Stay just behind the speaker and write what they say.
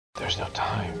There's no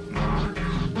time.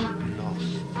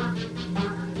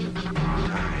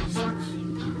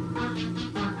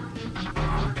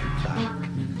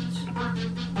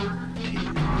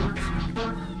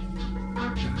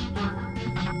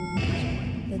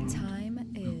 The time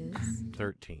is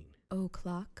 13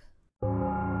 o'clock.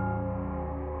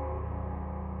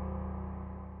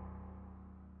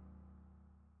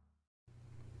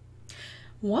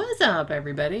 What's up,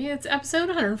 everybody? It's episode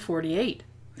 148.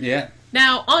 Yeah.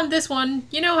 Now, on this one,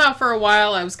 you know how for a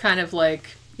while I was kind of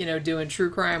like, doing true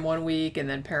crime one week and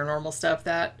then paranormal stuff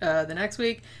the next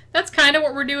week? That's kind of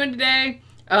what we're doing today.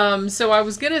 So I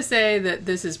was going to say that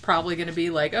this is probably going to be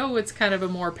like, oh, it's kind of a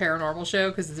more paranormal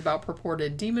show because it's about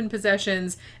purported demon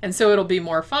possessions, and so it'll be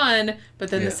more fun.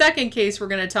 But then the second case we're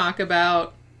going to talk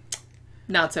about,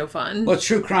 not so fun. Well, it's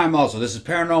true crime also. This is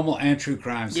paranormal and true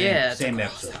crime. Same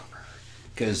episode.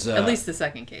 Because at least the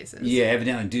second case is. Yeah,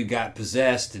 evidently dude got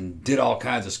possessed and did all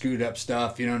kinds of screwed up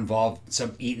stuff, involved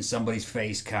eating somebody's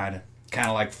face, kind of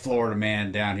like Florida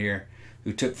man down here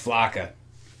who took Flocka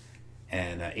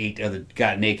and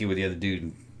got naked with the other dude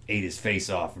and ate his face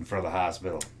off in front of the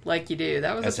hospital. Like you do.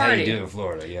 That was That's a party. how you do it in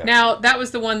Florida, yeah. Now, that was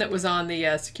the one that was on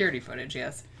the security footage,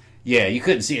 yes? Yeah, you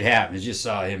couldn't see it happen. You just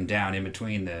saw him down in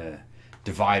between the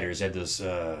dividers. Had those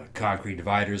concrete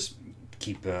dividers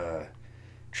keep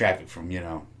traffic from,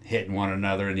 hitting one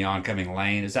another in the oncoming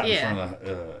lane. It's out in front of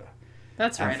the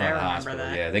That's right, I remember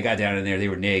that. Yeah, they got down in there. They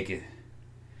were naked.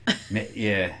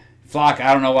 Yeah. Flocka,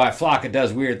 I don't know why. Flocka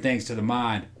does weird things to the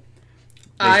mind.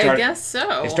 I guess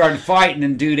so. They started fighting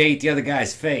and dude ate the other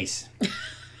guy's face.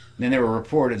 Then there were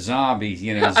reported zombies,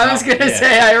 I was going to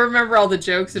say, I remember all the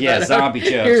jokes about zombie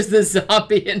jokes. Here's the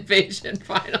zombie invasion,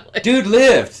 finally. Dude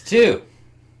lived, too.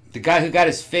 The guy who got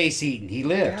his face eaten, he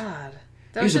lived. God.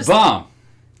 He was a bum.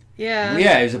 Yeah.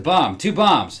 Yeah, he was a bum. 2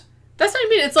 bombs. That's what I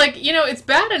mean. It's like, it's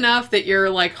bad enough that you're,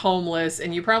 like, homeless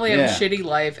and you probably have a shitty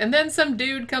life. And then some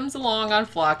dude comes along on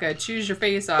Flocka, chews your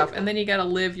face off, and then you got to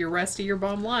live your rest of your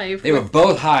bum life. They were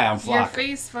both high on Flocka. Your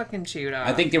face fucking chewed off.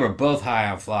 I think they were both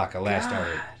high on Flocka last I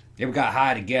heard. They got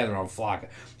high together on Flocka.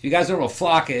 If you guys don't know what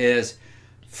Flocka is,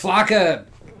 Flocka,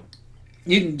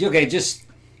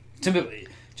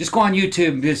 just go on YouTube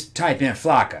and just type in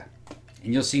Flocka.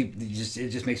 And you'll see, it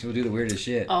just makes people do the weirdest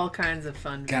shit. All kinds of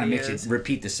fun Kind of makes videos. you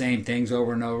repeat the same things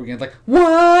over and over again. Like,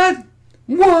 what?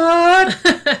 What?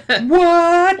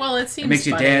 What? Well, it seems it makes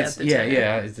you funny dance. At the time.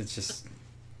 Yeah. It's just,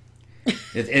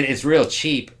 it's real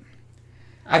cheap.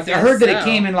 I heard that it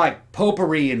came in like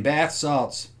potpourri and bath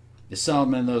salts. They sell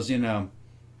them in those, ghetto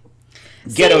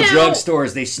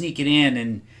drugstores. They sneak it in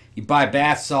and you buy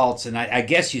bath salts and I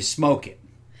guess you smoke it.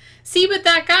 See, but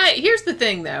that guy, here's the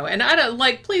thing, though, and I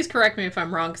don't, please correct me if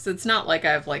I'm wrong, because it's not like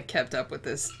I've, kept up with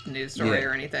this news story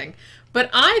or anything,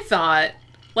 but I thought,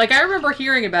 I remember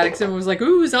hearing about it, because someone was like,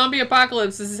 ooh, zombie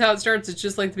apocalypse, this is how it starts, it's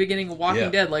just like the beginning of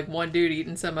Walking Dead, one dude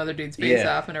eating some other dude's face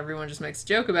off, and everyone just makes a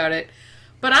joke about it,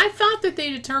 but I thought that they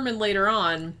determined later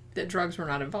on that drugs were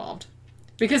not involved.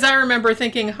 Because I remember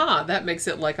thinking, that makes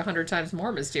it 100 times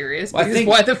more mysterious, because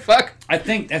why the fuck? I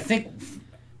think,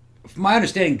 from my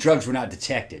understanding, drugs were not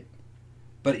detected.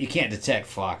 But you can't detect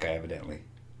Flocka, evidently.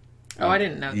 Oh, I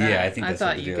didn't know that. Yeah, I think I that's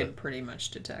thought what you do. could pretty much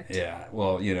detect. Yeah,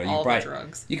 well, all the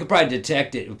drugs. You could probably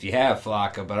detect it if you have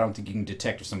Flocka, but I don't think you can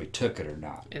detect if somebody took it or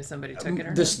not. If somebody took it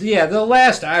or not. Yeah, the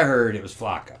last I heard, it was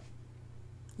Flocka.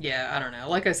 Yeah, I don't know.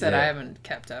 Like I said, I haven't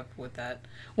kept up with that.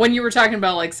 When you were talking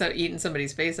about eating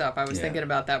somebody's face off, I was thinking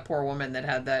about that poor woman that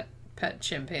had that pet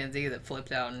chimpanzee that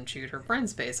flipped out and chewed her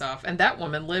friend's face off, and that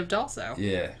woman lived also.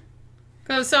 Yeah.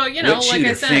 So, it chewed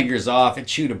her fingers off. It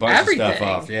chewed a bunch of stuff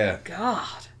off. Yeah.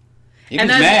 God. He was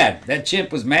mad. That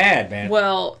chimp was mad, man.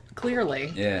 Well,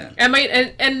 clearly. Yeah.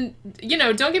 And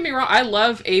don't get me wrong. I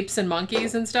love apes and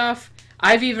monkeys and stuff.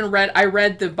 I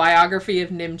read the biography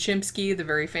of Nim Chimpsky, the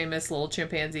very famous little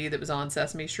chimpanzee that was on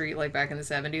Sesame Street back in the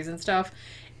 70s and stuff.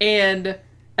 And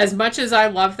as much as I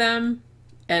love them,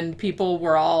 and people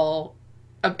were all,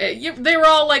 they were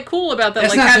all cool about that.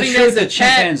 That's not having the truth of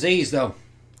chimpanzees, though.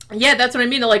 Yeah, that's what I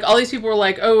mean. All these people were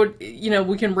like, oh,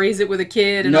 we can raise it with a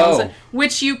kid. And all that,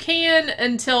 which you can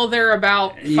until they're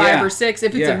about 5 or 6.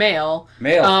 If it's a male.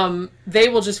 They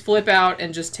will just flip out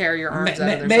and just tear your arms out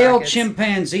of their male sockets.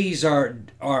 Chimpanzees are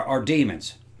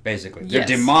demons, basically. They're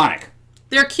demonic.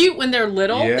 They're cute when they're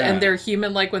little, and they're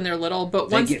human-like when they're little,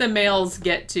 but once the males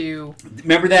get to...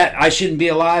 Remember that I Shouldn't Be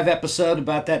Alive episode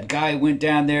about that guy who went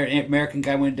down there, an American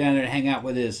guy went down there to hang out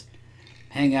with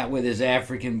his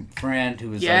African friend who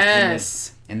was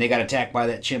and they got attacked by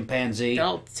that chimpanzee.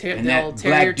 They'll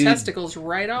tear your testicles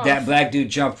right off. That black dude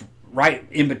jumped right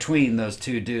in between those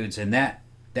two dudes, and that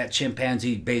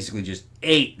chimpanzee basically just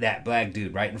ate that black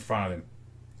dude right in front of him.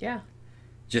 Yeah.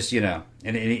 Just,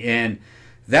 and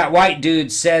that white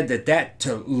dude said that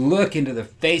to look into the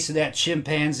face of that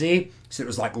chimpanzee, so it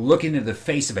was like looking into the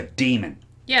face of a demon.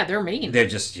 Yeah, they're mean. They're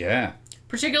just, yeah.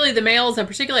 Particularly the males, and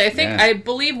particularly, I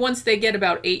believe once they get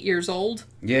about 8 years old.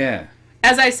 Yeah.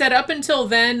 As I said, up until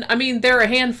then, I mean, they're a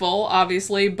handful,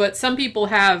 obviously, but some people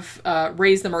have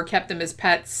raised them or kept them as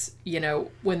pets,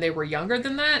 when they were younger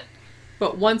than that.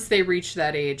 But once they reach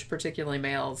that age, particularly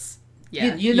males,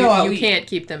 yeah, you can't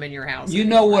keep them in your house. You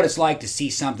know what it's like to see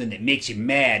something that makes you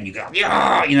mad, and you go,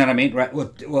 yeah, you know what I mean? Right?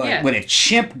 Well, when a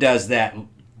chimp does that,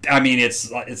 I mean,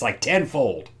 it's like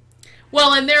tenfold.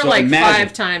 Well, and they're like imagine.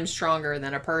 5 times stronger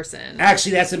than a person.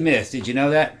 Actually, that's a myth. Did you know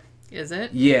that? Is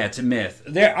it? Yeah, it's a myth.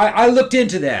 I looked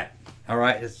into that. All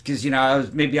right, because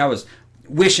I was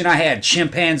wishing I had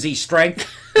chimpanzee strength.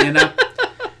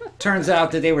 Turns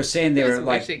out that they were saying they were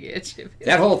like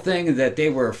that whole thing that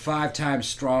they were 5 times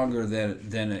stronger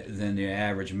than the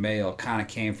average male kind of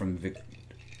came from the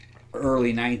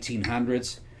early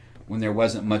 1900s when there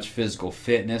wasn't much physical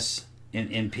fitness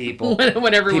in people.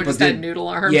 When everyone just had noodle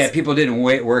arms. Yeah, people didn't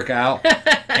work out.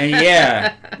 And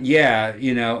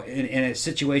in a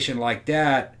situation like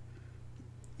that,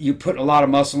 you put a lot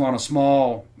of muscle on a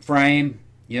small frame.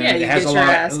 You get your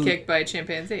ass kicked by a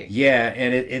chimpanzee. Yeah,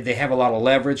 and they have a lot of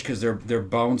leverage because their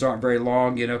bones aren't very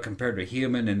long, compared to a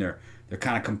human, and they're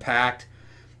kind of compact.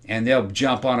 And they'll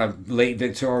jump on a late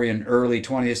Victorian, early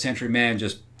 20th century man,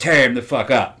 just tear him the fuck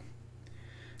up.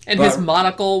 And his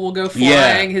monocle will go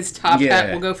flying. His top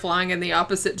hat will go flying in the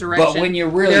opposite direction. But when you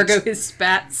really there go his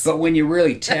spats. But when you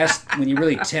really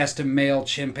test a male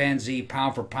chimpanzee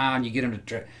pound for pound, you get him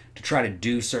to try to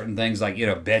do certain things like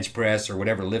bench press or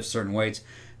whatever, lift certain weights.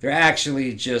 They're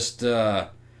actually just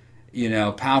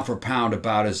pound for pound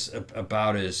about as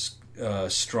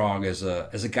strong as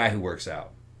a guy who works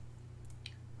out.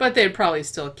 But they'd probably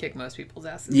still kick most people's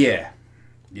asses. Yeah.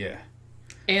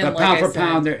 And but pound for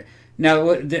pound,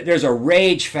 there's a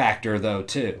rage factor though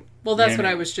too. Well, that's what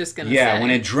I was just going to say. Yeah,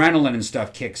 when adrenaline and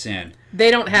stuff kicks in.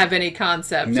 They don't have any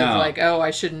concept of like, oh,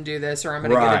 I shouldn't do this or I'm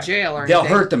going to go to jail or anything.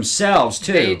 They'll hurt themselves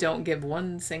too. They don't give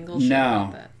one single shit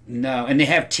about that. No, and they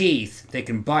have teeth. They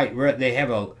can bite. They have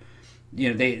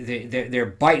their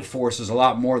bite force is a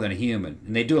lot more than a human,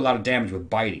 and they do a lot of damage with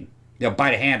biting. They'll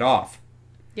bite a hand off.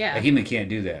 Yeah. A human can't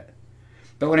do that.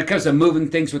 But when it comes to moving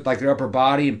things with like their upper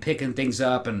body and picking things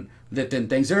up and lifting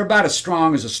things, they're about as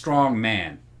strong as a strong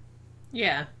man.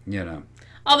 Yeah.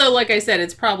 Although, like I said,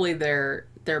 it's probably their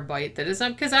bite that is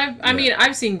up, because I mean,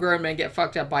 I've seen grown men get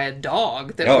fucked up by a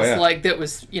dog that that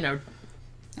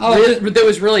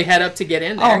was really head up to get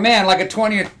in there. Oh man, like a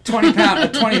 20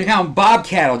 pound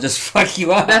bobcat will just fuck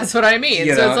you up. That's what I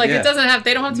mean. So it's like it doesn't have.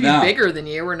 They don't have to be bigger than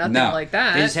you or nothing like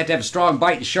that. They just have to have a strong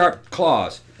bite and sharp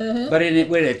claws. Mm-hmm. But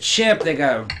with a chimp, they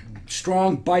got a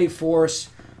strong bite force.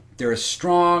 They're as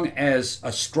strong as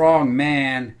a strong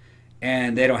man,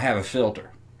 and they don't have a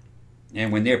filter.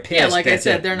 And when they're pissed, like I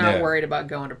said, they're not worried about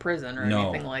going to prison or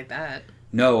anything like that.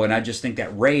 No, and I just think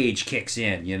that rage kicks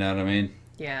in. You know what I mean?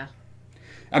 Yeah.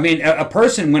 I mean,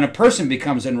 when a person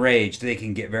becomes enraged, they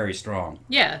can get very strong.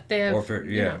 Yeah, they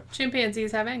have.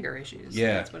 Chimpanzees have anger issues.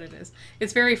 Yeah, that's what it is.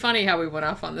 It's very funny how we went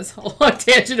off on this whole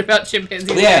tangent about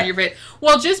chimpanzees in your face.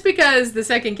 Well, just because the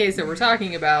second case that we're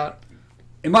talking about,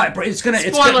 it might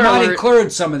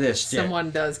include some of this shit. Someone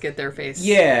does get their face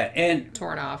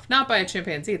torn off, not by a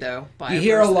chimpanzee though. You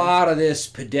hear a lot of this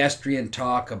pedestrian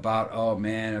talk about, oh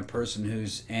man, a person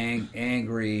who's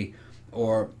angry.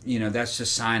 Or that's just a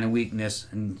sign of weakness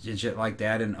and shit like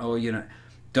that, and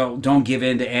don't give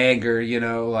in to anger.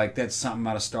 Like that's something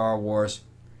out of Star Wars.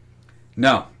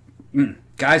 No,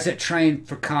 guys that train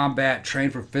for combat, train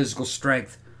for physical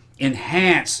strength,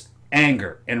 enhance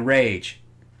anger and rage.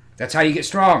 That's how you get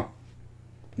strong.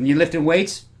 When you're lifting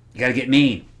weights, you got to get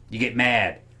mean. You get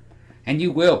mad, and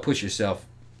you will push yourself.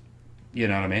 You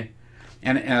know what I mean?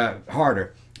 And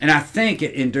harder. And I think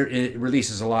it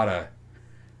releases a lot of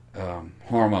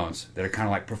hormones that are kind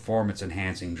of like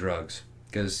performance-enhancing drugs.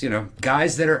 Because,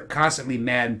 guys that are constantly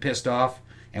mad and pissed off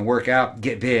and work out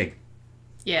get big.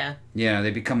 Yeah. Yeah,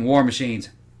 they become war machines.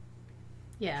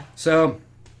 Yeah. So,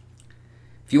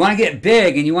 if you want to get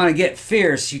big and you want to get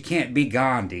fierce, you can't be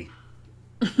Gandhi.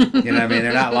 You know what I mean?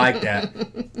 They're not like that.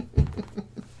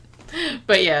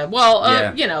 But yeah, well,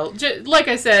 like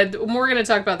I said, we're going to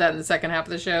talk about that in the second half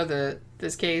of the show,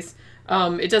 this case.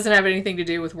 It doesn't have anything to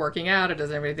do with working out. It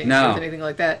doesn't have anything to do with anything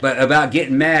like that. But about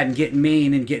getting mad and getting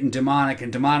mean and getting demonic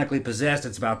and demonically possessed,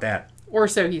 it's about that. Or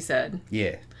so he said.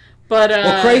 Yeah. But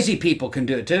well, crazy people can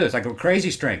do it too. It's like a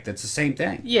crazy strength. It's the same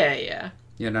thing. Yeah.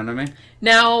 You know what I mean?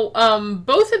 Now,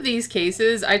 both of these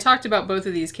cases, I talked about both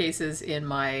of these cases in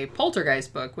my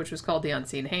Poltergeist book, which was called The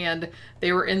Unseen Hand.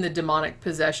 They were in the demonic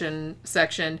possession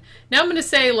section. Now I'm going to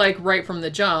say, like, right from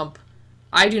the jump,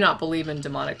 I do not believe in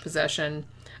demonic possession.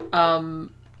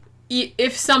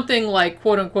 If something like,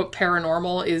 quote-unquote,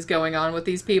 paranormal is going on with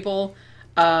these people,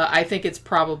 I think it's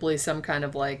probably some kind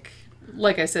of, like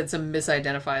I said, some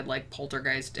misidentified, like,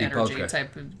 poltergeist energy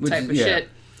type of shit.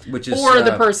 Which is, or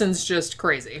the person's just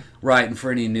crazy. Right, and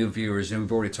for any new viewers, and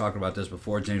we've already talked about this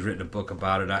before, James written a book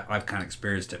about it. I've kind of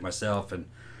experienced it myself, and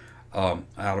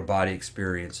out-of-body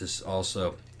experiences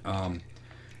also.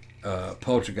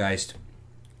 Poltergeist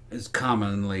is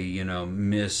commonly,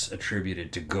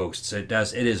 misattributed to ghosts. It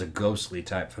is a ghostly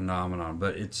type phenomenon,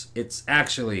 but it's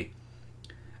actually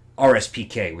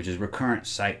RSPK, which is recurrent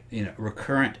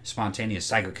spontaneous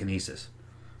psychokinesis.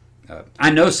 I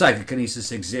know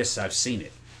psychokinesis exists. I've seen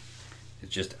it.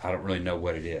 It's just, I don't really know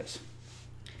what it is.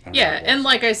 Yeah, and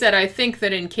like I said, I think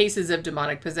that in cases of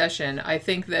demonic possession, I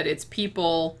think that it's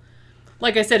people,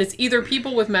 like I said, it's either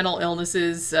people with mental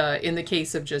illnesses, in the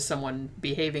case of just someone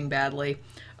behaving badly,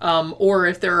 or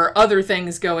if there are other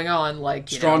things going on, like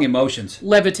strong emotions,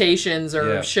 levitations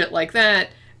or shit like that,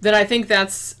 then I think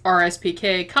that's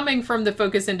RSPK coming from the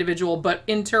focused individual, but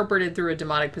interpreted through a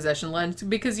demonic possession lens,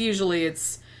 because usually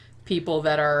it's people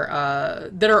that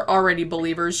are already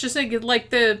believers, just like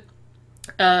the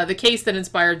case that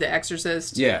inspired The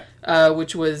Exorcist,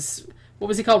 which was, what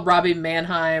was he called, Robbie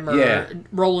Mannheim or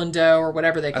Roland Doe or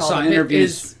whatever they called him. I saw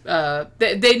interviews.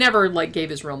 They never gave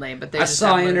his real name, but I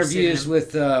saw interviews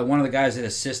with one of the guys that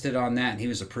assisted on that, and he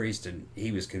was a priest, and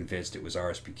he was convinced it was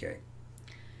RSPK.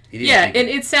 And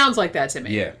it sounds like that to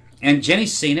me. Yeah, and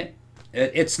Jenny's seen it.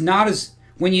 It's not as,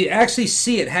 when you actually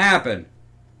see it happen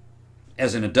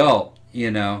as an adult,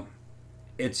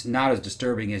 it's not as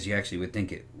disturbing as you actually would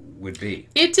think it would be.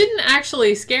 It didn't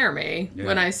actually scare me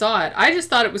when I saw it. I just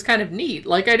thought it was kind of neat.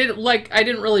 I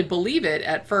didn't really believe it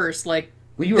at first. I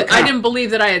didn't believe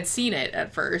that I had seen it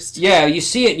at first. Yeah, you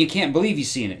see it and you can't believe you've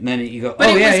seen it. And then you go,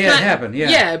 it happened.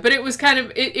 Yeah. Yeah, but it was kind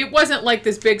of, it wasn't like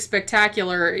this big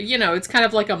spectacular, it's kind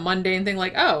of like a mundane thing,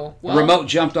 like, oh, well. Remote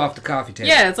jumped off the coffee table.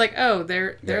 Yeah, it's like, oh,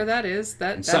 there that is.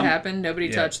 That happened. Nobody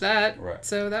touched that. Right.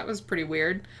 So that was pretty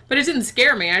weird. But it didn't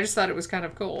scare me. I just thought it was kind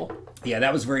of cool. Yeah,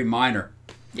 that was very minor.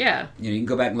 Yeah. You can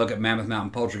go back and look at Mammoth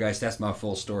Mountain Poltergeist. That's my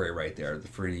full story right there,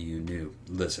 for any of you new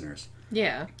listeners.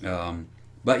 Yeah.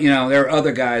 But, there are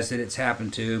other guys that it's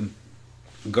happened to.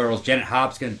 Girls, Janet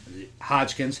Hodgson,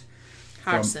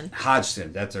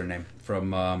 that's her name,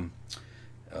 from,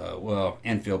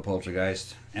 Enfield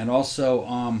Poltergeist. And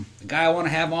also, the guy I want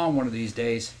to have on one of these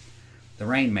days, the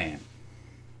Rain Man.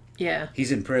 Yeah.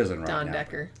 He's in prison right now.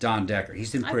 Don Decker.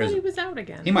 He's in prison. I thought he was out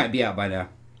again. He might be out by now.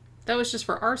 That was just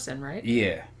for arson, right?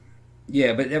 Yeah.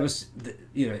 Yeah, but that was,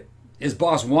 his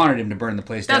boss wanted him to burn the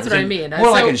place down. That's what I mean. More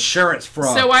like insurance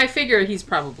fraud. So I figure he's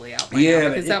probably out by now,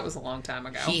 because that was a long time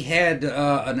ago. He had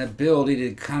an ability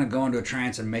to kind of go into a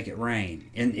trance and make it rain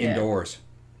indoors.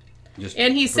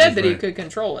 And he said that he could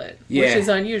control it, which is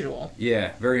unusual.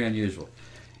 Yeah, very unusual.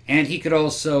 And he could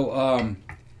also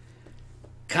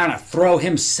kind of throw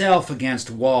himself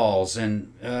against walls,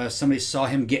 and somebody saw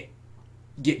him get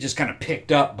just kind of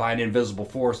picked up by an invisible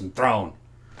force and thrown.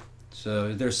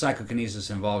 So there's psychokinesis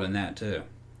involved in that too.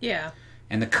 Yeah.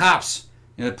 And the cops,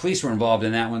 the police were involved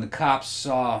in that when the cops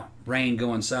saw rain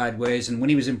going sideways. And when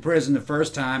he was in prison the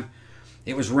first time,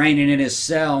 it was raining in his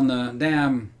cell, and the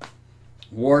damn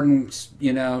warden,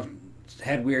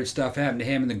 had weird stuff happen to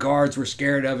him, and the guards were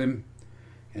scared of him.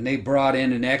 And they brought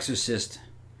in an exorcist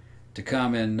to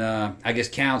come and, I guess,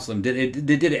 counsel him. They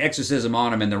did an exorcism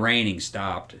on him, and the raining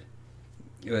stopped.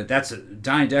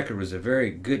 Donnie Decker was a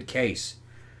very good case.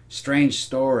 Strange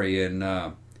story, and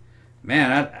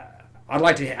man, I'd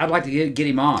like to get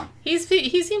him on. He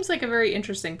seems like a very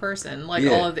interesting person.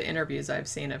 All of the interviews I've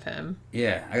seen of him.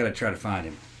 Yeah, I gotta try to find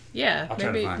him. Yeah,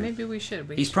 maybe we should.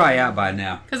 He's probably out by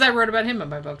now. Because I wrote about him in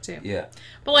my book too. Yeah.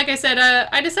 But like I said,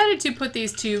 I decided to put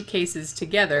these two cases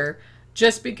together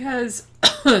just because,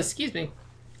 excuse me,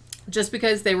 just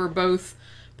because they were both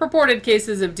purported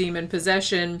cases of demon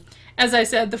possession. As I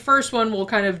said, the first one we'll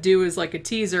kind of do as like a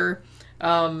teaser.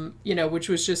 Which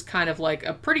was just kind of like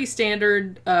a pretty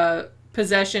standard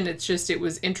possession. It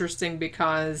was interesting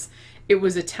because it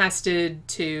was attested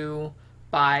to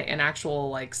by an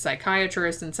actual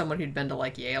psychiatrist and someone who'd been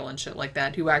to Yale and shit like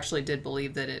that, who actually did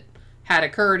believe that it had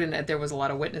occurred and that there was a lot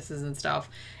of witnesses and stuff.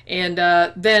 And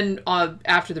then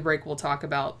after the break, we'll talk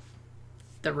about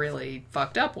the really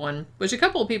fucked up one, which a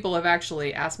couple of people have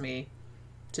actually asked me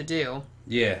to do.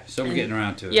 Yeah, so we're getting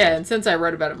around to it. Yeah, and since I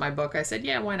wrote about it in my book, I said,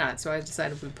 yeah, why not? So I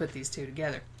decided we put these two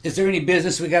together. Is there any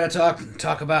business we got to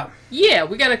talk about? Yeah,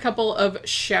 we got a couple of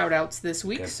shout-outs this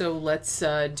week, Okay. so let's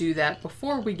do that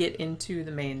before we get into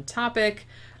the main topic.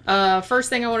 First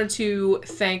thing, I wanted to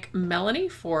thank Melanie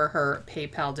for her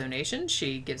PayPal donation.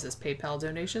 She gives us PayPal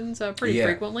donations pretty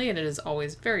frequently, and it is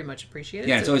always very much appreciated.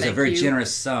 Yeah, it's so always a very you.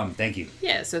 generous sum. Thank you.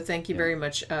 Yeah, so thank you very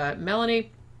much,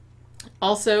 Melanie.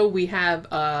 Also, we have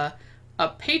a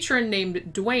patron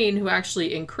named Dwayne who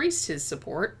actually increased his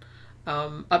support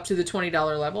up to the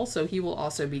 $20 level, so he will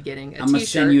also be getting a I'm going to t-shirt.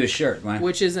 send you a shirt, man.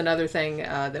 Which is another thing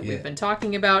that we've been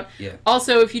talking about. Yeah.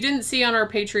 Also, if you didn't see on our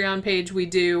Patreon page, we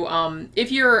do,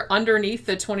 if you're underneath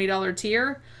the $20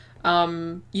 tier,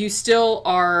 you still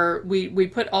are, we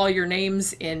put all your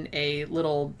names in a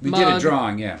little mug. We did a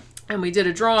drawing, yeah. And we did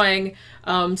a drawing,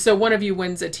 so one of you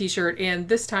wins a t-shirt, and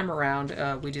this time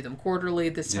around, we do them quarterly.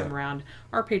 This time around,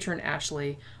 our patron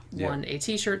Ashley won a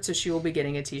t-shirt, so she will be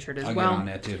getting a t-shirt as well. I'll get on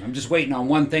that too. I'm just waiting on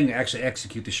one thing to actually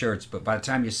execute the shirts, but by the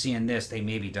time you're seeing this, they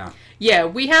may be done. Yeah,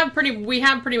 we have pretty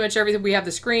much everything. We have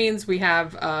the screens, we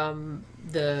have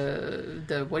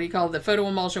the what do you call it? The photo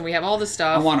emulsion. We have all the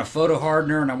stuff. I want a photo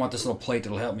hardener, and I want this little plate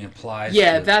that'll help me apply.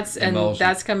 Yeah, the emulsion.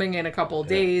 that's coming in a couple of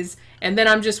days, and then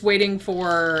I'm just waiting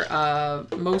for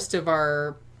most of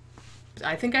our.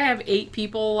 I think I have 8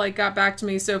 people got back to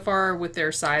me so far with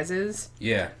their sizes.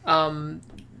 Yeah.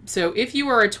 So if you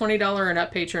are a $20 and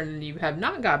up patron and you have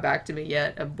not got back to me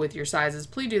yet with your sizes,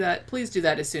 please do that. Please do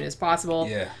that as soon as possible.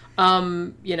 Yeah.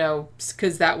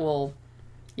 Because that will,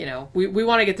 we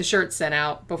want to get the shirts sent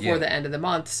out before the end of the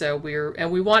month. So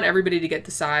we want everybody to get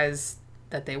the size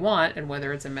that they want, and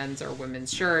whether it's a men's or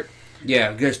women's shirt.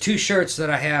 Yeah, there's 2 shirts that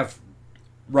I have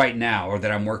right now, or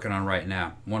that I'm working on right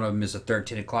now. One of them is a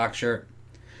 13 o'clock shirt.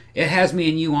 It has me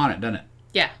and you on it, doesn't it?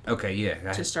 Yeah. Okay,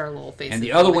 yeah. Just our little faces. And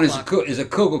the other one is a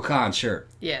Kool shirt.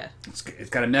 Yeah. It's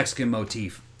got a Mexican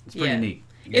motif. It's pretty neat.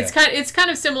 Yeah. It's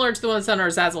kind of similar to the ones on our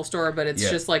Zazzle store, but it's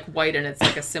just white, and it's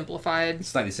a simplified,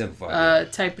 slightly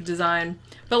simplified type of design.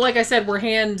 But like I said, we're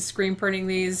hand screen printing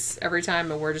these every time,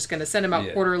 and we're just going to send them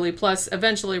out quarterly. Plus,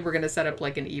 eventually, we're going to set up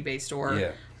an eBay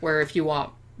store where if you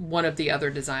want one of the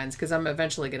other designs, because I'm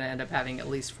eventually going to end up having at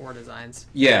least 4 designs.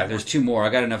 Yeah, there's 2 more. I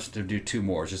got enough to do 2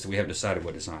 more. It's just that we haven't decided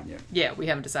what design yet. Yeah, we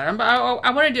haven't decided.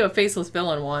 I want to do a faceless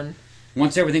villain one.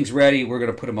 Once everything's ready, we're going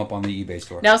to put them up on the eBay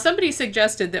store. Now, somebody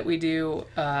suggested that we do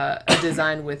a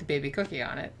design with Baby Cookie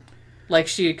on it.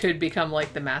 She could become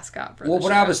the mascot for the show.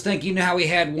 What I was thinking, how we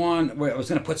had one where I was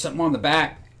going to put something on the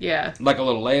back. Yeah. Like a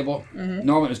little label. Mm-hmm.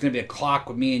 Normally it was going to be a clock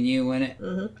with me and you in it.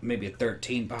 Mm-hmm. Maybe a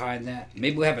 13 behind that.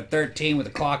 Maybe we'll have a 13 with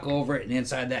a clock over it, and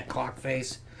inside that clock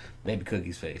face, Baby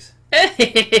Cookie's face.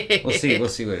 We'll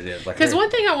see what it is. Because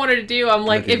one thing I wanted to do, I'm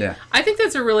I think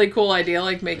that's a really cool idea,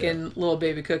 making little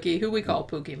Baby Cookie, who we call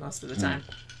Pookie most of the time,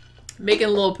 making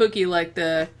little Pookie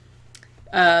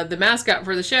the mascot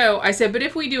for the show. I said, but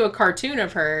if we do a cartoon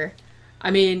of her, I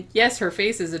mean, yes, her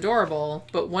face is adorable,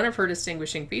 but one of her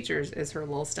distinguishing features is her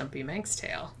little stumpy Manx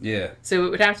tail. Yeah. So it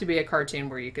would have to be a cartoon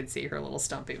where you could see her little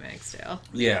stumpy Manx tail.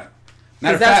 Yeah.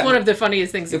 Because that's one of the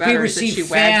funniest things about her is that she If we wags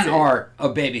receive fan art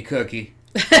of Baby Cookie,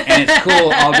 and it's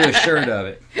cool, I'll do a shirt of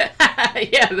it.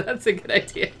 Yeah, that's a good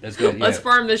idea. That's good, Let's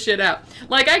farm this shit out.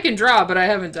 I can draw, but I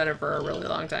haven't done it for a really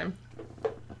long time.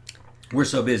 We're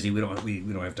so busy, we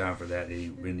don't have time for that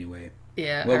anyway.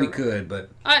 Yeah. Well, we could, but...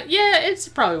 yeah, it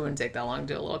probably wouldn't take that long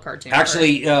to do a little cartoon.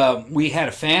 Actually, we had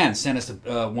a fan send us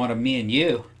one of me and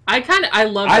you. I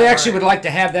love that I actually art. would like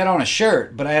to have that on a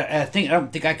shirt, but I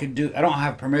don't think I could do... I don't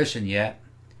have permission yet.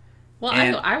 Well,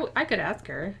 I could ask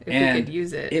her if we could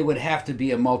use it. It would have to be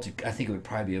a I think it would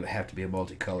probably have to be a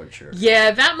multicolored shirt.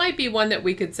 Yeah, that might be one that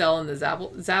we could sell in the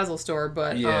Zazzle store,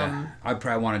 but I'd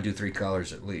probably want to do 3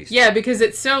 colors at least. Yeah, because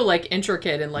it's so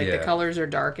intricate and the colors are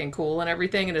dark and cool and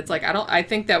everything, and it's I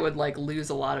think that would lose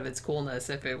a lot of its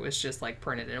coolness if it was just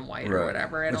printed in white or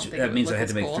whatever. I don't think that means I had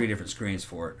to make 3 different screens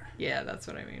for it. Yeah, that's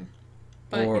what I mean.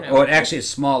 But, or actually it's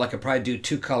small. I could probably do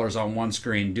 2 colors on one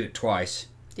screen, do it twice.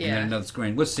 Yeah. And then another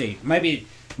screen. We'll see. Maybe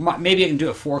I can do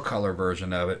a 4-color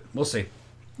version of it. We'll see.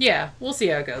 Yeah, we'll see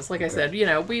how it goes. Like I said,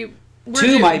 we're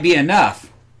 2 might be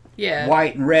enough. Yeah.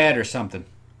 White and red or something.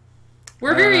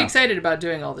 We're very excited about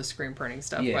doing all the screen printing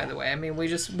stuff, by the way. I mean, we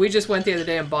just went the other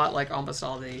day and bought almost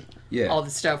all the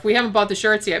stuff. We haven't bought the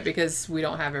shirts yet because we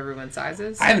don't have everyone's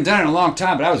sizes. I haven't done it in a long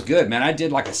time, but I was good, man. I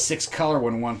did a 6-color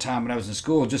one time when I was in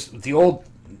school, just the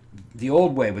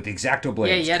old way with the X-Acto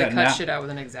blades. Yeah, you had to cut shit out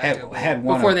with an X-Acto blade. Had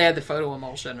one before they had the photo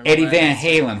emulsion. Eddie Van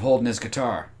Halen holding his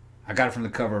guitar. I got it from the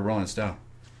cover of Rolling Stone.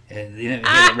 And,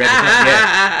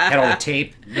 had all the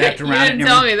tape wrapped around it. You didn't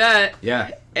tell me that.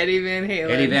 Yeah. Eddie Van Halen.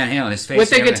 Eddie Van Halen, his face. With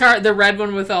the guitar, the red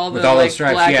one with all the those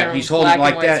stripes. black Yeah, and, he's holding it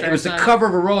like that. It was the cover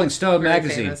of a Rolling Stone really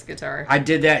magazine. Famous guitar. I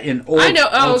did that in old. I know.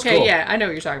 Oh, old okay. school. Yeah, I know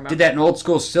what you're talking about. Did that in old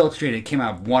school Silk Street. It came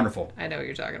out wonderful. I know what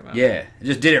you're talking about. Yeah,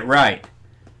 just did it right.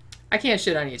 I can't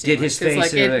shit on you too Did much, his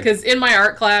face because in my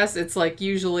art class, it's like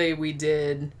usually we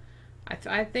did.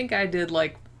 I think I did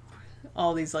like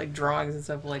all these like drawings and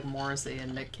stuff like Morrissey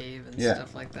and Nick Cave and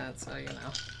stuff like that. So you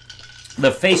know,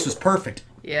 the face was perfect.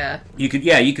 Yeah. You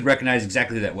could recognize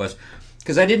exactly who that was,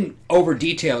 because I didn't over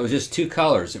detail. It was just two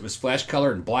colors. It was flesh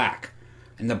color and black,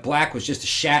 and the black was just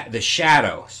the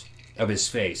shadows of his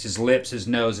face, his lips, his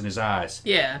nose, and his eyes.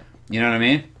 Yeah. You know what I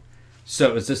mean? So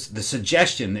it was just the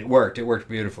suggestion that worked. It worked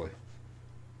beautifully.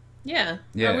 Yeah.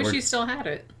 Yeah. I wish you still had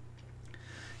it.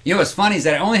 You know what's funny is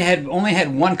that I only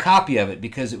had one copy of it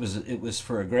because it was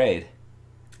for a grade.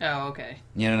 Oh, okay.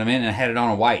 You know what I mean? And I had it on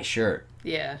a white shirt.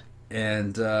 Yeah.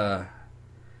 And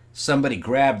somebody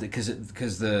grabbed it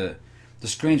because the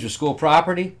screens were school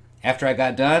property. After I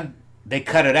got done, they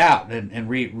cut it out and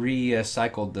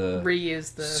recycled the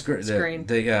reused the screen. Not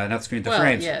the screen, the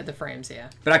frames. Yeah, the frames. Yeah.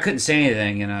 But I couldn't say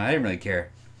anything. You know, I didn't really care.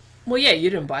 Well, yeah, you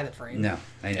didn't buy the frame. No,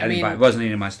 I didn't buy it. It wasn't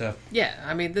any of my stuff. Yeah,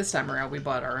 I mean, this time around we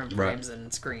bought our own frames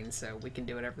and screens, so we can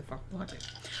do whatever the fuck we want to.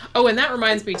 Oh, and that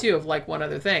reminds me too of like one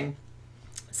other thing.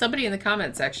 Somebody in the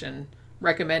comment section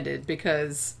recommended,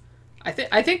 because I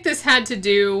think this had to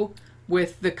do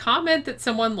with the comment that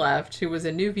someone left who was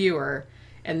a new viewer,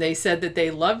 and they said that they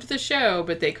loved the show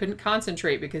but they couldn't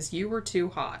concentrate because you were too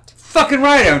hot. Fucking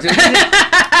right, I'm doing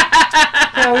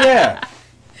Hell yeah.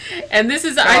 And this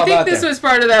is, I think this was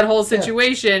part of that whole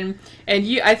situation. Yeah.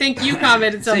 And I think you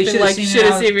commented something like, "You should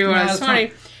have seen me when I was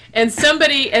 20." And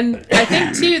somebody, and I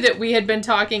think too that we had been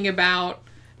talking about,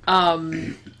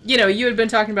 you know, you had been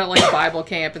talking about like Bible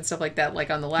camp and stuff like that,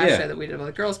 like on the last show that we did about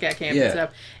the Girl Scout camp and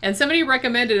stuff. And somebody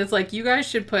recommended, it's like, you guys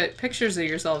should put pictures of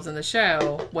yourselves in the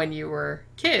show when you were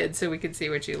kids so we could see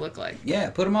what you look like. Yeah,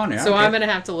 put them on there. So I'm going to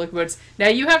have to look. Now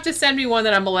you have to send me one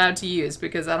that I'm allowed to use,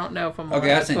 because I don't know if I'm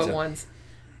allowed to put ones.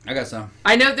 I got some.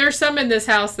 I know there's some in this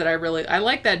house that I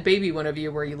like that baby one of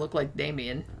you where you look like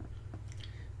Damian.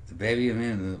 The baby,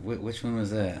 man, which one was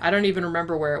that? I don't even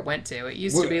remember where it went to. It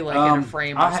used to be like in a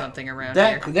frame or something around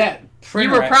here. That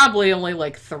printer, you were probably only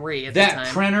like 3 at the time. That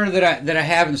printer that I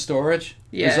have in storage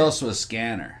is also a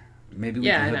scanner. Maybe we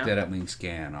can hook that up and we can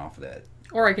scan off of that.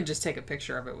 Or I can just take a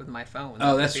picture of it with my phone.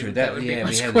 Oh, that's true. That would be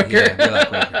much quicker.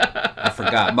 Quicker. I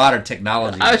forgot. Modern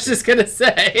technology. I was just gonna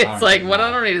say, it's like, what?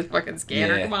 I don't need a fucking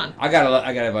scanner. Yeah. Come on. I got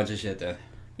a bunch of shit though.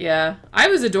 Yeah, I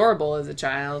was adorable as a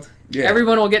child. Yeah.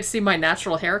 Everyone will get to see my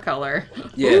natural hair color.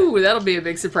 Yeah. Ooh, that'll be a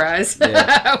big surprise.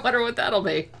 Yeah. I wonder what that'll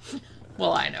be.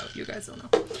 Well, I know. You guys don't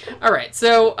know. All right.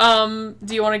 So,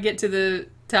 do you want to get to the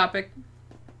topic?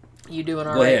 You doing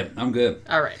all right? Go ahead. I'm good.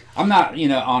 All right. I'm not,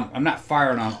 I'm not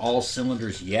firing on all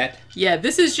cylinders yet. Yeah,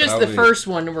 this is just the first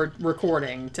one we're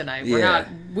recording tonight. We're not.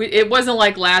 It wasn't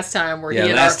like last time where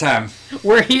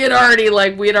where he had already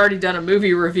we had already done a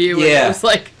movie review. And it was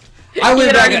like he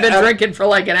had already been drinking for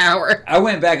like an hour. I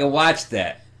went back and watched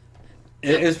that.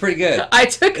 It was pretty good. I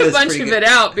took a bunch of it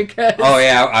out because.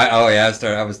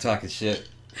 I was talking shit.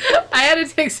 I had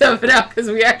to take some of it out because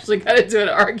we actually got into an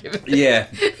argument. Yeah,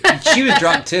 she was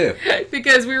drunk too.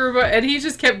 Because we were, and he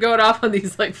just kept going off on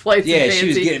these like flights. Yeah, she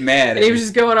was getting mad. And he was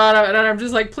just going on, and I'm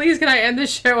just like, please, can I end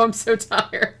this show? I'm so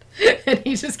tired. And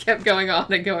he just kept going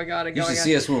on and going on and going on. You should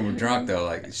see us when we're drunk though.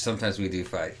 Like sometimes we do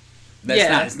fight.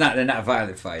 They're not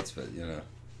violent fights, but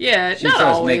Yeah, not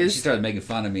always. She started making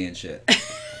fun of me and shit.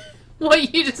 Well,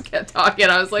 you just kept talking.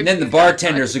 I was like... And then the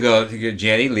bartenders would go,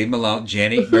 Jenny, leave him alone.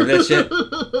 Jenny, remember that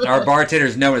shit? Our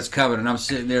bartenders know it's coming, and I'm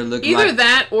sitting there looking Either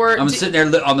that or... I'm sitting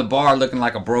there on the bar looking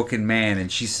like a broken man,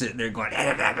 and she's sitting there going...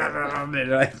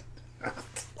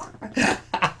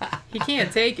 He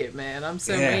can't take it, man. I'm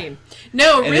so mean.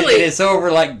 No, really. And it's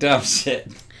over like dumb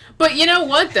shit. But you know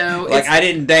what, though? Like, I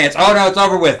didn't dance. Oh, no, it's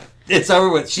over with. It's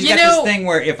over with. She's got this thing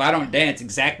where if I don't dance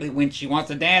exactly when she wants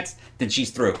to dance, then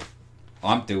she's through.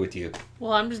 I'm through with you.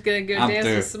 Well, I'm just going to go dance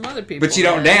with some other people. But you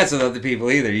don't dance with other people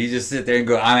either. You just sit there and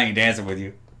go, I ain't dancing with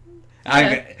you.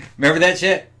 Remember that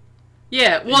shit?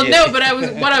 Yeah. Well, no, but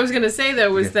what I was going to say,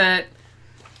 though, was that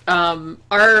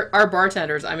our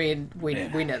bartenders, I mean, we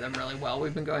know them really well.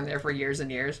 We've been going there for years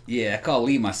and years. Yeah, I call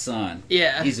Lee my son.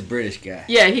 Yeah. He's a British guy.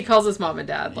 Yeah, he calls us mom and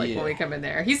dad, when we come in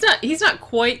there. He's not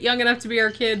quite young enough to be our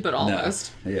kid, but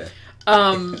almost. No.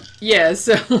 Yeah. Yeah,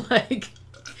 so,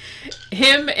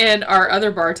 him and our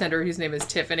other bartender, whose name is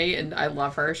Tiffany, and I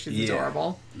love her. She's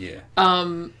adorable. Yeah.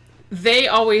 they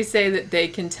always say that they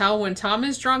can tell when Tom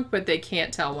is drunk, but they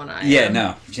can't tell when I am. Yeah,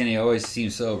 no. Jenny always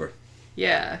seems sober.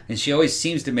 Yeah. And she always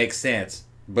seems to make sense,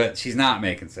 but she's not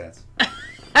making sense.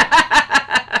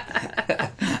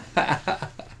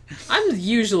 I'm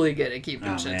usually good at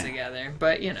keeping shit man. together,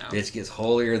 but you know. Bitch gets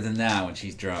holier than thou when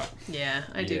she's drunk. Yeah,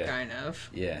 I do kind of.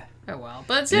 Yeah. Oh well,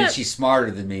 but And then she's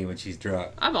smarter than me when she's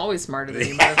drunk. I'm always smarter than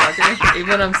you, motherfucker. Even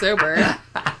when I'm sober.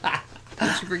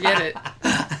 Don't you forget it.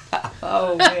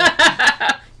 Oh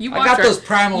man. You I got those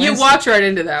primal You instincts. walked right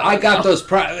into that one. I got those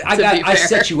I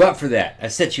set you up for that. I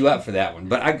set you up for that one.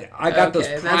 But I got those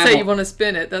primal... That's how you want to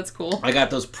spin it. That's cool. I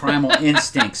got those primal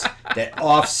instincts that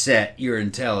offset your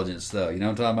intelligence, though. You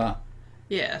know what I'm talking about?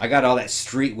 Yeah. I got all that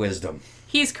street wisdom.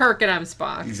 He's Kirk and I'm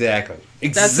Spock. Exactly.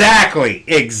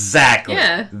 Exactly.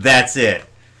 Yeah. That's it.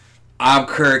 I'm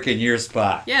Kirk and you're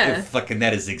Spock. Yeah.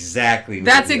 That is exactly what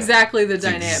That's exactly the It's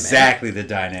dynamic. exactly the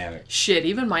dynamic. Shit,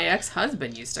 even my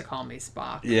ex-husband used to call me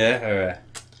Spock. Yeah, all right.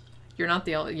 You're not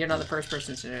the first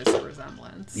person to notice the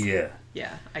resemblance. Yeah.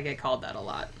 Yeah, I get called that a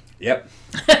lot. Yep.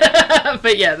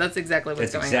 But yeah, that's exactly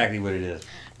what's going on. That's exactly what it is.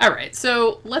 All right,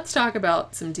 so let's talk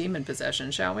about some demon possession,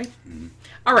 shall we? Mm-hmm.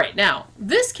 All right, now,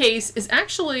 this case is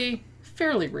actually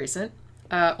fairly recent.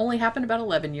 Only happened about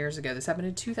 11 years ago. This happened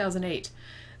in 2008.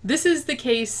 This is the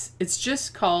case, it's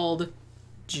just called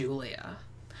Julia.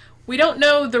 We don't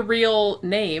know the real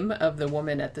name of the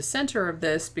woman at the center of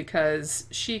this because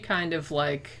she kind of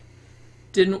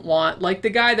didn't want, the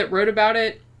guy that wrote about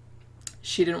it,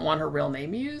 she didn't want her real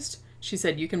name used. She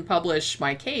said, you can publish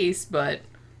my case, but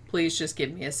please just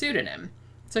give me a pseudonym.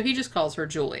 So he just calls her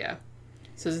Julia.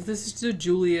 So this is the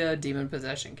Julia demon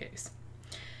possession case.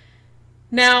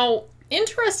 Now,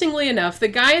 interestingly enough, the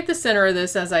guy at the center of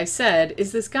this, as I said,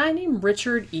 is this guy named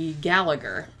Richard E.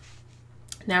 Gallagher.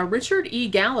 Now, Richard E.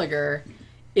 Gallagher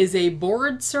is a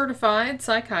board-certified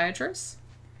psychiatrist,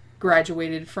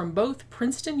 graduated from both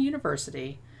Princeton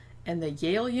University and the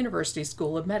Yale University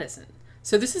School of Medicine.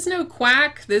 So this is no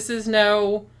quack. This is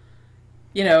no,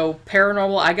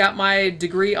 paranormal. I got my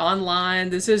degree online.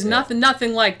 This is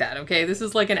nothing like that, okay? This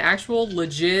is like an actual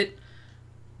legit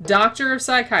doctor of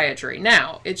psychiatry.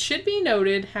 Now, it should be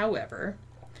noted, however,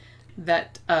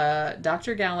 that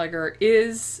Dr. Gallagher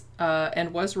is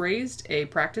and was raised a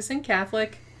practicing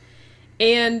Catholic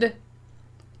and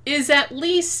is at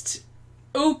least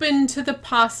open to the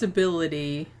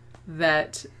possibility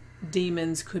that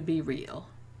demons could be real.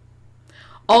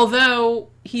 Although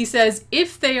he says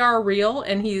if they are real,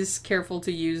 and he's careful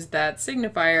to use that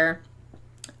signifier,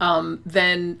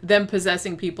 then them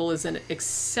possessing people is an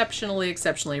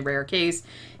exceptionally rare case.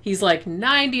 He's like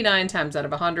 99 times out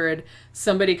of 100,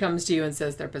 somebody comes to you and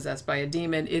says they're possessed by a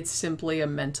demon. It's simply a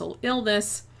mental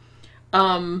illness.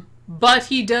 But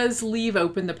he does leave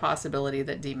open the possibility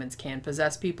that demons can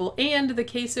possess people. And the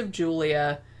case of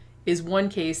Julia is one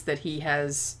case that he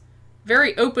has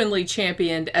very openly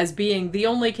championed as being the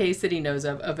only case that he knows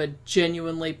of a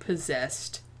genuinely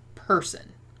possessed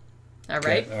person. All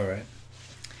right? Okay, all right.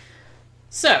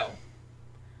 So,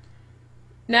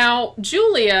 now,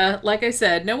 Julia, like I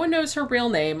said, no one knows her real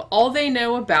name. All they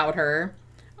know about her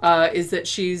is that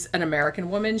she's an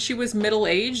American woman. She was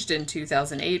middle-aged in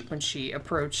 2008 when she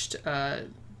approached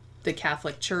the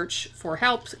Catholic Church for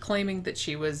help, claiming that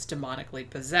she was demonically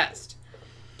possessed.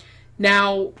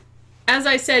 Now, as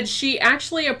I said, she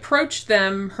actually approached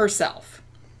them herself.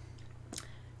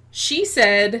 She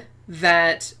said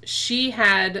that she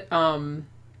had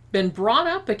been brought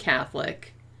up a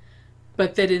Catholic,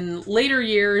 but that in later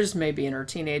years, maybe in her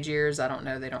teenage years, I don't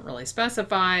know, they don't really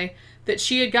specify, that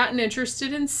she had gotten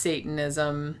interested in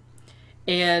Satanism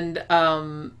and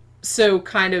so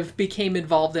kind of became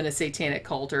involved in a satanic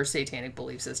cult or satanic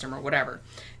belief system or whatever.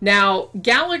 Now,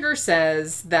 Gallagher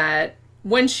says that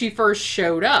when she first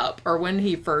showed up, or when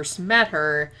he first met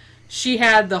her, she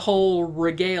had the whole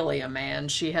regalia, man.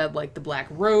 She had like the black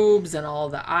robes and all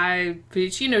the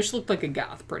she looked like a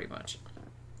goth pretty much.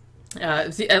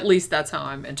 At least that's how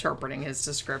I'm interpreting his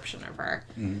description of her.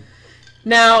 Mm-hmm.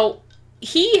 Now,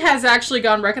 he has actually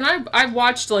gone I've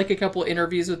watched like a couple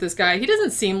interviews with this guy. He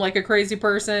doesn't seem like a crazy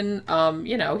person.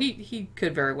 He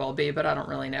could very well be, but I don't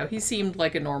really know. He seemed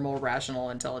like a normal,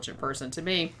 rational, intelligent person to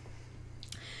me.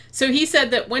 So he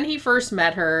said that when he first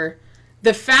met her,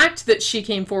 the fact that she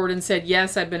came forward and said,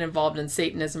 yes, I've been involved in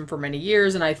Satanism for many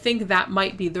years, and I think that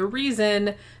might be the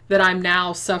reason that I'm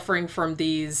now suffering from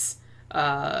these,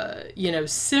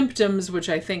 symptoms, which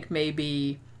I think may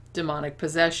be demonic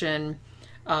possession.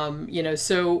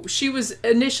 So she was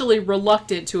initially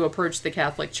reluctant to approach the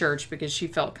Catholic Church because she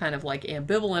felt kind of like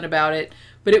ambivalent about it,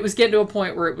 but it was getting to a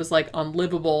point where it was like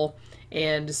unlivable,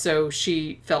 and so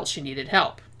she felt she needed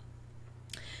help.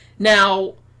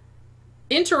 Now,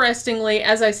 interestingly,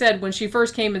 as I said, when she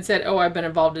first came and said, "Oh, I've been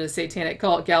involved in a satanic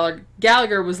cult,"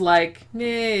 Gallagher was like,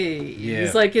 "Hey,"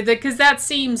 he's like, because that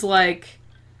seems like,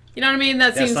 you know what I mean?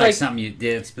 That seems like something you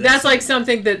did. That's like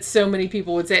something that so many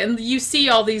people would say, and you see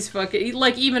all these fucking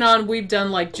like even on we've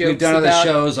done like jokes we've done about, other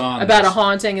shows on about a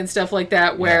haunting and stuff like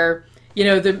that where. You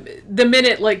know, the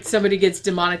minute, like, somebody gets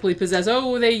demonically possessed,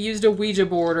 oh, they used a Ouija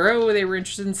board, or, oh, they were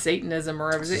interested in Satanism,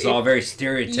 or... It's all very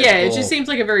stereotypical. Yeah, it just seems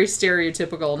like a very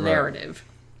stereotypical narrative.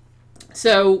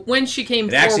 So, when she came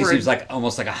forward... It actually seems like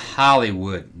almost like a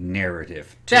Hollywood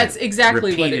narrative. That's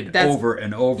exactly what it... Repeated over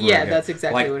and over again. Yeah, that's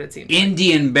exactly like what it seems like.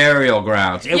 Indian burial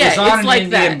grounds. It was on an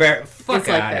Indian burial... Fuck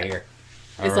out of here.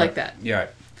 It's like that. Yeah. Right.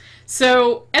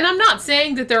 So, and I'm not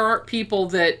saying that there aren't people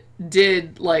that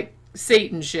did, like...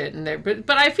 Satan shit in there, but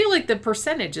I feel like the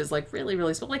percentage is like really,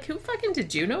 really small. Like, who fucking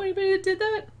did you know anybody that did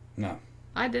that? No,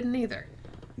 I didn't either.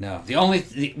 No,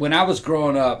 when I was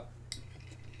growing up,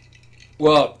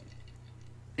 well,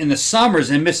 in the summers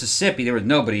in Mississippi, there was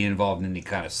nobody involved in any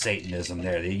kind of Satanism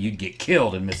there. You'd get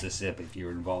killed in Mississippi if you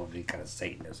were involved in any kind of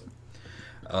Satanism.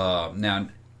 Now,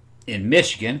 in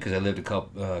Michigan, because I lived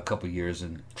a couple years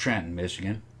in Trenton,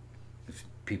 Michigan, if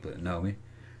people that know me.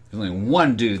 There's only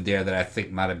one dude there that I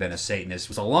think might have been a Satanist. It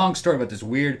was a long story about this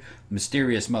weird,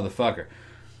 mysterious motherfucker.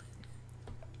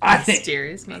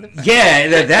 Mysterious motherfucker. Yeah,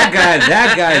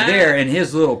 that guy there and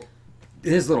his little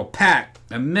pack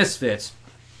of misfits.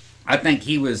 I think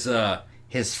he was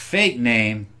his fake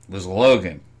name was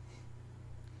Logan.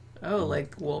 Oh,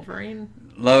 like Wolverine?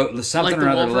 Something like or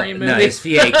other. Wolverine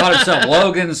movie? No, he called himself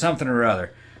Logan something or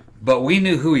other. But we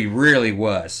knew who he really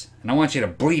was. And I want you to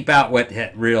bleep out what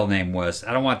that real name was.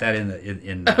 I don't want that in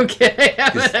okay.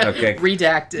 Okay.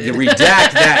 Redacted. You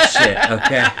redact that shit,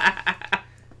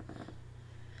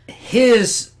 okay?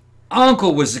 His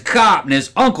uncle was a cop, and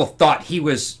his uncle thought he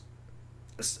was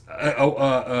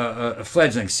a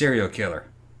fledgling serial killer.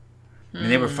 And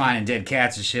they were finding dead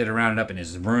cats and shit around up in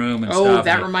his room and stuff. Oh,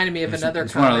 that reminded me of another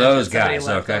It's one of those guys,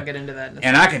 left. okay? I'll get into that in a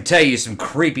and I can tell you some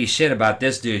creepy shit about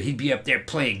this dude. He'd be up there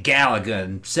playing Galaga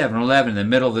in 7-Eleven in the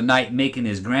middle of the night, making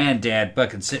his granddad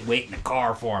fucking sit wait in the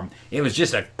car for him. It was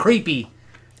just a creepy...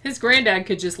 His granddad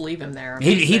could just leave him there.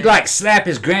 He'd like slap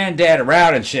his granddad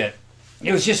around and shit.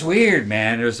 It was just weird,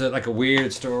 man. There was like a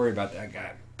weird story about that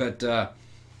guy. But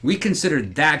we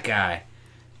considered that guy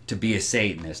to be a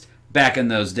Satanist. Back in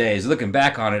those days, looking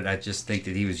back on it, I just think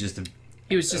that he was just a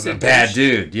bad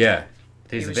dude. Yeah,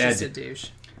 he was just a douche.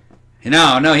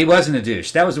 No, he wasn't a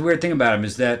douche. That was the weird thing about him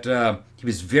is that he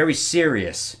was very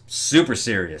serious, super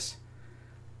serious,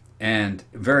 and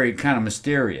very kind of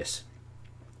mysterious.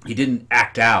 He didn't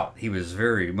act out. He was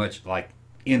very much like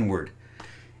inward,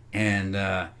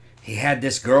 and he had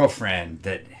this girlfriend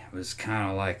that was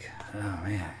kind of like, oh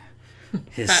man,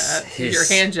 your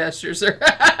hand gestures are.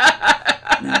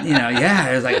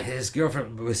 It was like his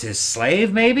girlfriend was his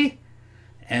slave, maybe?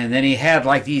 And then he had,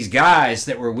 like, these guys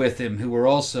that were with him who were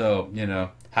also,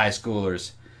 high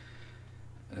schoolers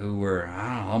who were,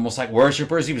 I don't know, almost like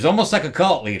worshipers. He was almost like a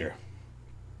cult leader.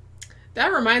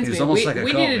 That reminds me,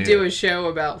 we need to do a show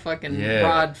about fucking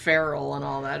Rod Farrell and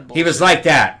all that bullshit. He was like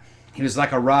that. He was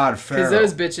like a Rod Farrell.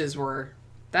 Because those bitches were...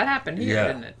 That happened here,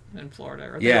 didn't it? In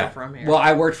Florida. Or they were from here. Well,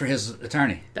 I worked for his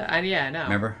attorney. I know.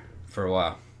 Remember? For a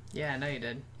while. Yeah, I know you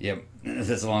did. Yep.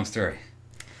 That's a long story.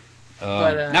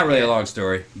 Not really a long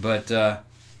story, but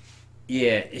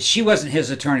she wasn't his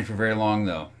attorney for very long,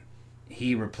 though.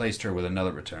 He replaced her with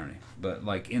another attorney. But,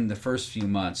 like, in the first few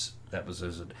months, that was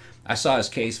I saw his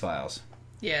case files.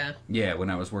 Yeah. Yeah, when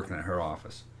I was working at her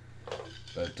office.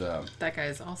 But that guy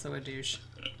is also a douche.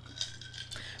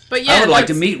 But yeah, I would like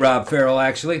to meet Rob Farrell,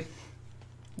 actually.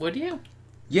 Would you?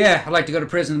 Yeah, I'd like to go to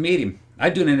prison and meet him.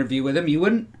 I'd do an interview with him. You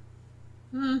wouldn't?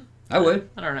 I would.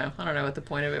 I don't know. I don't know what the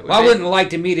point of it would be. I wouldn't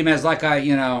like to meet him as like like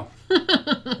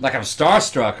I'm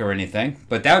starstruck or anything,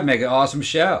 but that would make an awesome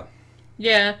show.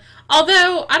 Yeah.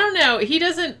 Although, I don't know, he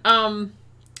doesn't,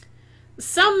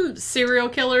 some serial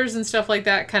killers and stuff like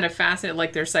that kind of fascinate,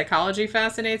 like their psychology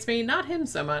fascinates me. Not him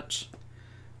so much.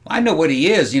 I know what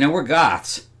he is. We're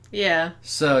goths. Yeah.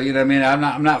 So, you know what I mean?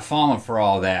 I'm not falling for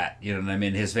all that. You know what I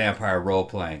mean? His vampire role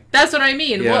playing. That's what I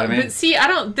mean. You know what I mean? But see,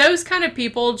 those kind of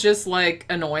people just like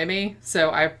annoy me.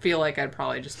 So I feel like I'd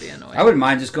probably just be annoyed. I wouldn't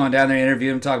mind just going down there and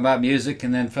interviewing him, talk about music,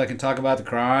 and then fucking talk about the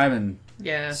crime and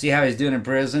see how he's doing in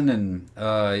prison and,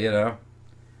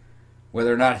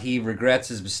 whether or not he regrets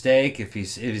his mistake. Is he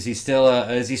still Visago?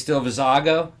 Is he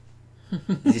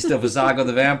still Visago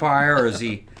the vampire, or is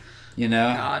he...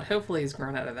 God, hopefully he's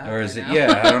grown out of that. Or is it? Now.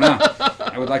 Yeah, I don't know.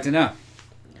 I would like to know.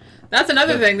 That's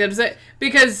another thing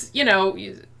because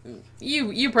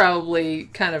you probably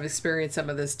kind of experienced some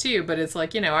of this too, but it's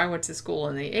like, I went to school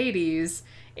in the 80s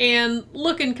and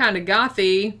looking kind of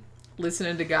gothy,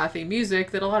 listening to gothy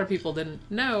music that a lot of people didn't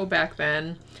know back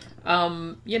then.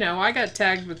 I got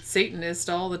tagged with Satanist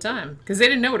all the time because they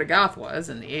didn't know what a goth was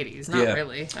in the 80s. Not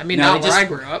really. I mean, not where I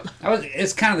grew up.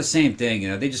 It's kind of the same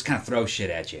thing, They just kind of throw shit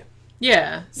at you.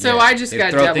 Yeah. So I just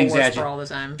got devil whisper all the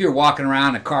time. If you're walking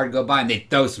around, a car would go by and they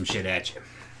throw some shit at you.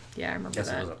 Yeah, I remember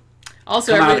that.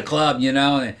 Also, come out of the club,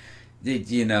 and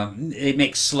they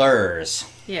make slurs.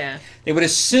 Yeah. They would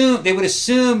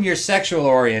assume your sexual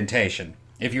orientation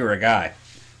if you were a guy.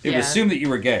 They would assume that you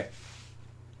were gay.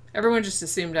 Everyone just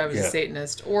assumed I was a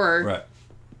Satanist, or right.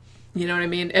 You know what I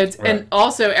mean? And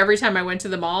also every time I went to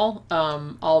the mall,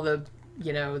 all the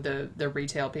the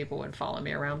retail people would follow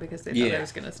me around because they thought I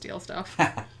was gonna steal stuff.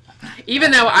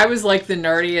 Even though I was like the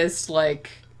nerdiest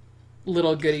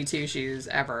little goody two shoes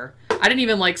ever. I didn't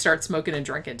even start smoking and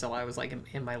drinking until I was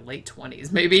in my late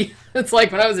 20s maybe. It's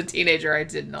like when I was a teenager I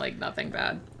did nothing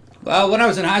bad. Well, when I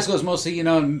was in high school, it was mostly,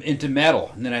 into metal.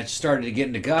 And then I started to get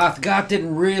into goth. Goth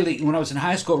didn't really, when I was in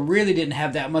high school, really didn't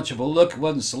have that much of a look. It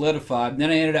wasn't solidified. And then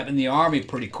I ended up in the Army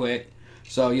pretty quick.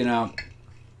 So,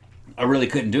 I really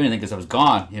couldn't do anything because I was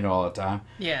gone, all the time.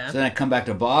 Yeah. So then I come back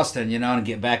to Boston, and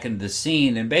get back into the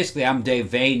scene. And basically, I'm Dave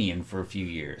Vanian for a few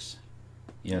years.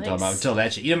 Nice. Talking about until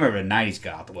that shit. You remember what 90s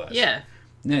goth was. Yeah.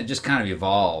 And then it just kind of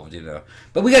evolved,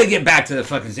 But we got to get back to the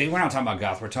fucking scene. We're not talking about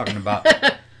goth. We're talking about...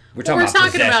 We're talking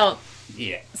about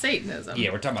Satanism.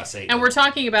 Yeah, we're talking about Satanism. And we're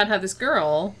talking about how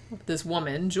this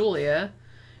woman, Julia,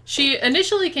 she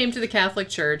initially came to the Catholic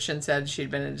Church and said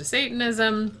she'd been into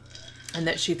Satanism and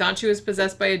that she thought she was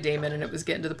possessed by a demon and it was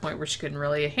getting to the point where she couldn't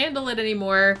really handle it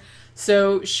anymore.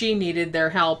 So she needed their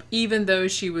help, even though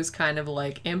she was kind of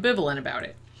ambivalent about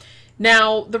it.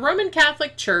 Now, the Roman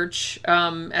Catholic Church,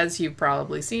 as you've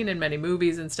probably seen in many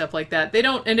movies and stuff like that, they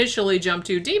don't initially jump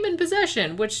to demon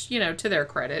possession, which, to their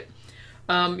credit,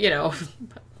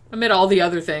 amid all the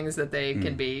other things that they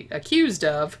can be accused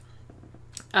of,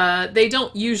 they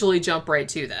don't usually jump right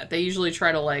to that. They usually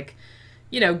try to,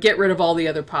 get rid of all the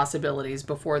other possibilities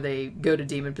before they go to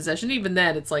demon possession. Even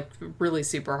then, it's, really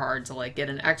super hard to,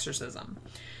 get an exorcism.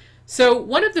 So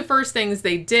one of the first things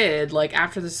they did,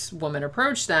 after this woman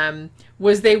approached them,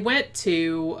 was they went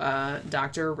to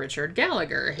Dr. Richard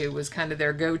Gallagher, who was kind of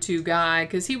their go-to guy,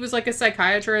 because he was a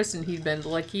psychiatrist, and he'd been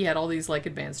he had all these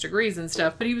advanced degrees and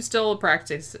stuff, but he was still a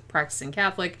practicing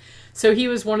Catholic. So he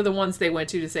was one of the ones they went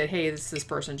to say, hey, is this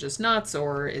person just nuts,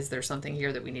 or is there something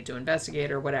here that we need to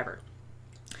investigate, or whatever.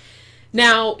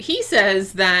 Now, he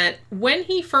says that when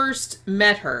he first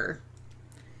met her,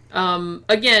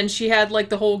 again, she had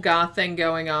the whole goth thing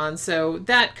going on, so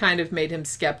that kind of made him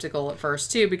skeptical at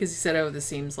first too, because he said, oh, this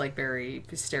seems very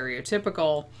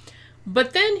stereotypical.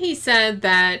 But then he said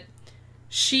that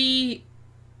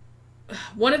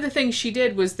one of the things she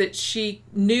did was that she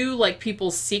knew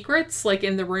people's secrets,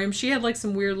 in the room. She had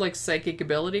some weird psychic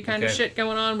ability kind of shit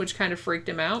going on, which kind of freaked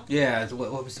him out. Yeah,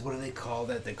 what do they call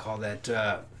that? They call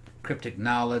that cryptic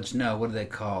knowledge. No, what do they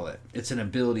call it? It's an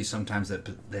ability sometimes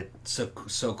that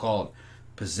so-called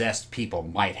possessed people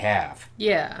might have.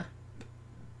 Yeah.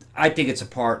 I think it's a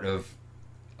part of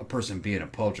a person being a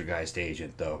poltergeist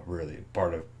agent, though, really.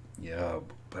 Part of,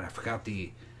 but I forgot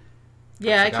the...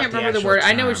 Yeah, I can't remember the word.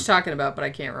 I know what you're talking about, but I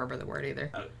can't remember the word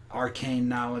either. Arcane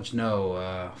knowledge?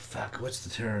 No. What's the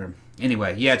term?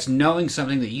 Anyway, yeah, it's knowing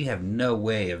something that you have no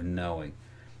way of knowing.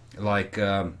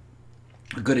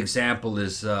 A good example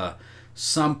is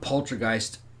some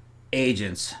poltergeist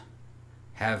agents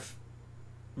have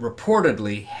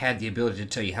reportedly had the ability to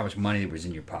tell you how much money was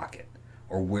in your pocket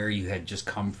or where you had just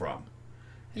come from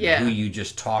and who you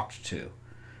just talked to.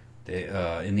 They,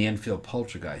 in the Enfield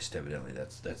poltergeist, evidently,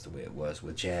 that's the way it was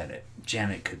with Janet.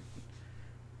 Janet could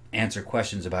answer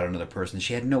questions about another person.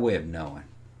 She had no way of knowing.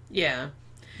 Yeah.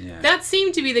 That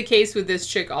seemed to be the case with this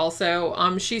chick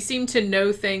also. She seemed to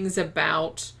know things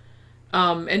about...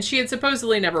 and she had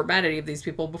supposedly never met any of these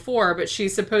people before, but she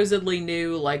supposedly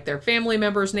knew, their family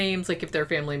members' names, if their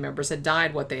family members had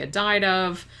died, what they had died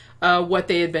of, what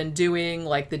they had been doing,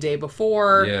 the day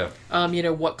before,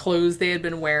 what clothes they had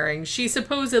been wearing. She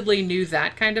supposedly knew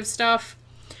that kind of stuff.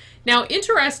 Now,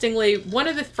 interestingly, one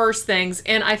of the first things,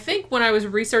 and I think when I was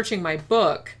researching my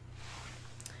book,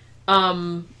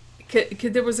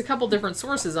 there was a couple different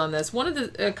sources on this.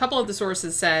 A couple of the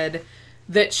sources said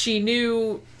that she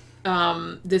knew...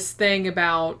 this thing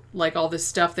about all this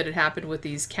stuff that had happened with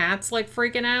these cats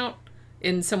freaking out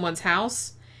in someone's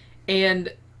house,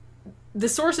 and the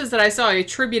sources that I saw, I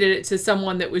attributed it to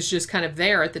someone that was just kind of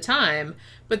there at the time.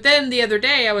 But then the other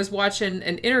day I was watching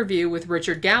an interview with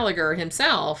Richard Gallagher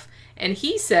himself, and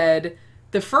he said,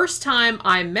 the first time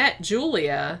I met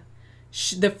Julia,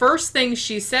 the first thing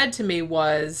she said to me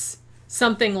was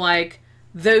something like,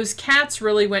 those cats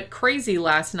really went crazy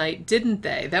last night, didn't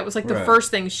they? That was like the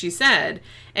first thing she said.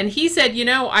 And he said, you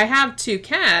know, I have 2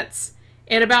 cats,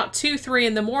 and about 2, 3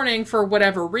 in the morning, for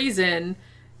whatever reason,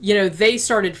 you know, they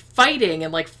started fighting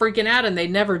and like freaking out, and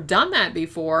they'd never done that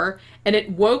before. And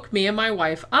it woke me and my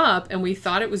wife up, and we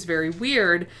thought it was very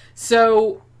weird.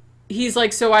 So he's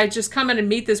like, so I just come in and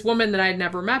meet this woman that I'd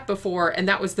never met before. And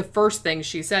that was the first thing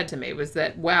she said to me, was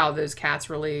that, wow, those cats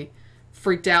really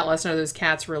freaked out last night. Those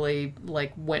cats really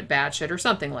like went batshit or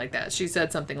something like that. She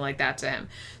said something like that to him.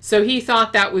 So he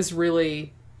thought that was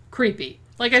really creepy.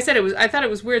 Like I said, I thought it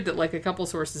was weird that like a couple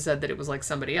sources said that it was like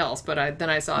somebody else, but then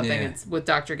I saw a thing with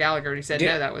Dr. Gallagher, and he said,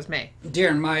 no, that was me.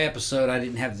 During my episode, I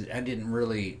didn't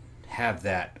really have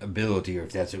that ability, or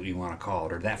if that's what you want to call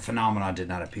it, or that phenomenon did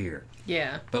not appear.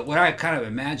 Yeah. But what I kind of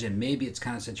imagine, maybe it's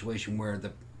kind of a situation where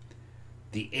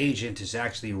the agent is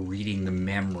actually reading the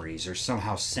memories, or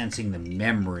somehow sensing the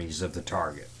memories of the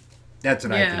target. That's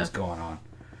what I think is going on.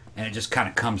 And it just kind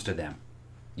of comes to them.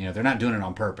 You know, they're not doing it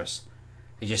on purpose.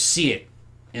 They just see it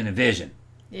in a vision.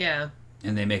 Yeah.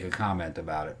 And they make a comment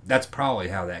about it. That's probably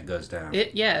how that goes down.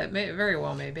 It may very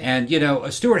well maybe. And, you know,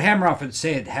 Stuart Hameroff would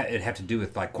say it'd have to do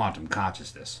with, like, quantum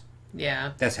consciousness.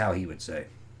 Yeah. That's how he would say.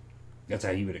 That's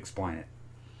how he would explain it.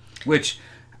 Which,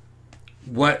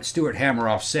 what Stuart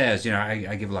Hameroff says, you know,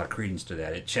 I give a lot of credence to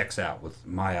that. It checks out with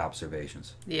my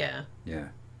observations. Yeah. Yeah.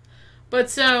 But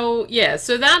so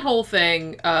that whole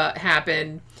thing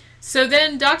happened. So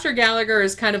then Dr. Gallagher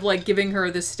is kind of like giving her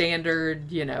the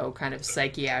standard, you know, kind of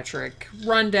psychiatric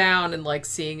rundown, and like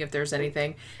seeing if there's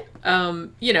anything,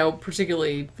 you know,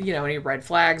 particularly, you know, any red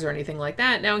flags or anything like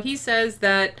that. Now, he says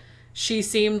that she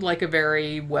seemed like a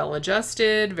very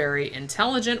well-adjusted, very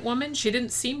intelligent woman. She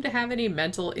didn't seem to have any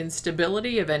mental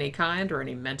instability of any kind, or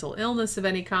any mental illness of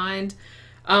any kind.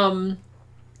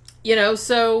 You know,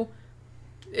 so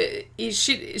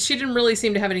she didn't really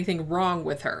seem to have anything wrong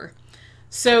with her.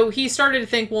 So he started to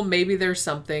think, well, maybe there's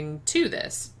something to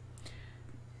this.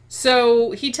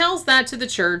 So he tells that to the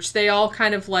church. They all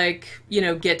kind of like, you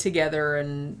know, get together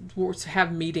and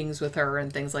have meetings with her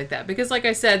and things like that. Because like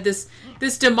I said, this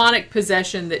demonic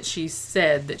possession that she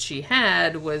said that she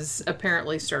had was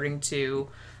apparently starting to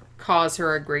cause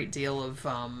her a great deal of,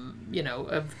 you know,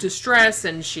 of distress,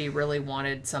 and she really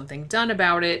wanted something done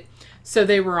about it. So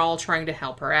they were all trying to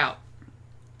help her out.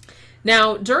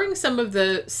 Now, during some of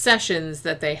the sessions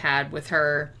that they had with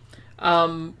her,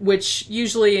 which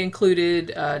usually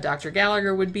included Dr.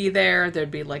 Gallagher would be there.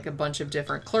 There'd be like a bunch of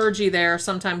different clergy there.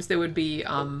 Sometimes there would be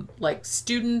like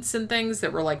students and things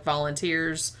that were like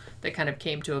volunteers that kind of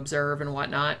came to observe and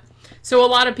whatnot. So a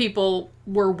lot of people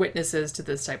were witnesses to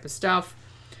this type of stuff.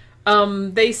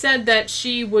 They said that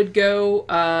she would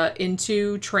go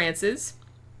into trances,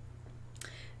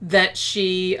 that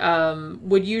she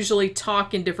would usually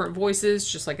talk in different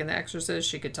voices, just like in The Exorcist.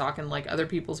 She could talk in like other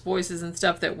people's voices and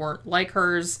stuff that weren't like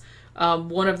hers.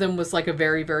 One of them was like a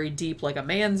very, very deep, like a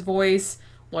man's voice.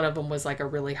 One of them was like a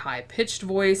really high-pitched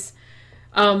voice.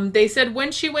 They said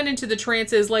when she went into the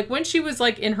trances, like when she was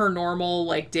like in her normal,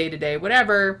 like day-to-day,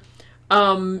 whatever,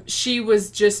 she was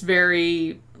just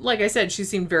very, like I said, she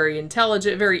seemed very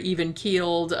intelligent, very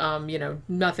even-keeled, you know,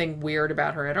 nothing weird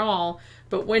about her at all.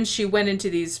 But when she went into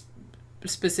these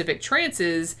specific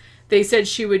trances, they said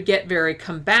she would get very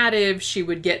combative. She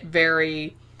would get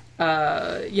very,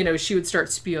 you know, she would start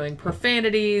spewing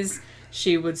profanities.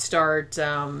 She would start,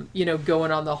 you know,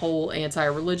 going on the whole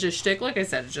anti-religious shtick. Like I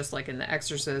said, just like in The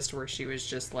Exorcist, where she was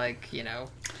just like, you know.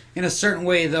 In a certain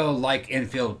way, though, like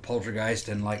Enfield Poltergeist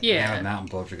and like Mountain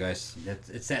Poltergeist,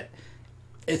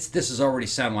 this is already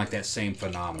sounding like that same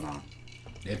phenomenon,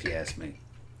 if you ask me.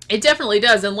 It definitely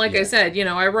does. And like I said, you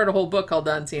know, I wrote a whole book called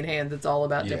Unseen Hands. It's all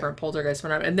about different poltergeist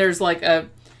phenomena. And there's like an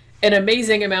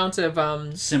amazing amount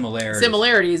of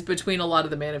similarities between a lot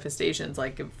of the manifestations,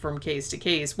 like from case to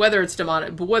case, whether it's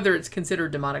demonic, whether it's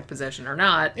considered demonic possession or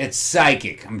not. It's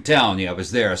psychic. I'm telling you, I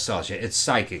was there. I saw it. It's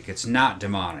psychic. It's not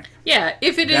demonic. Yeah,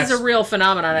 if it is a real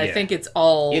phenomenon, I think it's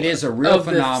all. It is a real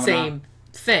phenomenon. The same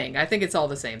thing. I think it's all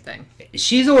the same thing.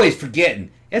 She's always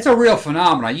forgetting. It's a real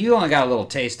phenomenon. You only got a little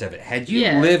taste of it. Had you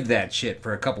lived that shit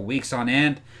for a couple weeks on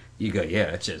end, you go, yeah,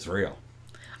 that shit's real.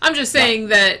 I'm just saying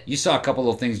that... You saw a couple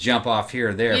little things jump off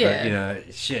here or there, but, you know,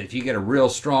 shit, if you get a real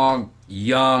strong,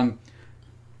 young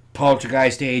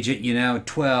poltergeist agent, you know,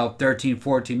 12, 13,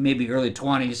 14, maybe early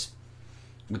 20s,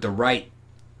 with the right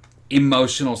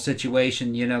emotional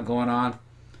situation, going on.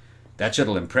 That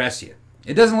shit'll impress you.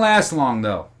 It doesn't last long,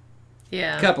 though.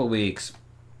 Yeah. A couple weeks.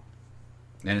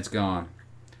 And it's gone.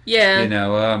 Yeah.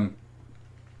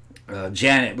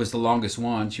 Janet was the longest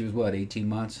one. She was, 18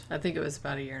 months? I think it was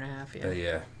about a year and a half, yeah.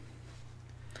 Yeah.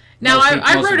 Now,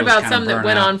 I wrote about some that that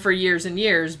went on for years and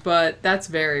years, but that's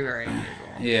very, very unusual.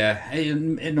 Yeah.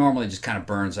 It normally just kind of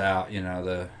burns out,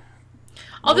 Although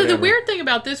whatever. the weird thing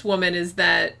about this woman is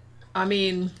that, I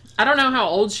don't know how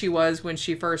old she was when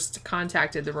she first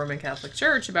contacted the Roman Catholic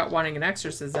Church about wanting an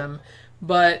exorcism,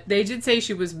 but they did say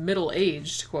she was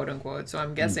middle-aged, quote-unquote, so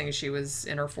I'm guessing she was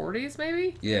in her 40s,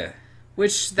 maybe? Yeah.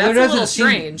 Which, that's a little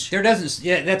strange.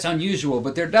 That's unusual,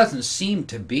 but there doesn't seem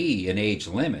to be an age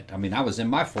limit. I was in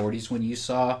my 40s when you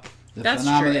saw the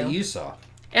phenomena that you saw.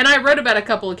 And I wrote about a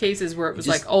couple of cases where it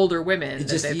was older women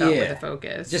that they thought were the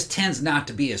focus. It just tends not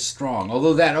to be as strong.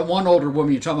 Although that one older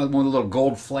woman, you're talking about one of the little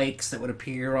gold flakes that would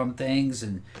appear on things,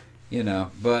 and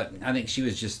but I think she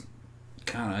was just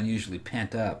kind of unusually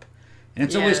pent up. And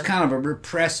it's always kind of a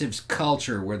repressive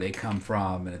culture where they come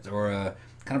from, or a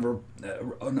kind of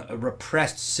a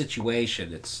repressed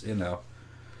situation. It's,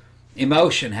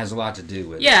 emotion has a lot to do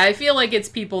with it. Yeah, I feel like it's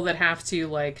people that have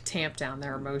to, tamp down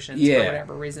their emotions for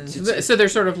whatever reason. So they're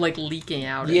sort of, leaking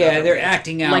out. Yeah, they're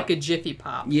acting out. Like a Jiffy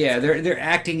Pop. Yeah, they're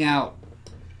acting out.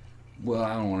 Well,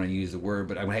 I don't want to use the word,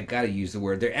 but I've got to use the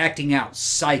word. They're acting out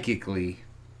psychically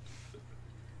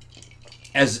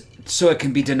so it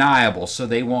can be deniable, so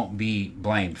they won't be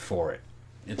blamed for it.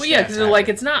 Because they're like,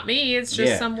 it's not me, it's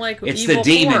just some, it's evil the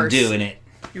demon force doing it.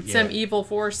 It's some evil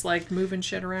force, moving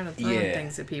shit around and throwing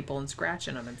things at people and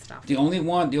scratching them and stuff. The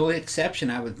only exception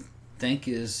I would think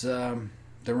is the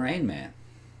Rain Man.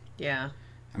 Yeah.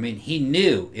 He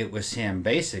knew it was him,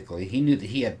 basically. He knew that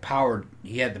he had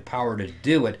the power to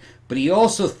do it, but he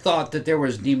also thought that there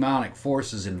was demonic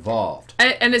forces involved.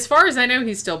 And as far as I know,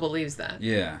 he still believes that.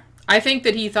 Yeah. I think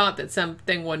that he thought that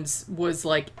something was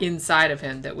inside of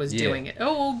him that was doing it.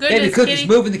 Oh, goodness, Baby Cookie's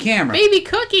moving the camera. Baby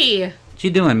Cookie! What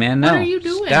you doing, man? No. What are you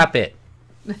doing? Stop it.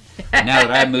 Now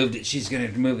that I moved it, she's going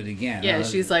to move it again. Yeah,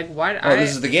 she's like, "What? Oh,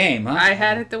 this is the game, huh? I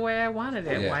had it the way I wanted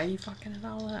it. Yeah. Why are you fucking it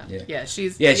all up?" Yeah,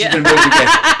 she's going to move it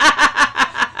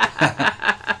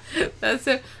again. That's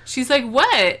it. She's like,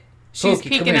 "What?" She's Pookie,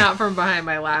 peeking out from behind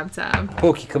my laptop.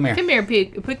 Pookie, come here. Come here,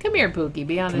 Pookie.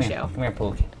 Be on the show. Come here,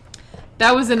 Pookie.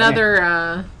 That was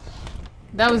another.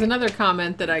 That was another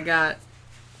comment that I got.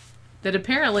 That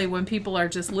apparently, when people are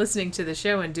just listening to the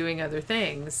show and doing other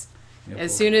things,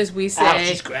 as soon as we say,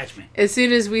 she scratched me. As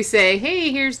soon as we say, "Hey,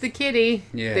 here's the kitty,"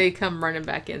 Yeah. they come running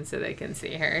back in so they can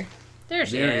see her. There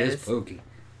she is. Pookie.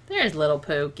 There's little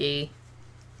Pookie.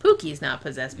 Pookie's not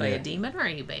possessed by a demon, are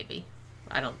you, baby?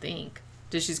 I don't think.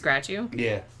 Did she scratch you?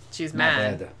 Yeah. She's Not mad.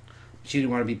 bad, though. She didn't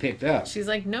want to be picked up. She's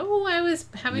like, no, I was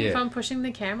having fun pushing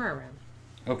the camera around.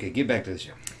 Okay, get back to the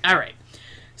show. All right.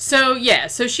 So,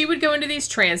 so she would go into these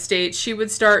trance states. She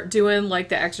would start doing,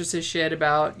 the Exorcist shit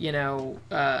about, saying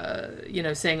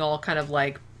all kind of,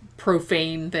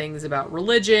 profane things about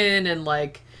religion and,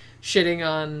 shitting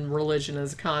on religion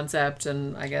as a concept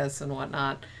and, I guess, and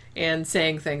whatnot. And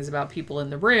saying things about people in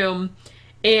the room.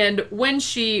 And when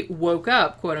she woke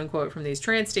up, quote unquote, from these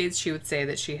trance states, she would say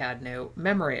that she had no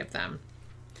memory of them.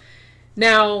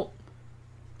 Now,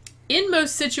 in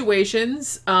most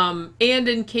situations, and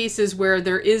in cases where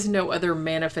there is no other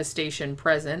manifestation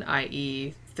present,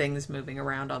 i.e. things moving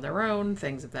around on their own,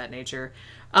 things of that nature,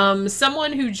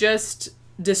 someone who just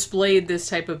displayed this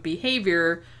type of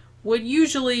behavior would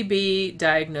usually be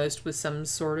diagnosed with some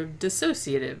sort of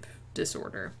dissociative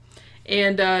disorder.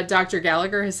 And Dr.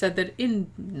 Gallagher has said that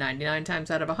in 99 times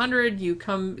out of 100,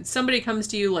 somebody comes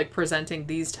to you presenting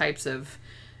these types of,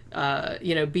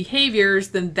 behaviors,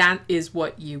 then that is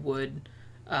what you would,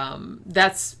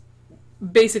 that's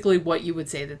basically what you would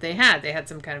say that they had. They had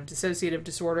some kind of dissociative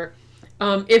disorder.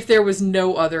 If there was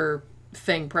no other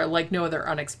thing, no other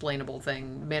unexplainable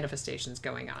manifestations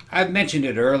going on. I've mentioned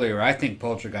it earlier. I think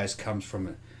poltergeist comes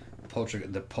from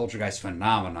the poltergeist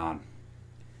phenomenon,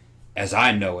 as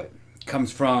I know it,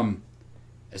 comes from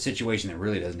a situation that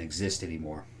really doesn't exist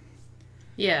anymore.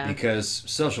 Yeah. Because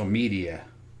social media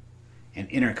and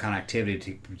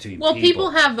interconnectivity between people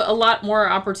have a lot more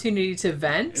opportunity to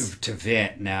vent. To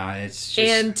vent now. It's just...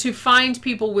 And to find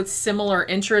people with similar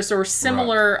interests or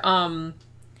similar, right.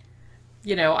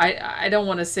 I don't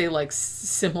want to say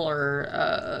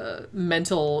similar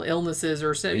mental illnesses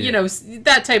or,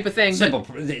 that type of thing. Simple.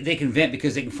 But they can vent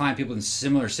because they can find people in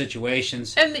similar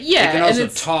situations. And they can also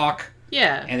talk.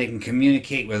 Yeah. And they can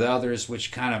communicate with others,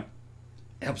 which kind of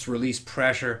helps release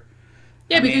pressure.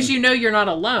 Yeah, because you know you're not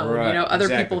alone. Right, you know, other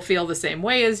exactly. people feel the same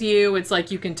way as you. It's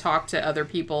like you can talk to other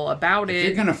people about it.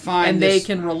 You're gonna find and this, they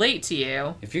can relate to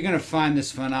you. If you're going to find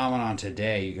this phenomenon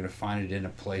today, you're going to find it in a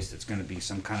place that's going to be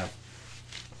some kind of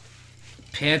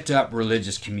pent-up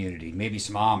religious community. Maybe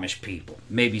some Amish people.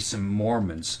 Maybe some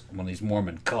Mormons, one of these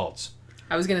Mormon cults.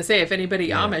 I was going to say, if anybody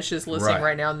Amish is listening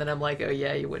right. now, and then I'm like, oh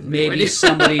yeah, you wouldn't. Maybe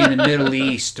somebody in the Middle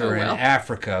East or well. in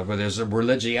Africa where there's a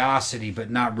religiosity but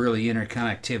not really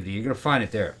interconnectivity. You're going to find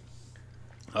it there.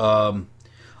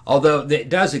 Although it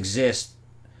does exist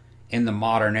in the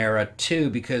modern era too,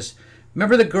 because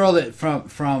remember the girl that from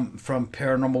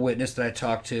Paranormal Witness that I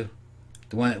talked to,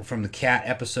 the one from the cat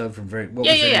episode from what was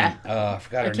her name? I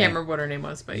forgot her name. I can't remember what her name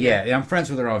was, but yeah, I'm friends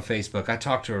with her on Facebook. I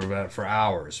talked to her about it for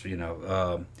hours, you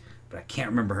know, but I can't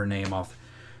remember her name off.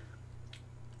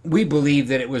 We believe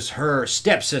that it was her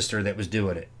stepsister that was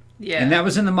doing it. Yeah. And that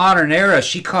was in the modern era.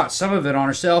 She caught some of it on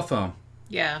her cell phone.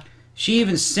 Yeah. She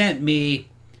even sent me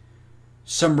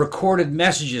some recorded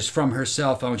messages from her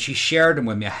cell phone. She shared them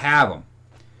with me. I have them.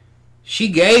 She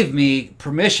gave me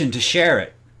permission to share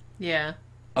it. Yeah.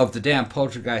 Of the damn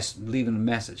poltergeist leaving a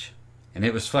message. And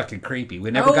it was fucking creepy.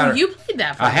 We never got her. You played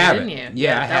that for I me, have didn't it. you?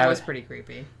 Yeah, I have that was it. pretty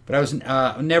creepy. But I was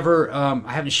never,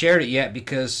 I haven't shared it yet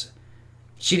because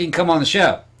she didn't come on the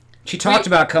show. She talked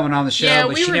about coming on the show,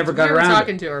 but she never got around to it. We were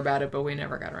talking to her about it, but we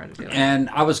never got around to doing it. And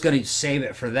I was going to save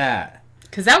it for that.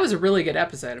 Because that was a really good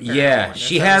episode. Apparently. Yeah,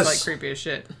 she has like creepy as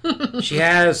shit. She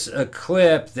has a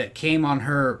clip that came on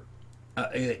her.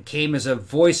 It came as a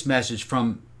voice message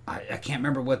from. I can't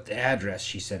remember what the address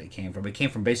she said it came from. It came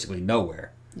from basically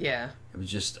nowhere. Yeah. It was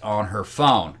just on her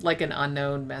phone. Like an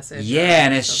unknown message. Yeah,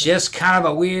 and it's just kind of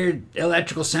a weird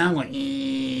electrical sound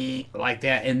going like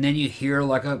that, and then you hear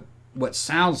like what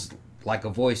sounds like a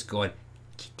voice going.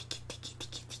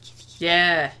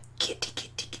 Yeah.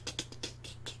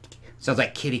 Sounds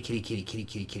like kitty, kitty, kitty, kitty,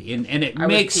 kitty, kitty, and it I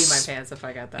makes. would pee my pants if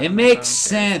I got that. It makes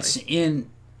sense in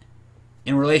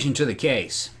relation to the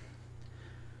case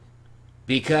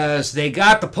because they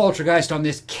got the poltergeist on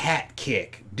this cat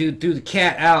kick. Dude threw the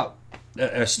cat out.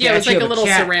 A statue it was like of a little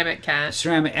cat, ceramic cat.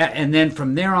 Ceramic, and then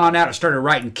from there on out, it started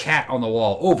writing cat on the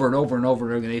wall over and over and over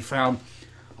and over. And they found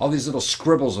all these little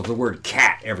scribbles of the word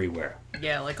cat everywhere.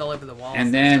 Yeah, like all over the walls.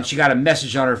 And then she got a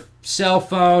message on her cell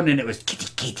phone, and it was kitty,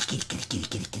 kitty, kitty, kitty, kitty,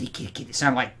 kitty, kitty, kitty, kitty. It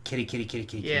sounded like kitty, kitty, kitty,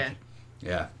 kitty, yeah. kitty.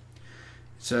 Yeah.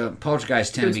 So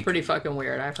poltergeist tend it was to be pretty fucking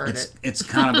weird. I've heard it. It's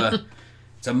kind of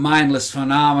it's a mindless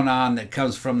phenomenon that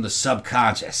comes from the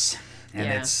subconscious,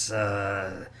 and it's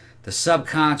the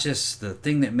subconscious, the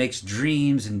thing that makes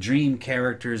dreams and dream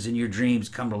characters in your dreams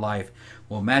come to life.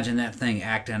 Well, imagine that thing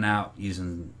acting out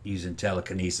using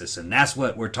telekinesis, and that's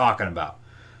what we're talking about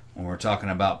when we're talking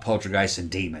about poltergeists and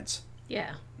demons.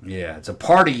 Yeah. Yeah, it's a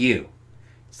part of you.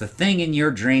 It's the thing in your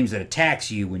dreams that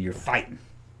attacks you when you're fighting.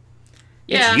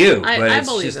 Yeah, it's you, but I it's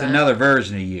believe just that. another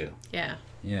version of you. Yeah.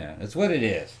 Yeah, that's what it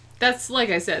is. That's like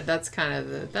I said. That's kind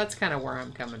of where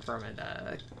I'm coming from and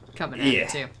coming at it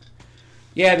too.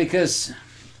 Yeah, because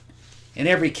in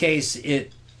every case,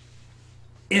 it,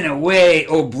 in a way,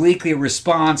 obliquely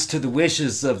responds to the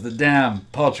wishes of the damn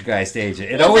poltergeist agent.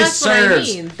 It always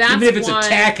serves. Even if it's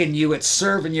attacking you, it's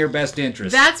serving your best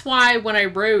interest. That's why when I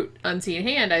wrote Unseen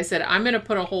Hand, I said, I'm going to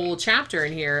put a whole chapter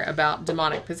in here about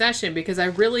demonic possession because I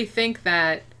really think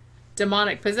that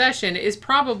demonic possession is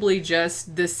probably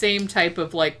just the same type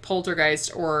of like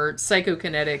poltergeist or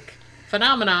psychokinetic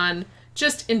phenomenon,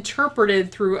 just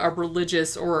interpreted through a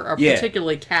religious or a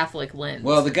particularly Catholic lens.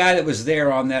 Well, the guy that was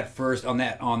there on that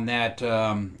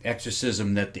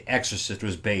exorcism that the Exorcist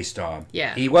was based on.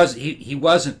 Yeah. He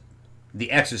wasn't the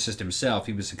exorcist himself.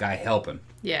 He was the guy helping.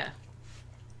 Yeah.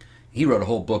 He wrote a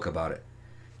whole book about it.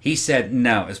 He said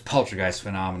no, it was poltergeist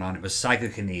phenomenon. It was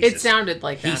psychokinesis. It sounded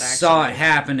like that. He saw it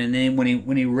happen, and then when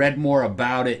he read more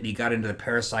about it, and he got into the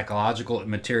parapsychological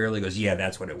material, he goes, "Yeah,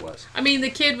 that's what it was." I mean,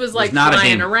 the kid was like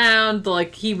flying around,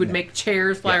 like he would make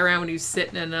chairs fly around when he was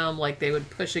sitting in them, like they would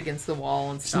push against the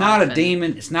wall and stuff. It's not a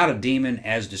demon. It's not a demon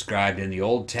as described in the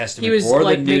Old Testament he was or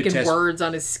like the New making Testament. words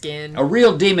on his skin. A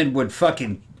real demon would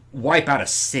fucking wipe out a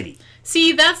city.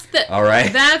 See, that's all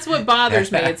right. That's what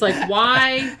bothers me. It's like,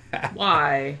 why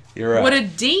You're right. would a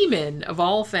demon of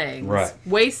all things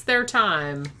waste their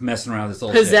time messing around with this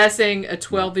old possessing a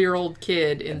 12-year-old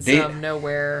kid in some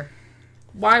nowhere?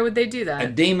 Why would they do that? A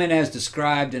demon, as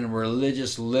described in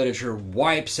religious literature,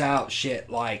 wipes out shit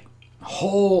like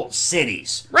whole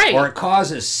cities, right? Or it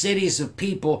causes cities of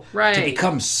people to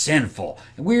become sinful,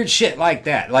 weird shit like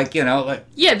that. Like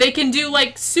they can do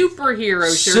like superhero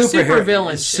shit,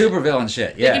 supervillain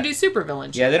shit. Yeah, they can do supervillain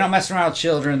shit. Yeah, they don't mess around with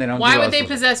children. They don't. Why would they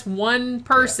possess one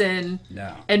person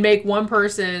and make one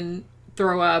person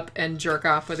throw up and jerk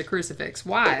off with a crucifix.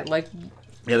 Why? Like,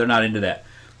 Yeah, they're not into that.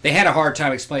 They had a hard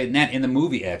time explaining that in the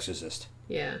movie Exorcist.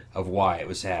 yeah. Of why it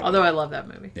was happening. Although I love that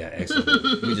movie. Yeah,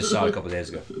 excellent. We just saw it a couple days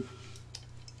ago.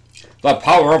 The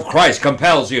power of Christ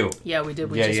compels you. Yeah, we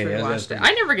did. We Yeah, just yeah, rewatched yeah, it.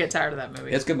 I never get tired of that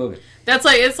movie. It's a good movie. That's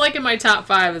like, it's like in my top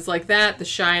 5. It's like that, The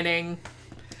Shining.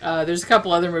 There's a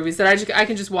couple other movies that I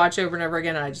can just watch over and over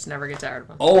again, and I just never get tired of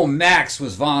them. Oh, Max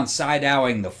was Von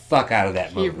Sydowing the fuck out of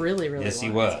that movie. He really, really Yes, was. he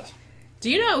was. Do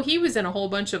you know he was in a whole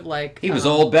bunch of like... He was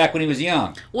old back when he was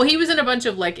young. Well, he was in a bunch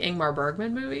of like Ingmar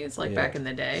Bergman movies, like Yeah. back in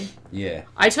the day. Yeah.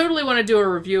 I totally want to do a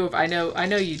review of... I know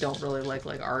you don't really like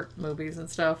art movies and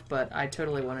stuff, but I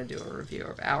totally want to do a review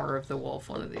of Hour of the Wolf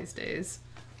one of these days.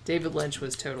 David Lynch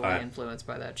was totally influenced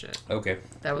by that shit. Okay.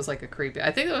 That was like a creepy...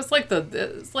 I think it was like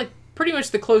it's like pretty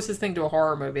much the closest thing to a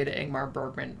horror movie that Ingmar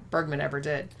Bergman ever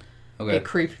did. Okay. It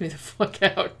creeped me the fuck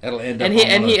out. That'll end up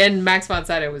And Max von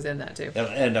Sydow was in that too.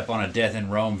 That'll end up on a Death in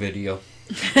Rome video.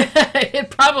 It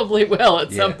probably will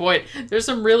at some point. There's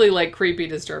some really like creepy,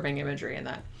 disturbing imagery in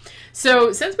that.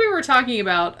 So since we were talking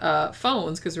about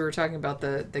phones, because we were talking about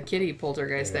the kitty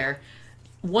poltergeist there,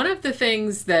 one of the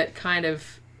things that kind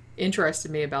of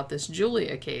interested me about this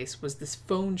Julia case was this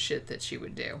phone shit that she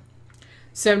would do.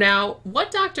 So now, what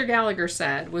Dr. Gallagher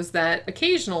said was that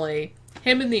occasionally,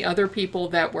 him and the other people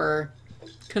that were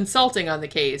consulting on the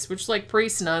case, which like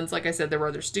priests, nuns, like I said, there were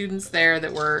other students there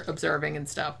that were observing and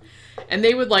stuff, and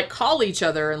they would like call each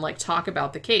other and like talk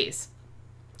about the case.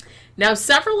 Now,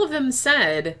 several of them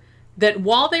said that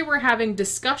while they were having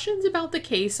discussions about the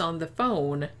case on the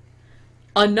phone,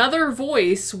 another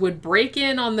voice would break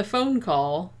in on the phone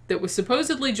call that was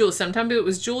supposedly Julia. Sometimes it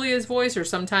was Julia's voice, or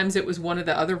sometimes it was one of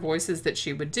the other voices that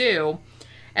she would do.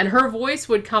 And her voice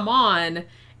would come on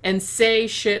and say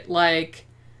shit like,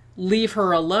 "Leave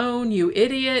her alone, you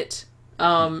idiot.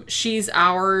 She's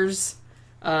ours.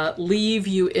 Leave,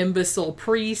 you imbecile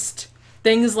priest."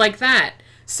 Things like that.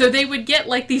 So they would get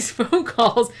like these phone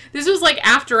calls. This was like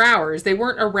after hours. They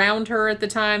weren't around her at the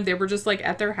time. They were just like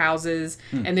at their houses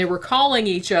and they were calling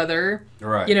each other,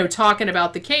 Right. you know, talking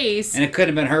about the case. And it could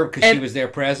have been her because she was there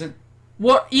present.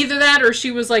 Well, either that or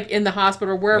she was like in the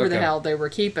hospital, wherever the Okay. hell they were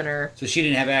keeping her. So she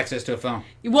didn't have access to a phone.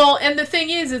 Well, and the thing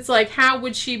is, it's like, how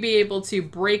would she be able to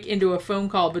break into a phone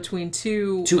call between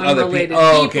two other unrelated people?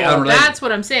 Oh, people? okay, unrelated. That's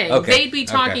what I'm saying. Okay, They'd be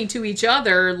talking to each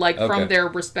other, like, Okay. from their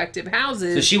respective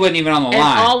houses. So she wasn't even on the and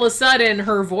line. all of a sudden,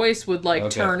 her voice would,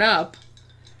 like, turn up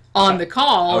on the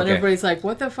call, and Okay. everybody's like,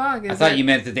 what the fuck is I thought that? you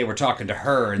meant that they were talking to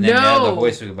her, and then the other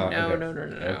voice was about... No, okay.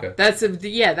 no. Okay. That's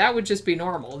that would just be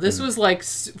normal. This was like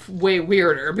way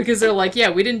weirder because they're like, yeah,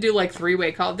 we didn't do like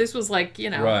three-way call. This was like, you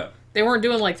know, Right. they weren't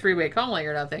doing like three-way calling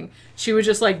or nothing. She would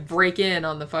just like break in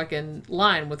on the fucking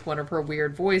line with one of her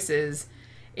weird voices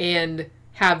and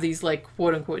have these like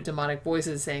quote unquote demonic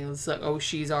voices saying, like, oh,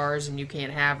 she's ours and you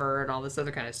can't have her and all this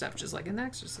other kind of stuff, just like in The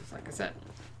Exorcist, like I said.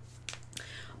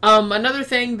 Another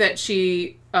thing that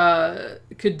she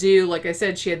could do, like I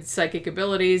said, she had psychic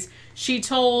abilities. She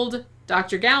told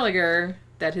Dr. Gallagher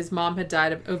that his mom had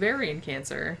died of ovarian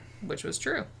cancer, which was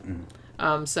true.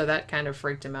 So that kind of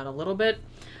freaked him out a little bit.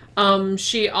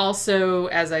 She also,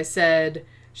 as I said,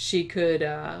 she could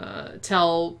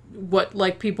tell what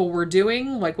like people were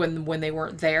doing, like when they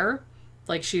weren't there.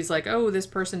 Like she's like, oh, this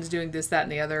person's doing this, that,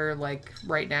 and the other, like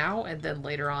right now, and then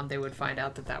later on they would find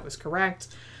out that that was correct.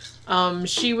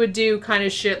 She would do kind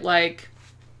of shit like,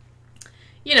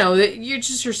 you know, you're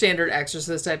just your standard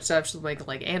exorcist type stuff. She'd make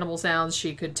like animal sounds.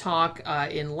 She could talk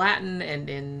in Latin and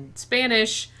in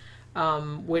Spanish,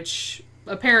 which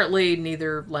apparently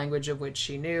neither language of which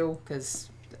she knew, because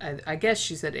I guess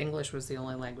she said English was the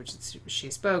only language that she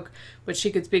spoke, but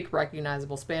she could speak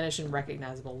recognizable Spanish and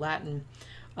recognizable Latin,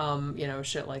 you know,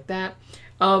 shit like that.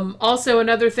 Also,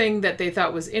 another thing that they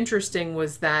thought was interesting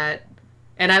was that,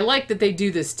 and I like that they do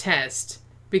this test,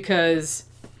 because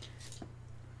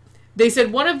they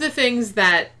said one of the things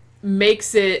that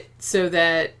makes it so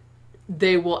that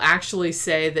they will actually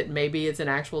say that maybe it's an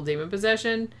actual demon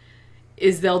possession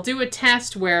is they'll do a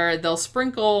test where they'll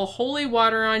sprinkle holy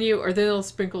water on you or they'll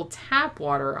sprinkle tap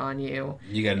water on you.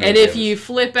 You gotta know and the if difference. you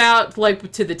flip out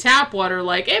like to the tap water,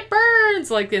 like it burns,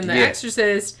 like in The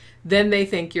Exorcist, then they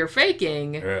think you're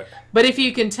faking. Right. But if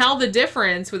you can tell the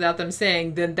difference without them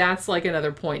saying, then that's like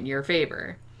another point in your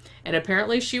favor. And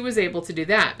apparently she was able to do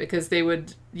that because they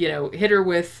would, you know, hit her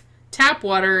with tap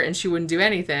water and she wouldn't do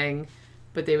anything,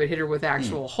 but they would hit her with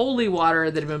actual holy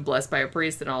water that had been blessed by a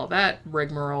priest and all of that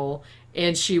rigmarole,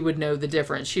 and she would know the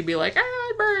difference. She'd be like, ah,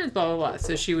 it burns, blah, blah, blah.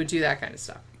 So she would do that kind of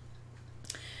stuff.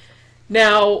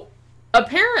 Now,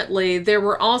 apparently there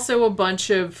were also a bunch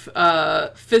of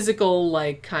physical,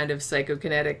 like, kind of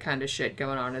psychokinetic kind of shit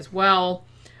going on as well.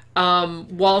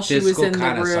 While she was in the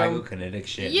room, psychokinetic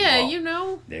shit. Yeah, involved. you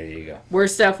know. There you go. Where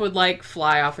stuff would like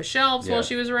fly off of shelves while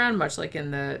she was around, much like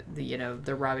in the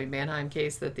the Robbie Mannheim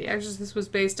case that The Exorcist was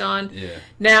based on. Yeah.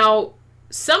 Now,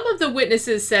 some of the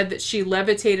witnesses said that she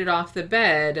levitated off the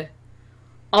bed,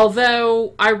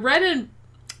 although I read an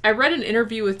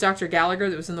interview with Dr. Gallagher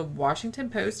that was in the Washington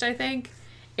Post, I think,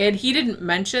 and he didn't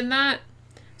mention that.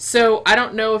 So I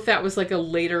don't know if that was like a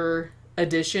later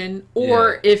addition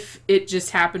or if it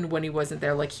just happened when he wasn't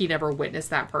there, like he never witnessed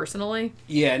that personally.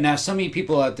 Yeah, now some of you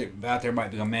people out there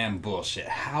might be going, man, bullshit.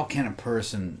 How can a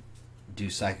person do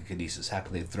psychokinesis? How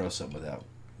can they throw something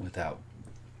without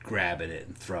grabbing it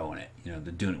and throwing it? You know,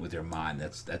 they're doing it with their mind.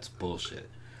 That's bullshit.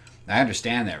 I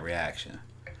understand that reaction.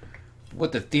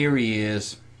 What the theory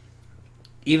is,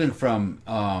 even from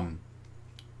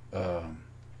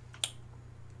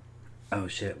oh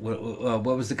shit! What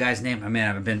was the guy's name? I'm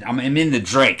in the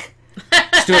drink.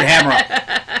 Stuart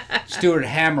Hameroff. Stuart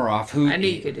Hameroff, who I knew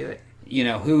you could do it. You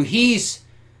know who he's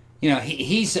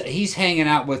hanging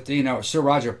out with Sir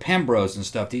Roger Penrose and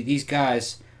stuff. These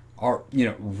guys are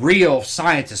real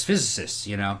scientists, physicists,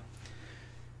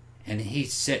 And he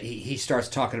said he starts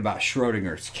talking about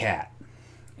Schrodinger's cat,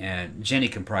 and Jenny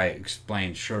can probably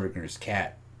explain Schrodinger's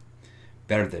cat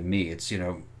better than me. It's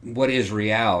what is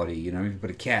reality? You put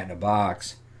a cat in a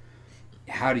box.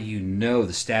 How do you know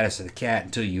the status of the cat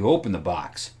until you open the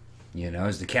box?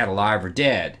 Is the cat alive or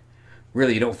dead?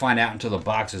 Really, you don't find out until the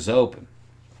box is open.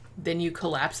 Then you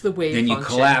collapse the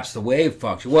wave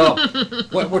function. Well,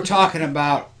 what we're talking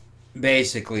about,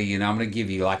 basically, I'm going to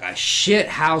give you like a shit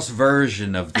house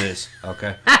version of this,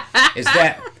 okay? Is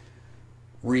that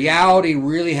reality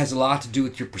really has a lot to do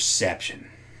with your perception,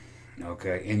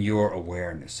 okay, and your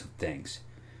awareness of things.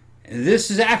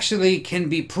 This is actually can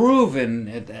be proven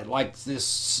at like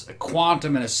this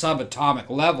quantum and a subatomic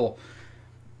level.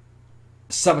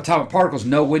 Subatomic particles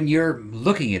know when you're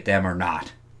looking at them or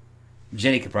not.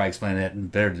 Jenny could probably explain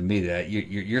that better than me. That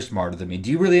you're smarter than me.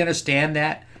 Do you really understand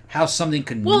that? How something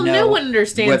can know? Well, no one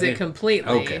understands it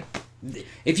completely. Okay.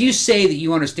 If you say that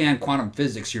you understand quantum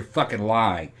physics, you're fucking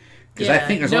lying. Because I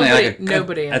think there's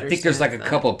nobody I think there's like a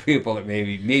couple of people that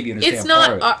maybe understand. It's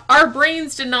not our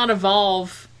brains did not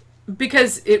evolve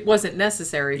because it wasn't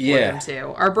necessary for them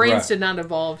to. Our brains did not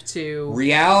evolve to.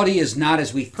 Reality is not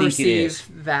as we think it is.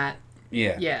 Perceive that.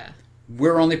 Yeah. Yeah.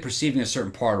 We're only perceiving a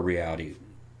certain part of reality.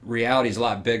 Reality is a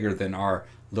lot bigger than our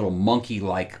little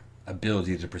monkey-like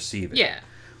ability to perceive it. Yeah.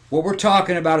 What we're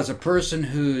talking about is a person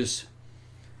who's,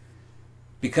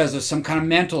 because of some kind of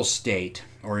mental state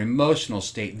or emotional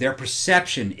state, their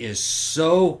perception is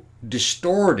so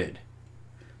distorted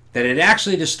that it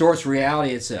actually distorts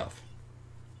reality itself.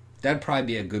 That'd probably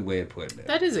be a good way of putting it.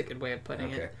 That is a good way of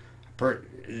putting it.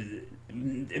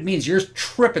 It means you're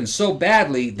tripping so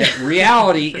badly that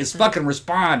reality is fucking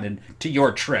responding to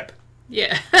your trip.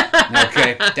 Yeah.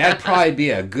 Okay, that'd probably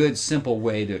be a good, simple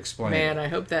way to explain it. Man, I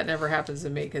hope that never happens to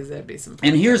me because that'd be some.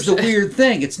 And here's the weird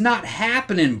thing: it's not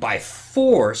happening by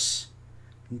force.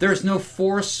 There's no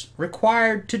force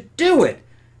required to do it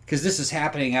because this is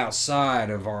happening outside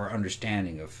of our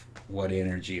understanding of what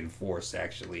energy and force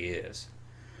actually is.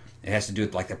 It has to do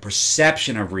with like the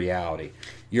perception of reality.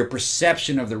 Your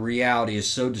perception of the reality is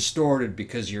so distorted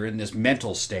because you're in this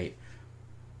mental state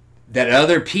that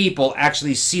other people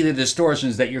actually see the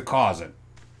distortions that you're causing.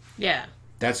 Yeah.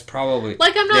 That's probably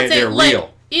like I'm not saying they're like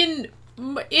real.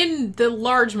 In the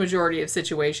large majority of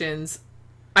situations,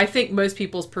 I think most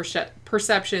people's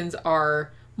perceptions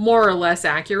are more or less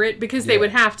accurate because they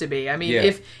would have to be. I mean,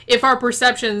 if our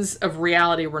perceptions of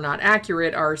reality were not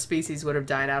accurate, our species would have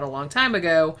died out a long time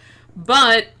ago.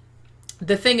 But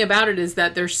the thing about it is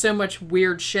that there's so much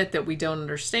weird shit that we don't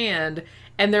understand.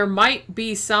 And there might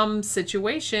be some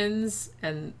situations,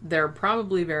 and they're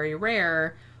probably very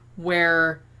rare,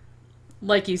 where,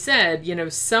 like you said,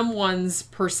 someone's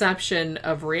perception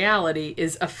of reality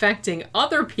is affecting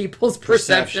other people's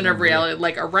perception of reality,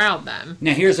 like around them.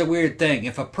 Now, here's a weird thing.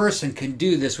 If a person can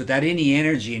do this without any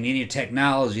energy and any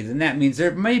technology, then that means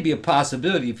there may be a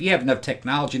possibility. If you have enough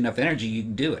technology, enough energy, you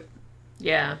can do it.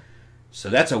 Yeah. So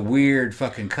that's a weird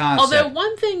fucking concept. Although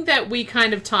one thing that we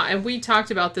kind of and we talked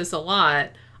about this a lot,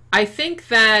 I think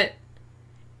that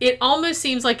it almost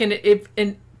seems like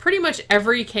in pretty much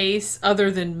every case,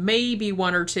 other than maybe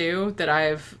one or two that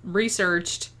I've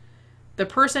researched, the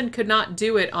person could not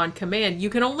do it on command. You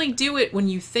can only do it when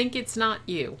you think it's not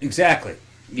you. Exactly.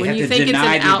 You when have you to think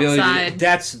deny it's an the ability outside,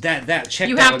 that check.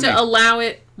 You have to allow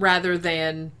it rather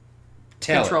than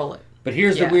control it. But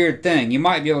here's the weird thing. You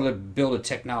might be able to build a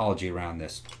technology around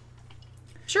this.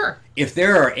 Sure. If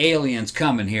there are aliens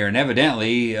coming here, and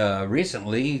evidently,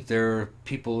 recently, there are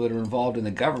people that are involved in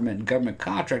the government and government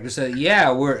contractors say,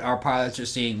 yeah, our pilots are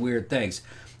seeing weird things.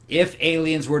 If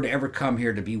aliens were to ever come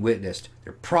here to be witnessed,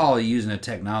 they're probably using a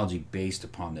technology based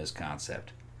upon this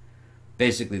concept.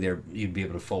 Basically, you'd be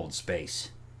able to fold space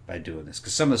by doing this.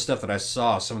 Because some of the stuff that I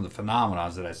saw, some of the phenomena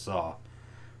that I saw,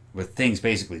 with things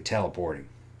basically teleporting.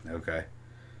 Okay?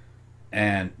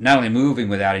 And not only moving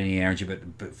without any energy,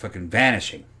 but fucking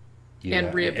vanishing.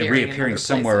 And reappearing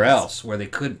somewhere else where they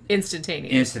couldn't.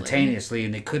 Instantaneously.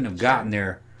 And they couldn't have gotten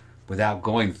there without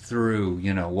going through,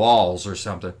 walls or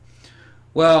something.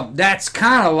 Well, that's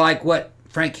kind of like what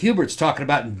Frank Hubert's talking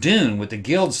about in Dune with the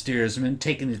guild steersman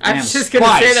taking his damn spice. I was just going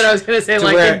to say that. I was going to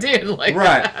say in Dune.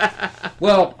 Right.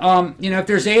 Well, if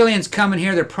there's aliens coming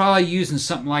here, they're probably using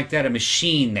something like that, a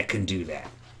machine that can do that.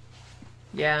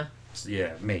 Yeah.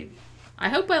 Yeah, maybe. I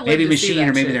hope I live maybe to machine see that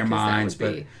or maybe shit, their minds,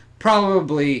 but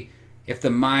probably if the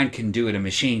mind can do it, a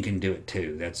machine can do it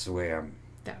too. That's the way I'm.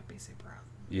 That would be super awesome.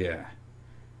 Yeah.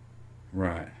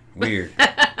 Right. Weird.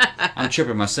 I'm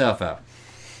tripping myself out.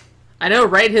 I know,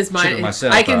 right? His mind.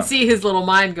 I can see his little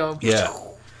mind go. Yeah.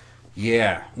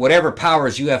 Yeah. Whatever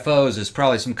powers UFOs is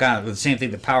probably some kind of the same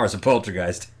thing that powers a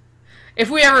poltergeist. If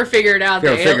we ever figure it out,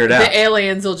 the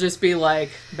aliens will just be like,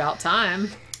 about time.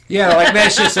 Yeah, like, man,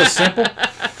 it's just so simple.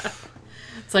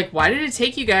 It's like, why did it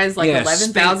take you guys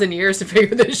 11,000 years to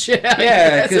figure this shit out?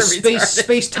 Yeah, because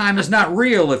space-time is not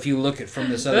real if you look at it from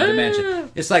this other dimension.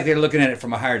 It's like they're looking at it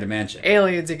from a higher dimension.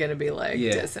 Aliens are going to be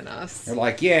dissing us. They're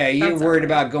like, yeah, you're worried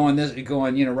about going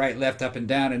right, left, up, and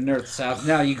down, and north, south.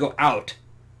 Now you go out.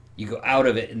 You go out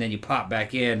of it, and then you pop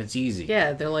back in. It's easy.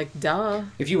 Yeah, they're like, duh.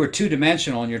 If you were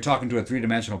two-dimensional and you're talking to a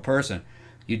three-dimensional person,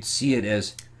 you'd see it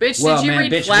as... Bitch, did you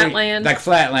read Flatland? Like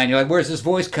Flatland. You're like, where's this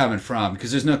voice coming from? Because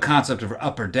there's no concept of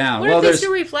up or down. What did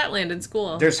you read Flatland in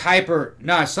school? There's hyper...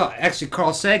 No, I saw... Actually,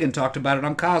 Carl Sagan talked about it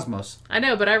on Cosmos. I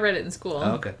know, but I read it in school.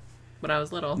 Oh, okay. When I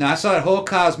was little. No, I saw that whole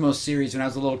Cosmos series when I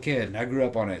was a little kid. I grew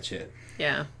up on that shit.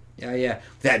 Yeah. Yeah.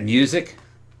 That music...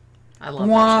 I love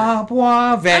that shit.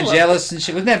 Wah, Vangelis and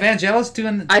shit. Wasn't that Vangelis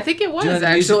doing... I think it was, doing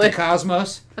the music to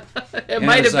Cosmos? It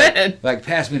might have been. Like,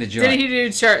 pass me the joint. Did he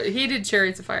do... He did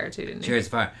Chariots of Fire, too, didn't he? Chariots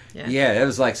of Fire. Yeah, that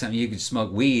was like something you could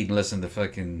smoke weed and listen to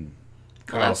fucking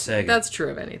Carl Sagan. That's true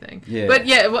of anything. Yeah. But,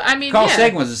 I mean, Carl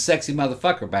Sagan was a sexy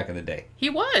motherfucker back in the day. He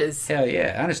was. Hell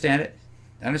yeah. I understand it.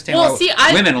 I understand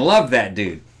why women love that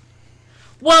dude.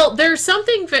 Well, there's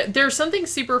something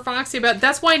super foxy about.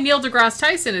 That's why Neil deGrasse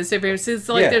Tyson is so famous. It's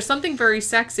like there's something very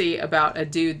sexy about a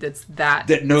dude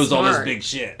that knows smart, all this big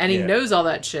shit, and he knows all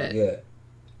that shit. Yeah,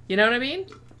 you know what I mean.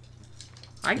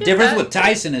 The difference with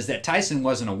Tyson is that Tyson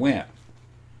wasn't a wimp.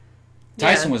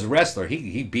 Tyson was a wrestler.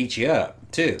 He beat you up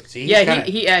too. See,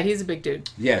 he's a big dude.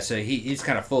 Yeah, so he's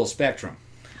kind of full spectrum.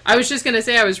 I was just gonna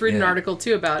say I was reading an article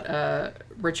too about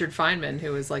Richard Feynman,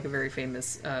 who was like a very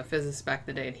famous physicist back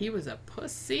in the day, and he was a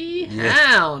pussy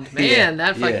hound, man.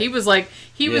 He was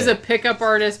was a pickup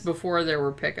artist before there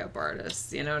were pickup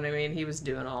artists. You know what I mean? He was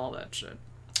doing all that shit.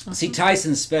 See,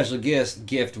 Tyson's special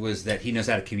gift was that he knows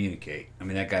how to communicate. I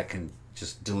mean, that guy can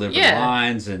just deliver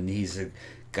lines, and he's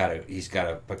got a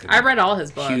I read all his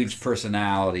books. Huge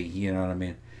personality. You know what I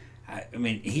mean? I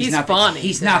mean, he's not funny.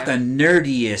 He's not the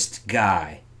nerdiest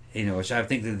guy. Which I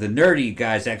think that the nerdy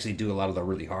guys actually do a lot of the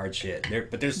really hard shit.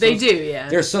 They do.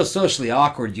 They're so socially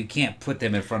awkward, you can't put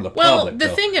them in front of the public. Well,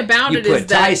 the thing about it is that... You put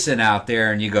Tyson out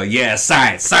there and you go, yeah,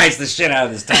 science the shit out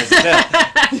of this Tyson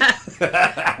stuff.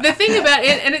 The thing about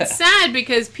it, and it's sad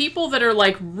because people that are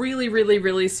like really, really,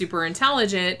 really super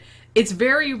intelligent, it's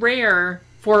very rare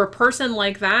for a person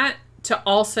like that to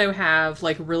also have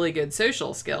like really good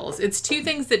social skills. It's two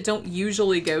things that don't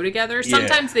usually go together.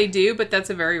 Sometimes they do, but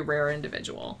that's a very rare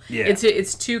individual. Yeah.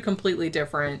 It's two completely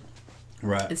different.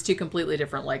 Right. It's two completely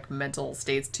different like mental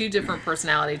states, two different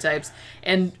personality types,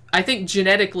 and I think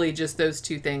genetically just those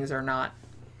two things are not.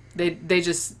 They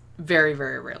just very,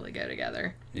 very rarely go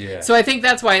together. Yeah. So I think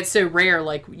that's why it's so rare.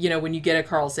 Like when you get a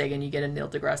Carl Sagan, you get a Neil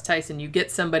deGrasse Tyson, you get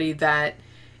somebody that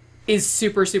is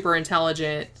super, super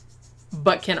intelligent,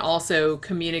 but can also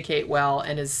communicate well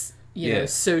and is,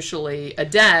 socially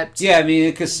adept. Yeah, I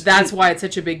mean, because... That's why it's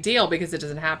such a big deal, because it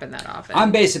doesn't happen that often.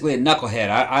 I'm basically a knucklehead.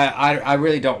 I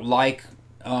really don't like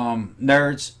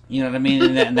nerds, you know what I mean?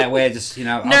 In that way, I just,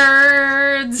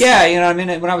 Nerds! Yeah, you know what I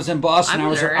mean? When I was in Boston,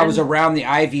 I was around the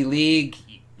Ivy League,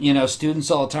 students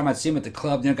all the time. I'd see them at the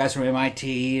club, guys from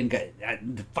MIT, and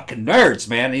the fucking nerds,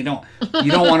 man. You don't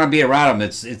want to be around them.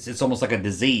 It's almost like a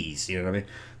disease, you know what I mean?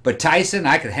 But Tyson,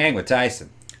 I could hang with Tyson.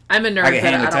 I'm a nerd, I can but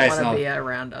hang I with don't Tyson want all- to be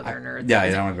around other nerds. Yeah,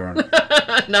 you don't want to go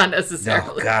around. Not Oh,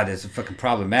 necessarily. God, it's fucking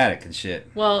problematic and shit.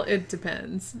 Well, it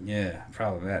depends. Yeah,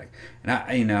 problematic. And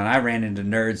I ran into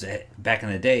nerds that back in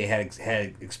the day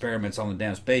had experiments on the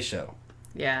damn space shuttle.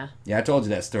 Yeah. Yeah, I told you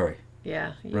that story.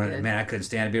 Yeah, you Right, did. man, I couldn't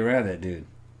stand to be around that dude.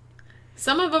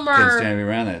 Some of them Couldn't are... stand to be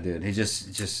around that dude. He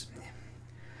just.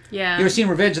 Yeah. You ever seen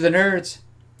Revenge of the Nerds?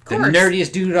 The course.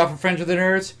 nerdiest dude off of Friends with the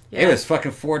Nerds? Yeah. It was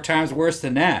fucking 4 times worse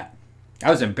than that. I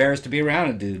was embarrassed to be around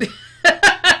a dude.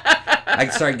 I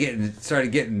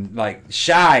started getting like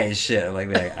shy and shit. Like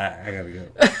that. I gotta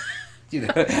go. You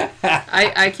know.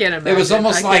 I can't imagine. It was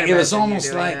almost I can't like it was imagine you almost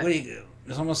doing like that. it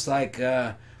was almost like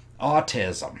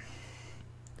autism.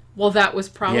 Well, that was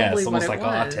probably Yeah, it's what almost it like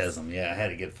was. autism. Yeah, I had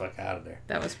to get the fuck out of there.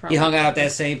 That was probably He hung out at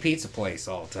that same pizza place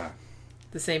all the time.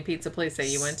 the same pizza place that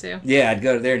you went to. Yeah, I'd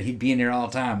go there and he'd be in there all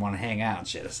the time, want to hang out and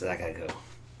shit. I said, I gotta go.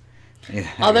 Yeah,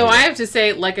 Although gotta I go. have to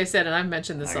say, like I said, and I've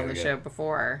mentioned this I on the gotta show go.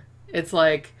 before, it's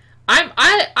like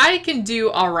I can do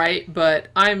all right, but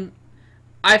I'm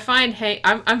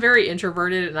very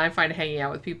introverted, and I find hanging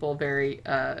out with people very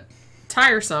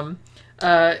tiresome.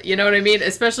 You know what I mean?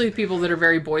 Especially people that are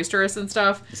very boisterous and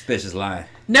stuff. This bitch is lying.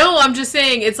 No, I'm just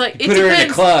saying it's like it Put her in a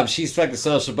depends. club. She's fucking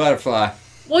social butterfly.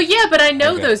 Well, yeah, but I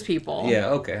know Okay. those people. Yeah.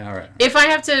 Okay. All right. If I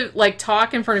have to like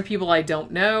talk in front of people I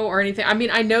don't know or anything, I mean,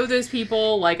 I know those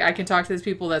people. Like, I can talk to those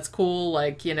people. That's cool.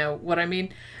 Like, you know what I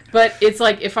mean. But it's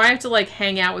like if I have to like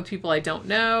hang out with people I don't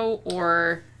know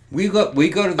or We go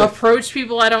to the. approach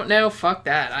people I don't know, fuck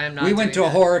that. I am not. We went to doing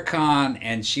a that. horror con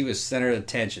and she was center of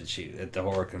attention. She at the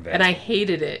horror convention. and I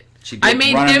hated it. She I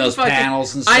made running him those fucking.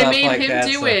 panels and stuff I made like him that,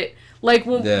 do so- it. Like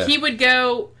when Yeah. he would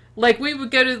go. Like we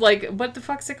would go to like what the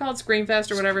fuck's it called, Screamfest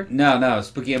or whatever. No,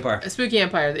 Spooky Empire. Spooky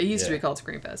Empire. It used to Yeah. be called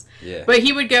Screamfest. Yeah. But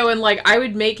he would go and like I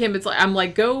would make him. It's like I'm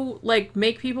like go like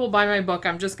make people buy my book.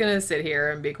 I'm just gonna sit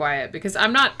here and be quiet because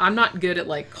I'm not good at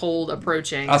like cold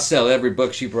approaching. I'll sell every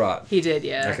book she brought. He did,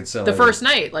 yeah. I could sell the everything. first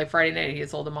night, like Friday night, he had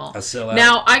sold them all. I'll sell out.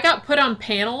 Now I got put on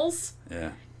panels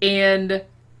Yeah. and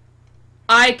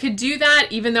I could do that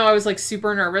even though I was like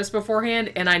super nervous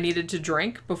beforehand and I needed to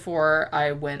drink before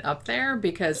I went up there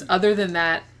because other than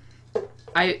that,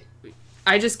 I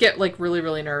just get like really,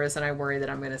 really nervous and I worry that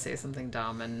I'm going to say something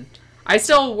dumb and I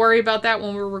still worry about that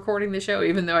when we're recording the show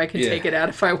even though I can Yeah. take it out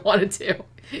if I wanted to,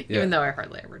 Yeah. even though I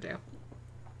hardly ever do.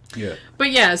 Yeah.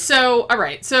 But yeah, so, all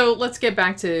right. So let's get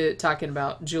back to talking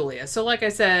about Julia. So like I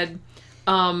said,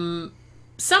 some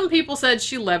people said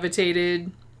she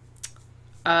levitated.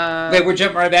 Wait, we're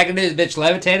jumping right back into this bitch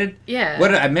levitated? Yeah. What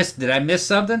did I miss? Did I miss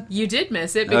something? You did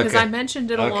miss it because Okay. I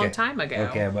mentioned it a long Okay. time ago.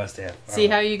 Okay, I must have. See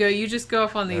how you go? You just go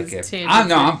off on these Okay.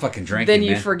 tangents. I'm fucking drinking, Then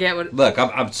you man. forget what... Look,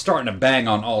 I'm starting to bang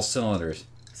on all cylinders.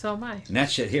 So am I. And that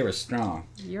shit here is strong.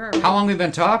 You're all right. How long we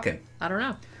been talking? I don't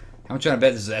know. I'm trying to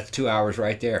bet that's 2 hours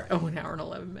right there. Oh, an hour and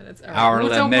 11 minutes. All right. Hour and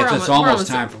Well, 11 minutes. It's we're almost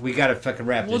time. We got to fucking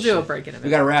wrap We'll this do a shit. break in a We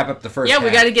minute. got to wrap up the first Yeah, we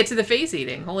half. got to get to the face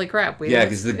eating. Holy crap. Yeah,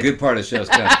 because the good part of the show's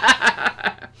coming.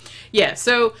 Yeah,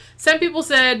 so some people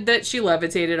said that she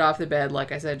levitated off the bed,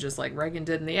 like I said, just like Regan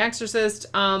did in The Exorcist.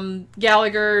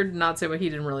 Gallagher, not so he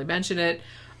didn't really mention it.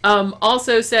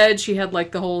 Also said she had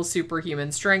like the whole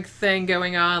superhuman strength thing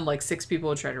going on. Like 6 people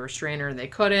would try to restrain her and they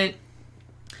couldn't.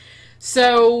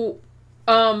 So,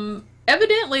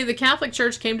 evidently the Catholic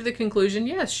Church came to the conclusion,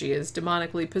 yes, she is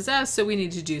demonically possessed, so we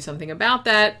need to do something about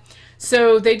that.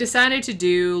 So they decided to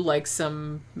do like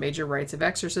some major rites of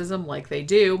exorcism like they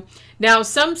do. Now,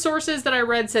 some sources that I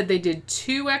read said they did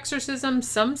 2 exorcisms.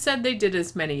 Some said they did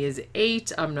as many as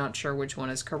 8. I'm not sure which one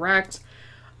is correct.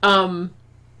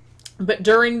 But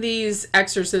during these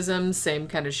exorcisms, same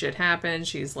kind of shit happened.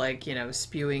 She's like, you know,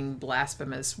 spewing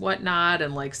blasphemous whatnot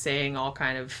and like saying all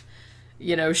kind of,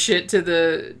 you know, shit to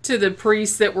the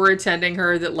priests that were attending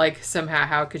her that like somehow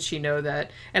how could she know that?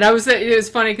 And it was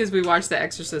funny because we watched The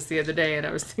Exorcist the other day and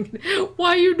I was thinking,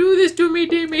 why you do this to me,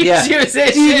 Damian? Yeah. She was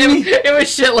saying shit. It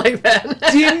was shit like that.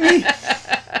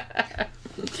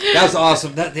 That was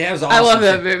awesome. That was awesome. I love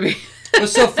that movie.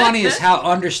 What's so funny is how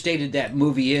understated that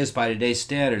movie is by today's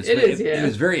standards. It But is, yeah. It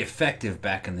was very effective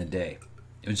back in the day.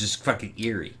 It was just fucking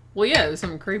eerie. Well, yeah, there's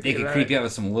something creepy They could about creep it. you out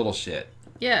with some little shit.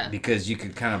 Yeah. Because you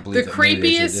could kind of believe The that maybe they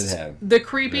did creepiest have.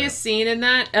 the scene in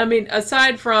that, I mean,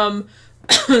 aside from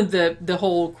the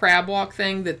whole crab walk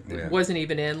thing that Yeah. wasn't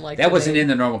even in like That wasn't in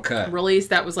the normal cut. release,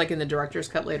 that was like in the director's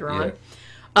cut later on.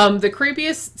 Yeah. The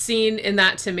creepiest scene in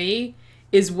that to me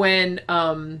is when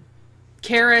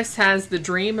Karras has the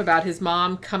dream about his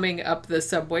mom coming up the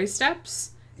subway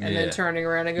steps and Yeah. then turning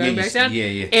around and going Yeah, back down.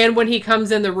 yeah. And when he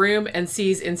comes in the room and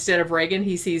sees, instead of Regan,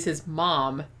 he sees his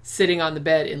mom sitting on the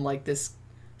bed in like this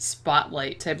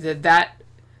spotlight type of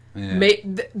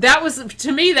That was,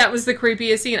 to me, that was the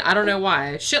creepiest scene. I don't know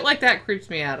why. Shit like that creeps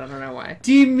me out. I don't know why.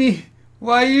 Demi,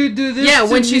 why you do this? Yeah,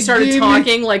 when she started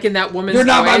talking, like in that woman's voice.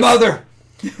 You're not my mother.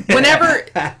 Whenever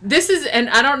this is, and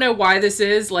I don't know why this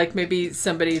is, like maybe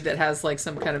somebody that has like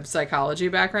some kind of psychology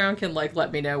background can like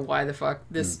let me know why the fuck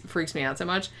this freaks me out so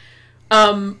much.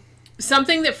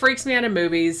 Something that freaks me out in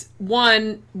movies,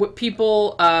 one, when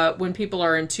people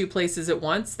are in two places at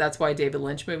once. That's why David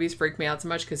Lynch movies freak me out so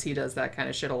much, because he does that kind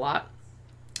of shit a lot.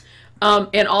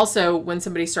 And also when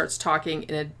somebody starts talking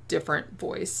in a different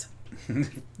voice.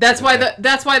 That's why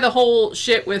the whole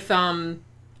shit with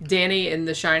Danny in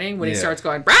The Shining, when he starts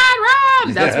going rah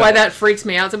rah, that's why that freaks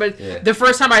me out so much. The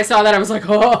first time I saw that, I was like,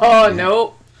 oh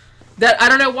no, that I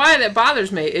don't know why that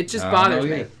bothers me. It just bothers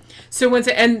me. So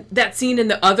and that scene in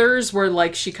The Others where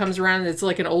like she comes around and it's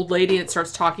like an old lady and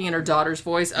starts talking in her daughter's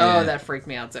voice. Oh, that freaked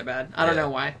me out so bad. I don't know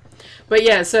why. But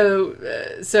yeah, so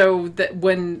that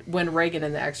when Reagan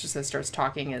in The Exorcist starts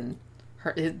talking in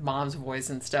his mom's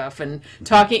voice and stuff, and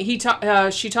talking,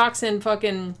 she talks in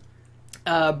fucking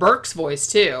Burke's voice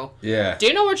too. Yeah. Do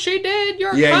you know what she did?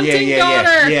 Your hunting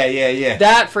daughter. Yeah.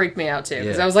 That freaked me out too,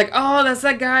 because I was like, oh, that's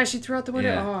that guy she threw out the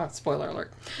window. Yeah. Oh, spoiler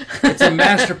alert. It's a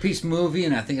masterpiece movie,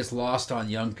 and I think it's lost on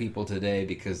young people today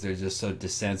because they're just so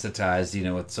desensitized, you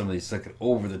know, with some of these like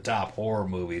over the top horror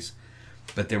movies.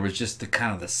 But there was just the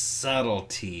kind of the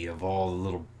subtlety of all the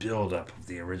little buildup of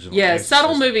the original. Yeah, Exorcist.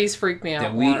 Subtle movies freak me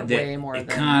out way more than... It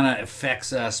kind of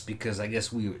affects us because I guess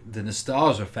the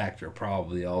nostalgia factor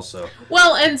probably also.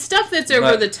 Well, and stuff that's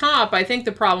over the top, I think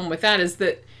the problem with that is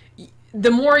that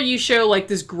the more you show like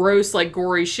this gross, like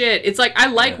gory shit, it's like I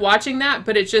like watching that,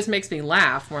 but it just makes me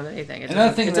laugh more than anything.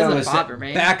 Another thing it doesn't bother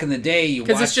me. Back in the day,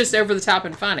 because it's just over the top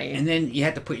and funny. And then you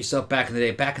had to put yourself back in the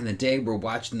day. Back in the day, we're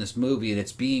watching this movie and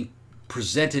it's being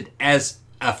presented as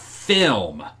a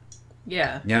film.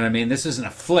 Yeah. You know what I mean? This isn't a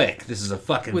flick. This is a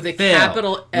fucking with a film.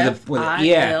 Capital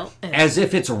F-I-L-M. As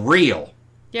if it's real.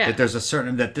 Yeah. That there's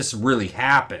that this really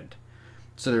happened.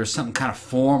 So there's something kind of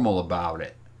formal about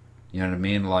it. You know what I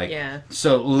mean? Like,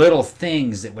 so little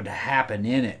things that would happen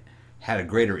in it had a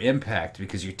greater impact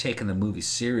because you're taking the movie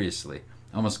seriously.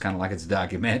 Almost kind of like it's a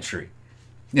documentary.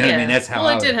 You know what I mean? That's how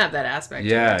it did have that aspect.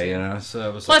 Yeah, to it, you know. So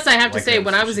it was plus, I have to say,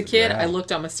 when I was a kid, I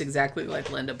looked almost exactly like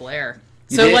Linda Blair.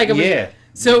 So like, it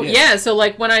was, so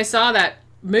like when I saw that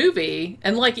movie,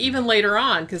 and like even later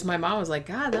on, because my mom was like,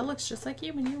 "God, that looks just like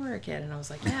you when you were a kid," and I was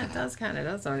like, "Yeah, it does kind of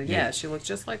does." Yeah, she looks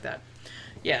just like that.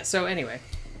 Yeah. So anyway,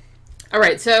 all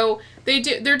right. So they're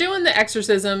doing the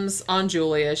exorcisms on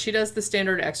Julia. She does the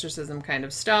standard exorcism kind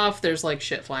of stuff. There's like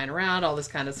shit flying around, all this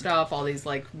kind of stuff, all these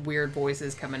like weird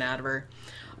voices coming out of her.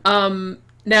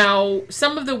 Now,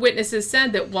 some of the witnesses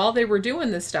said that while they were doing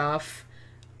this stuff,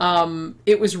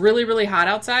 it was really, really hot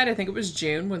outside. I think it was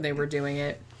June when they were doing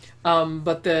it.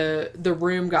 But the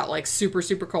room got like super,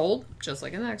 super cold, just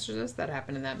like in The Exorcist. That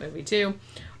happened in that movie too.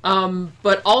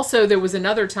 But also there was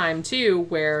another time too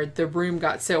where the room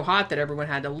got so hot that everyone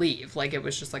had to leave. Like it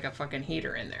was just like a fucking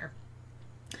heater in there.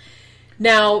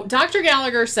 Now, Dr.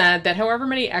 Gallagher said that however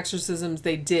many exorcisms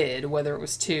they did, whether it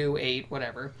was 2, 8,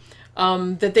 whatever,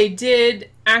 that they did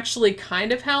actually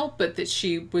kind of help, but that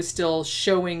she was still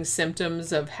showing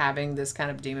symptoms of having this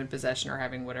kind of demon possession or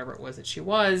having whatever it was that she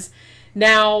was.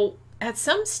 Now, at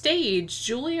some stage,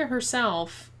 Julia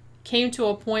herself came to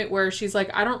a point where she's like,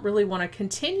 I don't really want to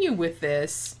continue with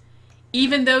this,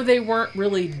 even though they weren't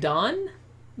really done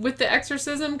with the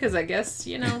exorcism, because I guess,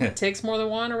 you know, it takes more than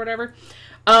one or whatever.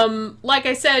 Like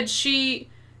I said, she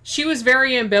was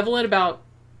very ambivalent about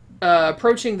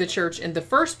approaching the church in the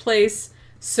first place.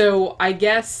 So I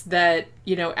guess that,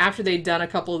 you know, after they'd done a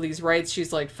couple of these rites,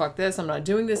 she's like, fuck this, I'm not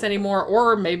doing this anymore.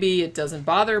 Or maybe it doesn't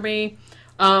bother me.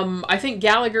 I think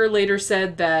Gallagher later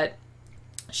said that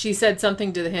she said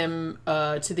something to him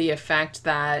to the effect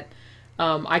that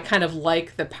I kind of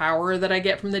like the power that I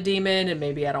get from the demon and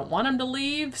maybe I don't want him to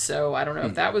leave. So I don't know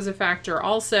if that was a factor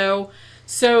also.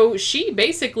 So she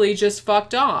basically just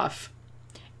fucked off.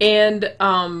 And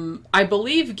I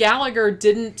believe Gallagher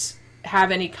didn't have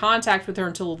any contact with her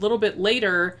until a little bit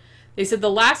later. They said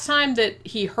the last time that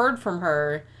he heard from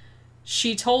her,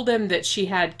 she told him that she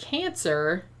had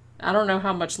cancer. I don't know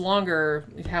how much later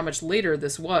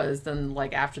this was than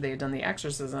like after they had done the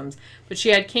exorcisms. But she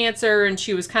had cancer and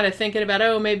she was kind of thinking about,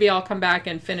 oh, maybe I'll come back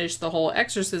and finish the whole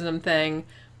exorcism thing.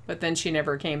 But then she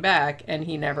never came back and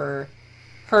he never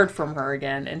heard from her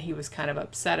again. And he was kind of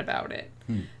upset about it.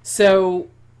 So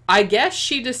I guess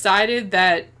she decided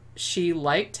that she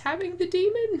liked having the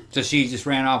demon. So she just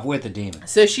ran off with the demon.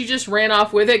 So she just ran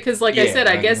off with it because, like I said,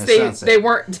 I guess they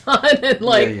weren't done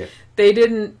and they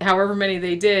didn't. However many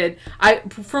they did.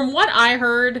 From what I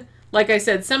heard, like I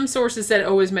said, some sources said,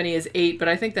 oh, as many as 8, but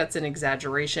I think that's an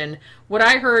exaggeration. What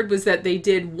I heard was that they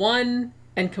did one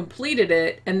and completed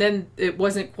it, and then it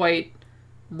wasn't quite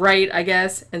right, I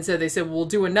guess. And so they said, we'll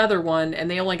do another one,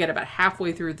 and they only got about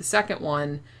halfway through the second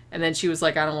one, and then she was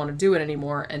like, I don't want to do it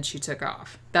anymore, and she took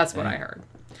off. That's what I heard.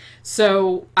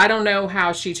 So I don't know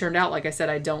how she turned out. Like I said,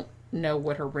 I don't know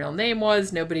what her real name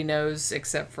was. Nobody knows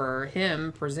except for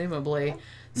him, presumably.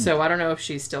 So I don't know if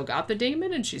she's still got the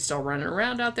demon and she's still running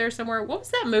around out there somewhere. What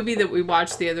was that movie that we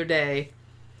watched the other day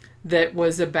that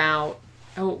was about...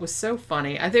 Oh, it was so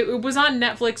funny. I think it was on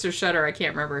Netflix or Shudder. I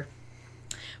can't remember.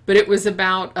 But it was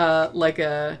about like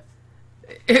a...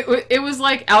 It was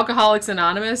like Alcoholics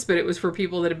Anonymous, but it was for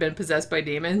people that had been possessed by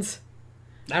demons.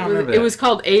 I don't remember that. It was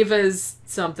called Ava's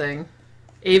something.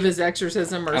 Ava's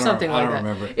Exorcism or something like that. I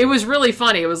don't remember. It was really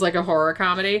funny. It was like a horror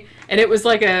comedy. And it was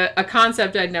like a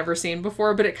concept I'd never seen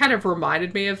before, but it kind of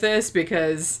reminded me of this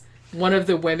because one of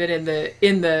the women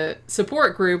in the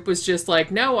support group was just like,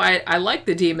 no, I like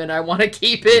the demon. I want to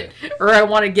keep it or I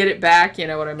want to get it back. You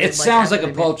know what I mean? It sounds like a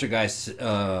poltergeist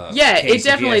yeah, it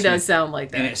definitely does sound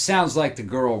like that. And it sounds like the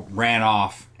girl ran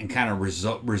off and kind of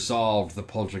resolved the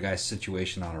poltergeist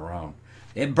situation on her own.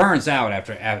 It burns out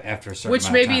after a certain amount of time.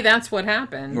 Which maybe that's what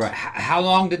happened. Right. How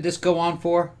long did this go on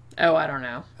for? Oh, I don't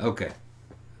know. Okay.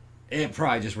 It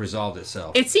probably just resolved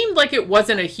itself. It seemed like it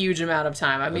wasn't a huge amount of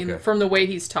time. I mean, from the way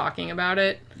he's talking about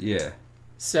it. Yeah.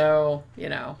 So, you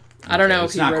know, I don't know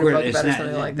if he wrote a book about it or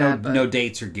something like that. But no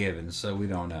dates are given, so we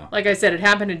don't know. Like I said, it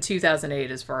happened in 2008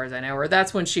 as far as I know. Or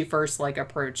that's when she first, like,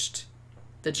 approached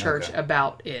the church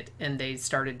about it, and they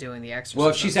started doing the exorcism. Well,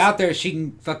 if she's out there, she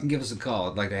can fucking give us a call.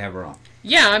 I'd like to have her on.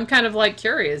 Yeah, I'm kind of, like,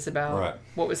 curious about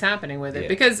what was happening with it. Yeah.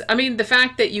 Because, I mean, the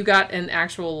fact that you got an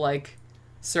actual, like,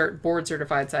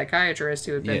 board-certified psychiatrist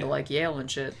who had been to, like, Yale and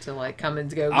shit to, like, come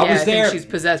and go, I think she's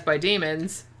possessed by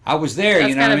demons. I was there, That's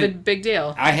you know. That's kind of a big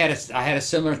deal. I had a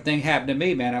similar thing happen to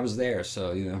me, man. I was there,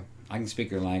 so, you know, I can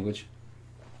speak her language.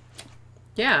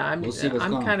 Yeah, I'm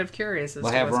kind of curious as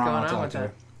to what's going on with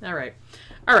that.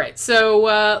 All right,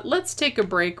 so let's take a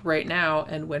break right now,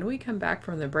 and when we come back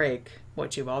from the break,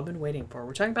 what you've all been waiting for,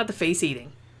 we're talking about the face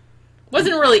eating. It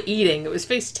wasn't really eating, it was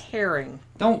face tearing.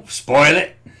 Don't spoil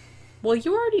it. Well,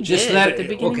 you already did at the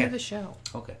beginning of the show.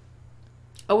 Okay.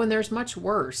 Oh, and there's much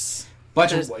worse.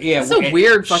 It's a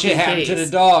weird fucking shit happened case. To the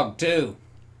dog, too.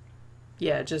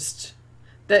 Yeah, just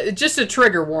a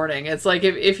trigger warning. It's like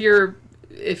if you're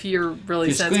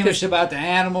really squeamish about the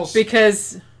animals.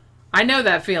 Because... I know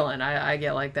that feeling. I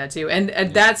get like that too,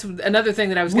 and that's another thing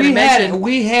that I was going to mention.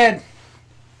 We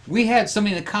had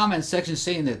somebody in the comments section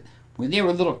saying that when they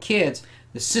were little kids,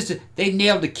 they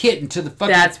nailed the kitten to the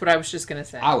fucking. That's what I was just going to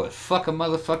say. I would fuck a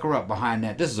motherfucker up behind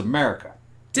that. This is America.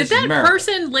 Did that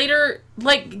person later,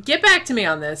 like, get back to me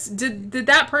on this? Did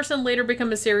that person later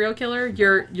become a serial killer?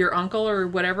 Your uncle or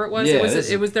whatever it was. Yeah,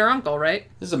 it was their uncle, right?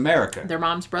 This is America. Their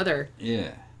mom's brother.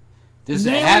 Yeah. This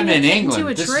happened in England. To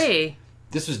a tree.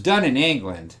 This was done in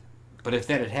England, but if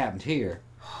that had happened here,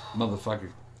 motherfucker,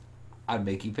 I'd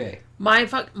make you pay. My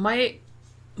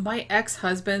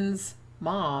ex-husband's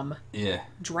mom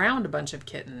drowned a bunch of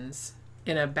kittens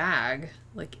in a bag.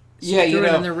 Like, she threw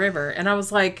it in the river. And I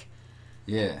was like...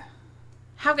 Yeah.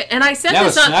 How? And I said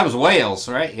that was Wales,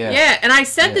 right? Yeah. Yeah, and I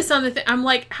said this on the thing. I'm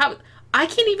like, how... I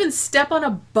can't even step on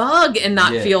a bug and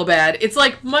not feel bad. It's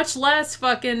like, much less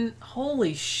fucking...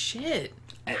 Holy shit.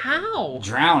 How?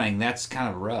 Drowning, that's kind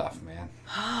of rough, man.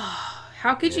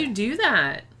 How could you do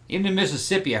that? Even in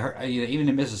Mississippi, I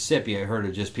heard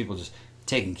of just people just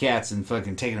taking cats and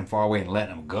fucking taking them far away and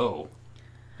letting them go.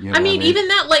 You know I mean, even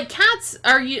that, like, cats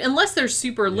are, unless they're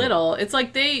super little, it's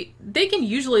like they can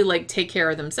usually, like, take care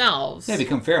of themselves. They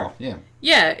become feral, yeah.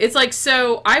 Yeah, it's like,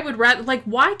 so I would rather, like,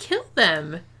 why kill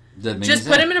them? Just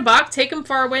put them in a box, take them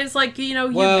far away. It's like, you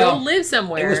go live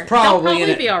somewhere. It was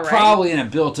probably be all right. Probably in a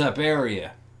built-up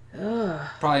area. Ugh.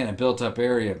 Probably in a built-up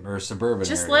area or suburban area.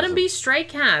 Just let them be stray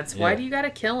cats. Why do you got to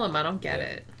kill them? I don't get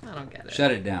it.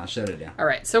 Shut it down. All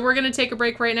right, so we're going to take a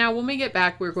break right now. When we get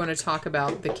back, we're going to talk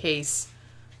about the case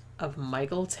of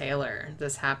Michael Taylor.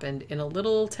 This happened in a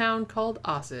little town called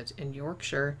Ossett in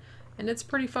Yorkshire, and it's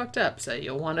pretty fucked up, so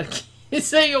you'll want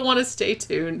to stay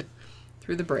tuned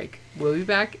through the break. We'll be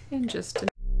back in just a minute.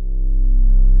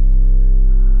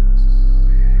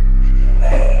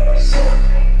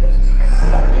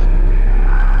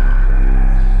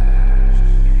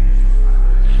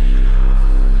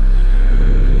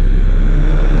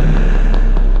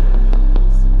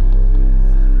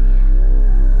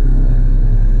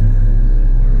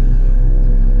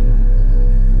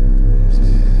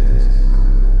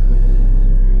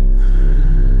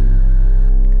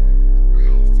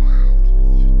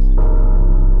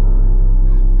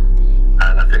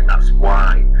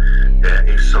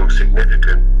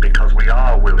 significant because we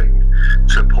are willing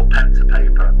to put pen to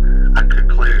paper and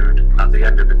conclude at the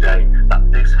end of the day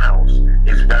that this house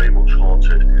is very much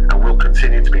haunted and will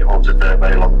continue to be haunted for a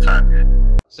very long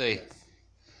time. See,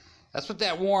 that's what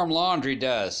that warm laundry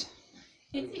does.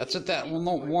 That's what that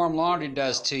warm laundry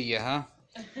does to you, huh?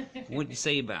 What'd you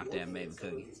say about that, baby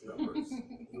Cookie?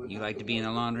 You like to be in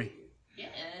the laundry? Yeah.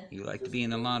 You like to be in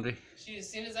the laundry? She, as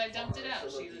soon as I dumped it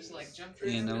out, she just like jumped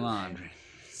right In the laundry.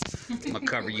 I'm gonna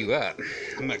cover you up.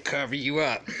 I'm gonna cover you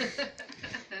up.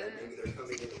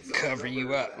 Cover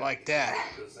you up like that.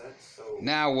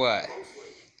 Now what?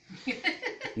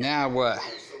 Now what?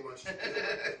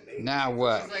 Now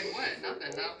what? She's like, what?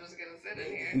 Nothing. I'm just gonna sit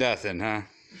in here. Nothing, huh?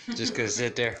 Just gonna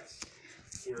sit there?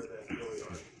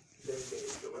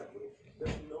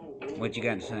 What you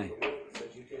got to say?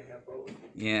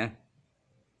 Yeah?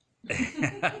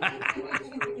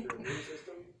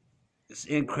 It's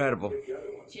incredible.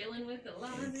 Chilling with the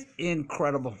laundry.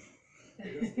 Incredible.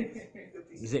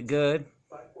 Is it good?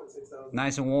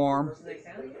 Nice and warm?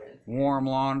 Warm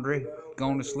laundry?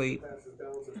 Going to sleep?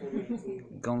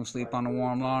 Going to sleep on the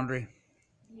warm laundry?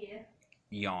 Yeah.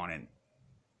 Yawning.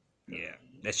 Yeah.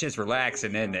 That's just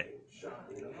relaxing, isn't it?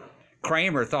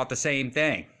 Kramer thought the same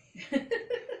thing.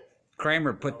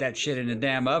 Kramer put that shit in the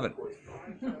damn oven.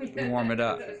 Warm it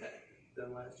up.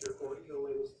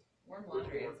 Warm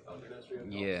laundry is fun.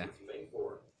 Yeah.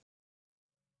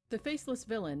 The Faceless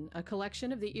Villain, a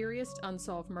collection of the eeriest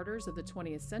unsolved murders of the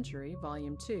 20th century,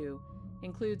 Volume 2,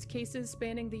 includes cases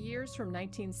spanning the years from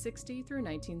 1960 through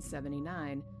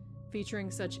 1979, featuring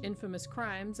such infamous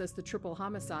crimes as the triple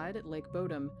homicide at Lake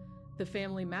Bodom, the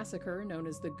family massacre known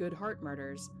as the Good Heart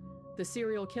Murders, the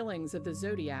serial killings of the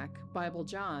Zodiac, Bible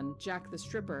John, Jack the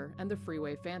Stripper, and the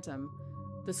Freeway Phantom,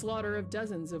 the slaughter of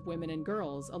dozens of women and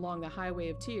girls along the Highway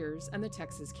of Tears and the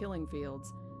Texas killing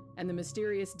fields, and the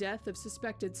mysterious death of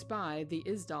suspected spy, the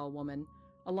Isdal woman,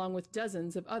 along with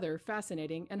dozens of other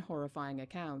fascinating and horrifying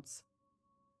accounts.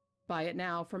 Buy it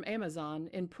now from Amazon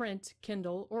in print,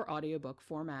 Kindle, or audiobook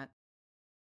format.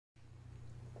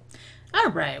 All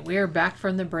right, we are back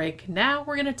from the break. Now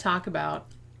we're going to talk about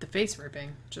the face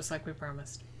ripping, just like we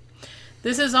promised.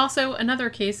 This is also another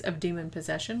case of demon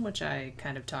possession, which I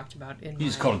kind of talked about in You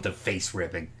just called it the face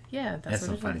ripping. Yeah, That's what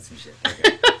some it funny is. some shit.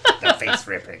 Okay. The face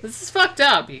ripping. This is fucked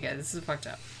up, you guys. This is fucked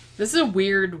up. This is a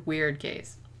weird, weird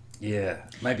case. Yeah,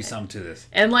 might be something to this.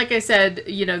 And like I said,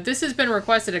 you know, this has been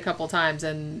requested a couple times,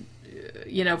 and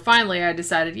you know, finally I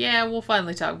decided, yeah, we'll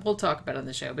talk about it on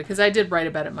the show, because I did write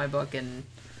about it in my book, and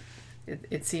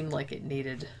it seemed like it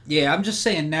needed. Yeah, I'm just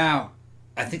saying now,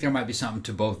 I think there might be something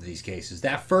to both of these cases.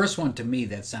 That first one, to me,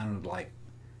 that sounded like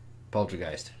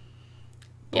poltergeist.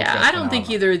 Yeah, I don't think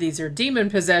either of these are demon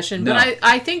possession, No. but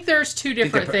I think there's two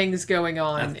different things going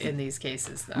on in these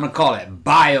cases, though. I'm going to call it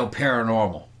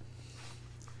bio-paranormal.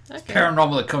 Okay.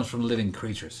 Paranormal that comes from living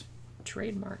creatures.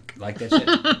 Trademark. Like that shit?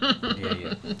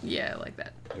 Yeah. Yeah, I like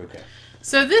that. Okay.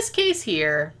 So this case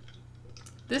here,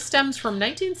 this stems from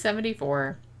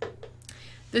 1974.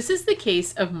 This is the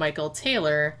case of Michael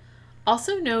Taylor,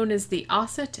 also known as the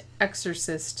Ossett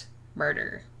Exorcist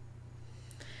murder.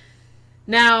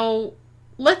 Now,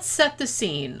 let's set the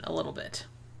scene a little bit.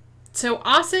 So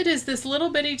Ossett is this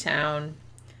little bitty town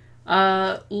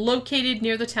located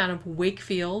near the town of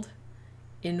Wakefield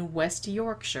in West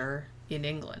Yorkshire in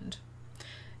England.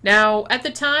 Now, at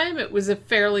the time, it was a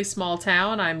fairly small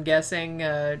town. I'm guessing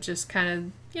just kind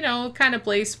of, you know, kind of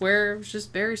place where it was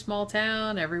just very small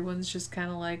town. Everyone's just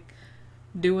kind of like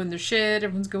doing their shit.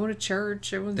 Everyone's going to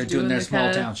church. Everyone's They're doing their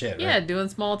small town shit, right? Yeah, doing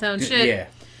small town shit. Yeah.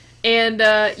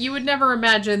 And you would never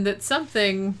imagine that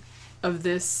something of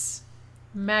this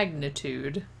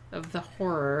magnitude of the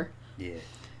horror, Yeah.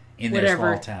 In their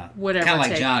small town. Whatever kind of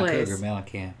like take John place. Cougar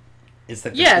Mellencamp. It's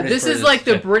like This is like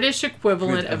the British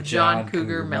equivalent of John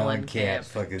Cougar Mellencamp.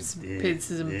 Fucking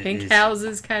Some pink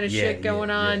houses kind of shit going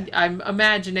on. Yeah. I'm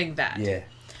imagining that. Yeah.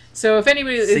 So if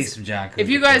anybody See some John Cougar. if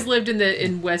you guys lived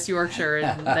in West Yorkshire in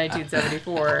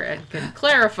 1974 and can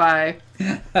clarify,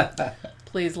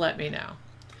 please let me know.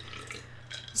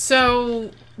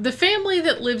 So the family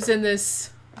that lives in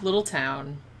this little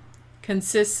town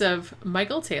consists of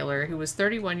Michael Taylor, who was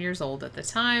 31 years old at the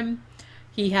time.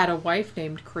 He had a wife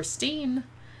named Christine.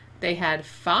 They had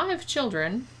 5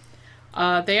 children.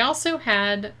 They also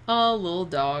had a little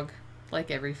dog,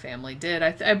 like every family did.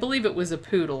 I believe it was a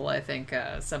poodle. I think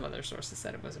some other sources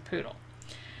said it was a poodle.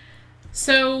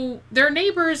 So their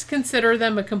neighbors consider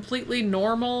them a completely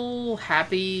normal,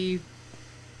 happy,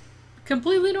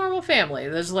 completely normal family.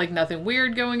 There's like nothing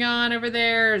weird going on over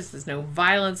there. There's no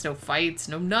violence, no fights,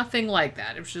 no nothing like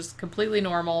that. It was just completely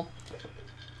normal.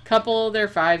 Couple, their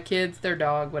 5 kids, their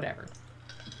dog, whatever.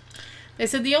 They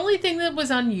said the only thing that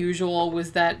was unusual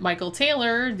was that Michael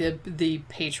Taylor, the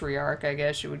patriarch, I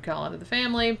guess you would call it, of the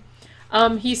family,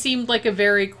 he seemed like a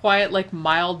very quiet, like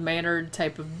mild-mannered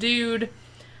type of dude.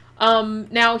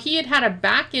 Now, he had a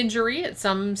back injury at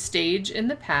some stage in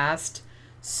the past,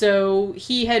 so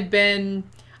he had been...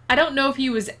 I don't know if he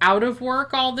was out of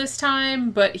work all this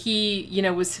time, but he,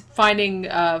 was finding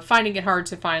it hard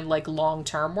to find, like,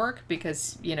 long-term work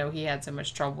because, he had so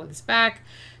much trouble with his back.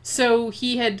 So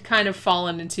he had kind of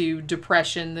fallen into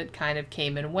depression that kind of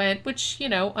came and went, which,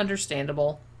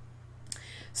 understandable.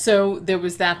 So there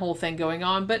was that whole thing going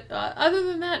on. But other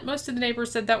than that, most of the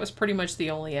neighbors said that was pretty much the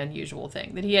only unusual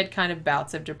thing, that he had kind of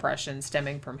bouts of depression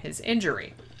stemming from his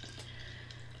injury.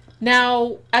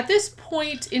 Now, at this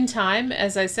point in time,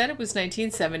 as I said, it was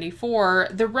 1974,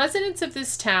 the residents of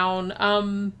this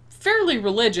town, fairly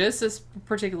religious,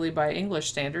 particularly by English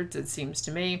standards, it seems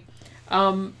to me.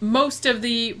 Most of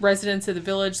the residents of the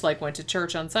village, went to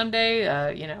church on Sunday,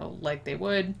 like they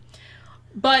would.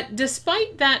 But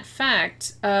despite that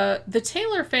fact, the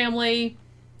Taylor family,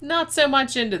 not so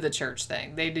much into the church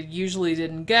thing. They usually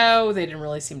didn't go. They didn't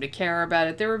really seem to care about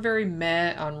it. They were very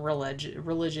meh on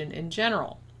religion in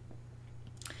general.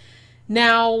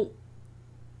 Now,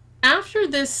 after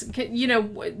this,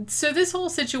 so this whole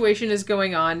situation is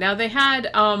going on. Now, they had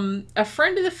a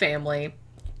friend of the family,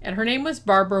 and her name was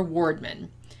Barbara Wardman.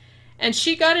 And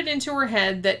she got it into her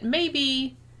head that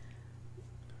maybe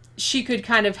she could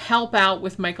kind of help out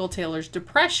with Michael Taylor's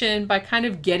depression by kind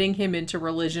of getting him into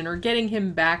religion or getting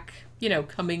him back,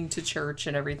 coming to church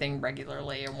and everything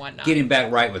regularly and whatnot. Getting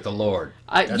back right with the Lord.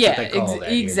 That's what they call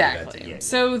that. Exactly.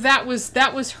 So that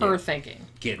was her thinking.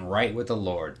 Getting right with the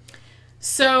Lord.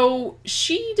 So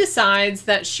she decides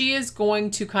that she is going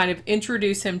to kind of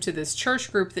introduce him to this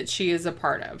church group that she is a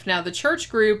part of. Now, the church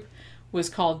group was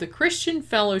called the Christian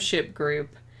Fellowship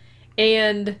Group,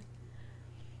 and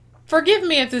forgive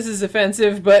me if this is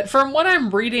offensive, but from what I'm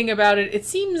reading about it, it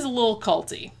seems a little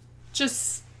culty.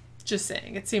 Just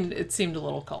saying, it seemed a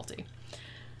little culty.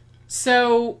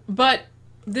 So, but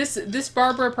this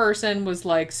Barbara person was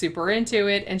super into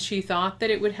it, and she thought that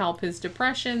it would help his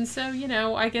depression. So,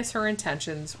 I guess her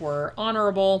intentions were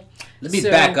honorable. Let me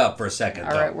back up for a second.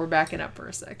 All right, we're backing up for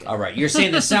a second. All right, you're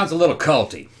saying this sounds a little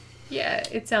culty. Yeah,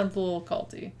 it sounds a little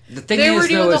culty. The thing they is, were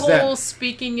doing though, the is whole that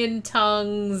speaking in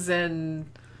tongues, and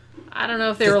I don't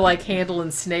know if they were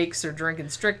handling snakes or drinking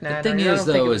strychnine. The thing I is, don't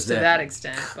though, think it was is to that that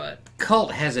extent, but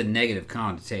cult has a negative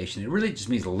connotation. It really just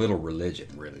means a little religion.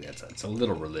 Really, it's a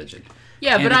little religion.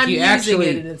 Yeah, and but I'm using actually,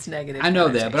 it in its negative. I know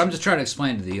that, but I'm just trying to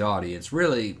explain to the audience.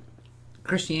 Really,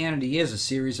 Christianity is a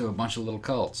series of a bunch of little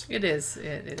cults. It is.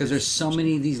 Because there's so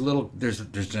many of these little. There's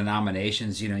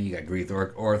denominations. You got Greek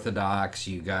Orthodox.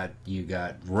 You got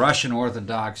Russian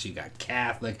Orthodox. You got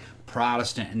Catholic,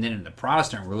 Protestant, and then in the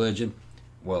Protestant religion,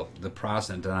 well, the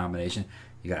Protestant denomination,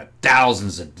 you got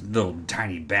thousands of little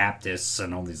tiny Baptists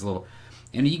and all these little.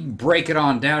 And you can break it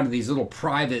on down to these little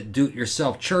private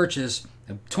do-it-yourself churches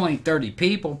of 20, 30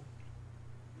 people.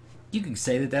 You can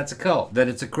say that that's a cult, that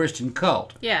it's a Christian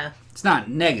cult. Yeah. It's not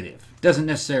negative. It doesn't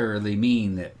necessarily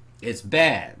mean that it's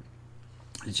bad.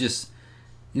 It's just,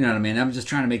 you know what I mean? I'm just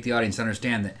trying to make the audience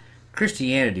understand that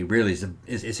Christianity really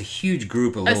is a huge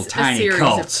group of little tiny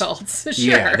cults. Of cults. Sure.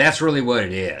 Yeah, that's really what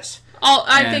it is.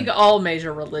 I think all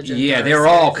major religions. Yeah, they're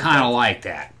all kind of like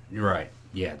that. You're right.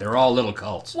 Yeah, they're all little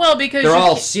cults. Well, because they're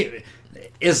all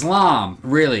Islam.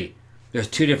 Really, there's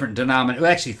two different denominations.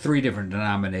 Well, actually, three different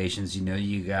denominations.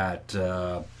 You got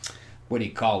what do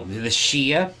you call them? The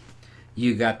Shia.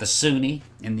 You got the Sunni,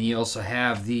 and you also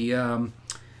have the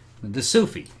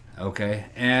Sufi. Okay,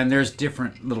 and there's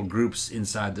different little groups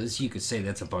inside this. You could say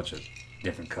that's a bunch of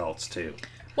different cults too.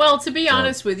 Well, to be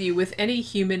honest with you, with any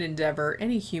human endeavor,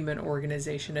 any human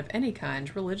organization of any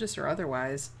kind, religious or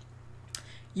otherwise,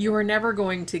 you are never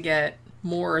going to get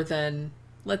more than,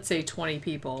 let's say, 20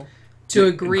 people to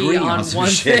agree on one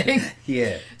thing.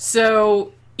 Yeah.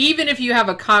 So even if you have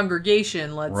a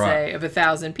congregation, let's say, of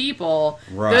 1,000 people,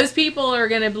 those people are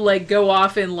going to go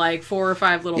off in 4 or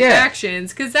 5 little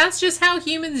factions, because that's just how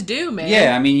humans do, man.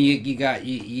 Yeah, I mean, you can't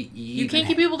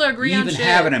get people to agree on shit. You even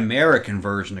have an American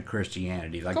version of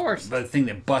Christianity, of course, the thing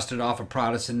that busted off of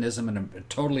Protestantism and a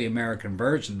totally American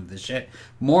version of the shit,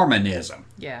 Mormonism.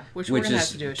 Yeah, which we're going to have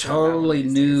to do a show totally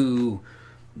new.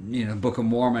 Book of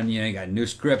Mormon. You got new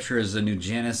scriptures, a new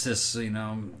Genesis.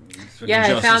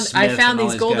 Yeah, I found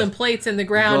these golden plates in the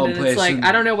ground, and it's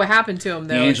I don't know what happened to them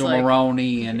though. The Angel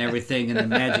Maroney and everything, and the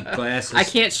magic glasses. I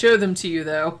can't show them to you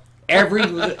though. Every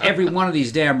one of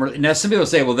these damn. Now some people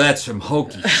say, well, that's some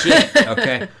hokey shit.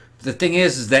 Okay. The thing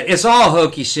is that it's all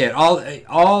hokey shit. All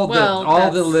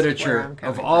the literature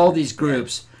of all these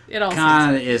groups it all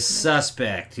kind of seems is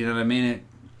suspect. You know what I mean? It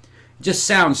just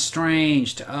sounds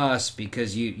strange to us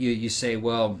because you say,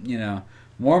 well, you know,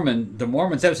 the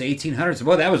Mormons, that was 1800s.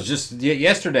 Well, that was just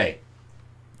yesterday.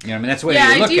 You know what I mean? That's the way you look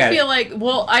at it. Yeah, I do feel like,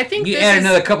 well, I think you add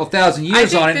another couple thousand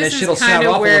years on it, and that shit'll sound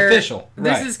awful official.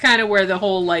 This is kind of where the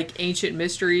whole, like, ancient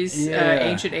mysteries,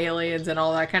 ancient aliens, and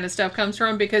all that kind of stuff comes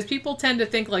from, because people tend to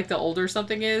think, like, the older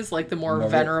something is, like, the more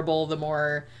venerable, the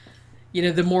more, you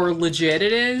know, the more legit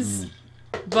it is.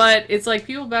 But it's like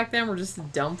people back then were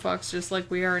just dumb fucks, just like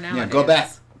we are now. Yeah, go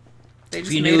back. They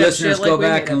just if you made new up listeners, shit go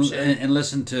like back and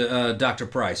listen to Dr.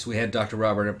 Price. We had Dr.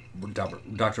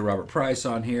 Robert Price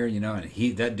on here, you know,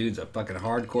 and that dude's a fucking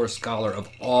hardcore scholar of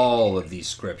all of these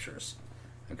scriptures.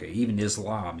 Okay, even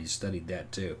Islam, he studied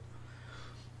that too.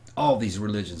 All these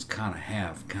religions kind of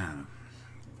have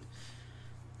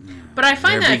But I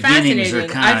find that fascinating.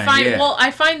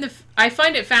 I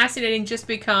find it fascinating just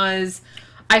because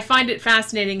I find it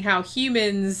fascinating how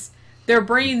humans, their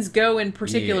brains go in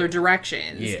particular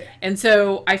directions. Yeah. And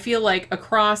so I feel like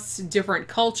across different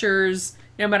cultures,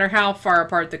 no matter how far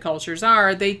apart the cultures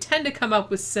are, they tend to come up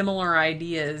with similar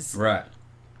ideas. Right.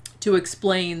 To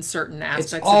explain certain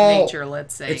aspects of nature,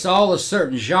 let's say. It's all a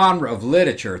certain genre of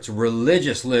literature. It's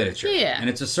religious literature. Yeah. And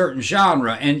it's a certain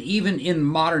genre. And even in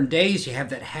modern days, you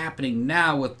have that happening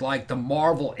now with, like, the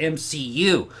Marvel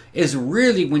MCU. Is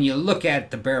really, when you look at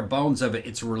the bare bones of it,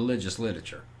 it's religious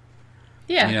literature.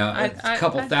 Yeah. You know, a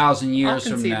couple thousand years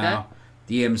from now,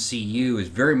 the MCU is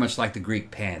very much like the Greek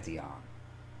pantheon.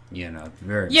 You know,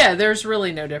 there's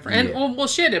really no difference. And well,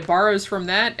 shit, it borrows from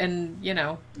that, and you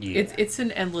know, it's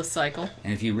an endless cycle.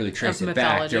 And if you really trace it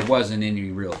back, there wasn't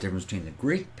any real difference between the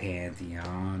Greek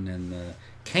pantheon and the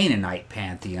Canaanite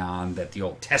pantheon that the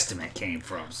Old Testament came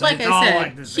from. So like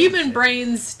I said, human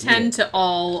brains tend to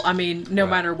all. I mean, no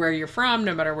matter where you're from,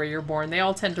 no matter where you're born, they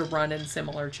all tend to run in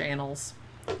similar channels.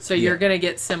 So you're going to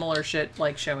get similar shit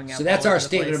like showing up. So that's our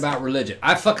statement about religion.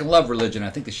 I fucking love religion. I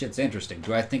think the shit's interesting.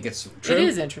 Do I think it's true? It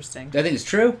is interesting. Do I think it's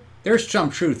true? There's some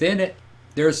truth in it.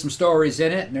 There's some stories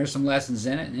in it, and there's some lessons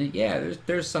in it. And yeah,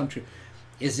 there's some truth.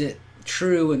 Is it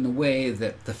true in the way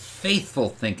that the faithful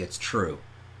think it's true?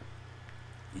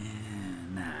 Yeah,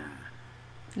 nah.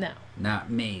 No.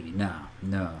 Not maybe. No.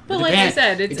 But like I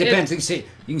said, it depends. You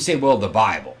can say, well, the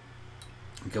Bible.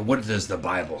 Okay, what does the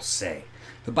Bible say?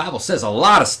 The Bible says a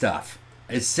lot of stuff.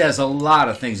 It says a lot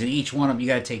of things, and each one of them, you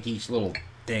got to take each little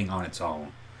thing on its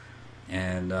own.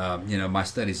 And you know, my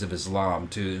studies of Islam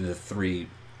too, the 3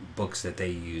 books that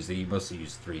they mostly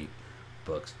use 3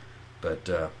 books, but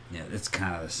yeah, it's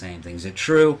kind of the same thing. Is it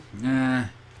true? Depends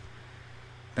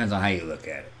on how you look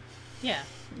at it. Yeah.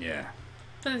 Yeah.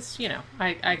 But it's, you know,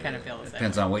 I kind of feel the same.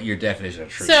 Depends on what your definition of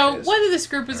truth is. So whether this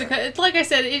group was like I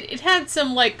said, it had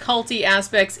some like culty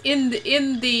aspects in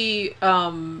the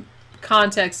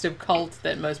context of cult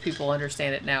that most people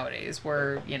understand it nowadays,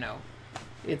 where you know,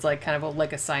 it's like kind of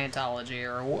like a Scientology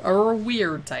or a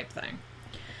weird type thing.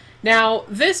 Now,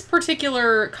 this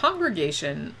particular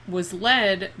congregation was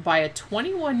led by a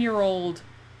 21-year-old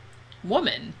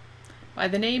woman by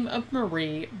the name of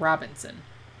Marie Robinson.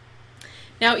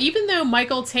 Now, even though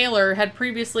Michael Taylor had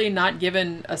previously not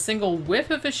given a single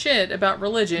whiff of a shit about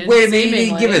religion... Wait a minute, you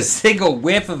didn't give a single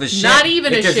whiff of a shit? Not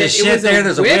even a shit.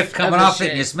 There's a whiff coming off it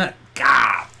and you smell it.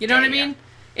 God! You know what I mean?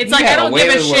 It's like I don't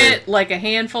give a shit like a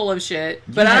handful of shit,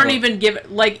 but I don't even give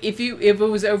it... Like, if it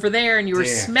was over there and you were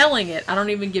smelling it, I don't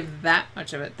even give that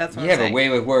much of it. That's what I'm saying. You have a way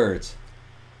with words.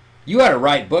 You ought to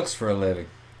write books for a living.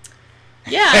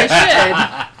 Yeah,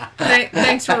 I should.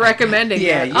 Thanks for recommending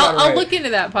that. I'll look into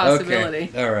that possibility.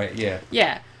 Okay. All right, yeah.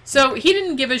 Yeah. So he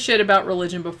didn't give a shit about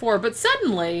religion before, but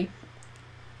suddenly,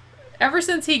 ever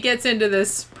since he gets into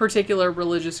this particular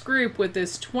religious group with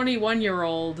this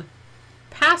 21-year-old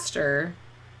pastor,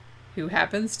 who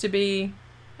happens to be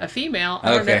a female.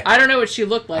 I don't know what she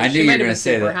looked like. I knew she you might were have been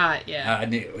super that. hot. Yeah.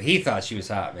 He thought she was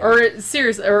hot. Maybe. Or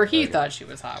seriously, or he thought she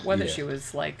was hot. Whether she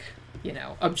was like, you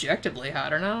know, objectively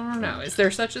hot or not, I don't know. Is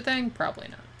there such a thing? Probably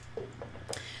not.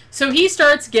 So he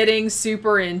starts getting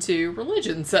super into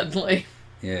religion suddenly.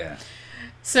 Yeah.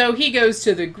 So he goes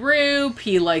to the group.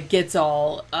 He like gets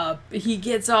all up. He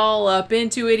gets all up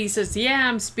into it. He says, "Yeah,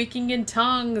 I'm speaking in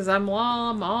tongues. I'm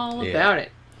all about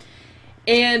it."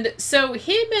 And so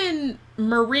him and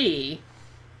Marie,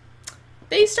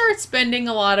 they start spending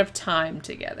a lot of time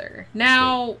together.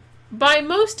 Now, by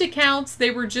most accounts,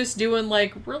 they were just doing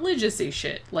like religious-y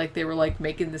shit. Like they were like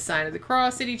making the sign of the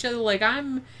cross at each other. Like,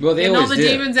 I'm getting all the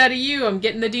demons out of you. I'm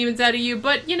getting the demons out of you.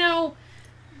 But, you know,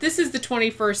 this is the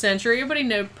 21st century. Everybody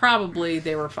know probably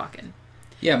they were fucking.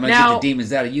 Yeah, I'm going to get the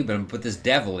demons out of you, but I'm going to put this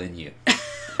devil in you.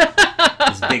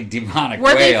 This big demonic Were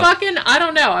whale. they fucking? I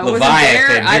don't know. I wasn't Leviathan,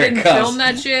 there. I here it didn't comes. film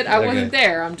that shit. I Okay. wasn't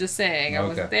there. I'm just saying. I Okay.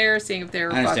 wasn't there seeing if they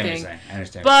were I understand what fucking. you're saying. I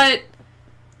understand. But,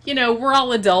 you know, we're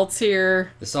all adults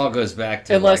here. This all goes back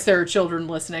to Unless like, there are children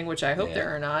listening, which I hope Yeah.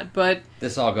 there are not. But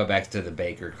this all go back to the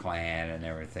Baker clan and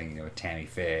everything, you know, with Tammy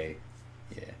Faye.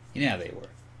 Yeah. You know how they were.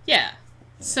 yeah.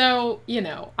 So, you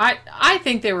know, I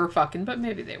think they were fucking, but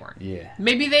maybe they weren't. Yeah.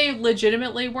 Maybe they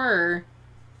legitimately were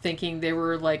thinking they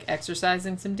were like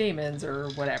exorcising some demons or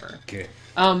whatever. Good.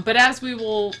 But as we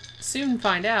will soon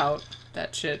find out,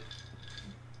 that shit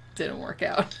didn't work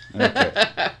out.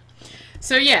 Okay.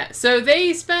 So yeah, so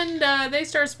they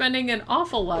start spending an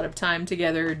awful lot of time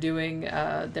together doing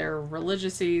their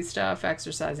religious-y stuff,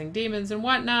 exorcising demons and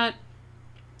whatnot.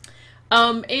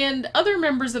 And other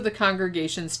members of the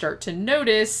congregation start to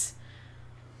notice.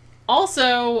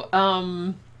 Also,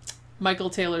 Michael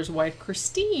Taylor's wife,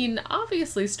 Christine,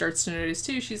 obviously starts to notice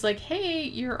too. She's like, hey,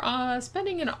 you're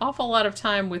spending an awful lot of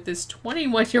time with this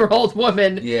 21-year-old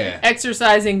woman Yeah.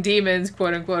 exorcising demons,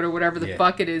 quote unquote, or whatever the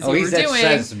fuck it is you were he's doing.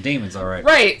 exercising some demons, all right.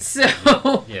 Right,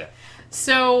 so... Yeah.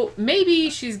 So maybe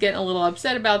she's getting a little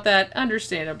upset about that,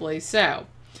 understandably so.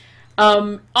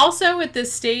 Also, at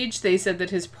this stage, they said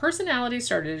that his personality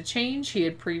started to change. He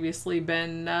had previously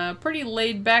been a pretty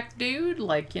laid-back dude,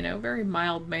 like, you know, very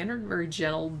mild-mannered, very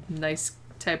gentle, nice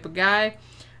type of guy.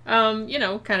 You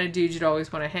know, kind of dude you'd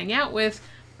always want to hang out with.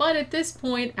 But at this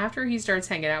point, after he starts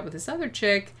hanging out with this other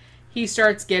chick, he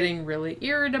starts getting really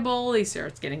irritable. He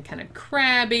starts getting kind of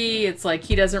crabby. It's like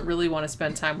he doesn't really want to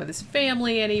spend time with his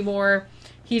family anymore.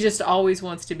 He just always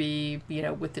wants to be, you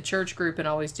know, with the church group and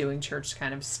always doing church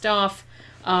kind of stuff.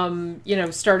 You know,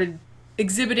 started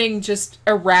exhibiting just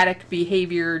erratic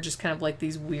behavior, just kind of like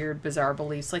these weird, bizarre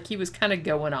beliefs. Like he was kind of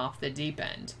going off the deep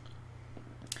end.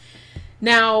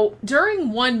 Now,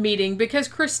 during one meeting, because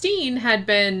Christine had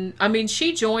been, I mean,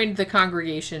 she joined the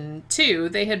congregation too.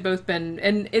 They had both been,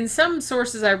 and in some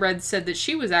sources I read said that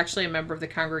she was actually a member of the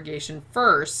congregation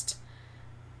first,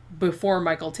 before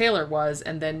Michael Taylor was,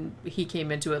 and then he came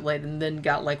into it late and then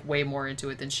got like way more into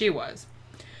it than she was.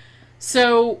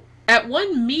 So at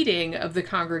one meeting of the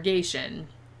congregation,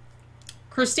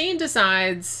 Christine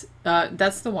decides,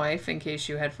 that's the wife, in case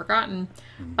you had forgotten,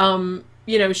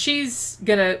 you know, she's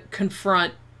gonna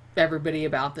confront everybody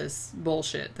about this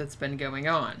bullshit that's been going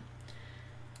on.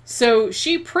 So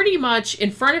she pretty much,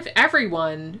 in front of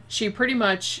everyone, she pretty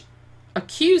much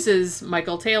accuses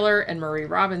Michael Taylor and Marie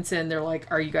Robinson. They're like,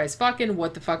 are you guys fucking?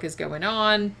 What the fuck is going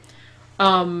on?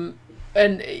 And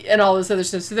all this other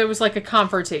stuff. So there was like a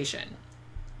confrontation.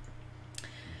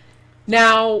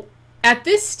 Now, at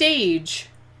this stage,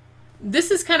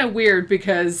 this is kind of weird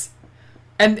because,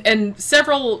 and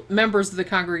several members of the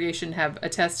congregation have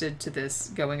attested to this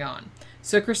going on.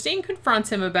 So Christine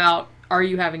confronts him about, are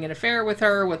you having an affair with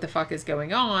her? What the fuck is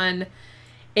going on?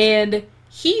 And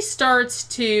he starts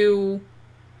to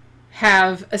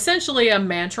have essentially a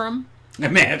mantrum. A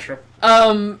mantrum.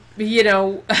 You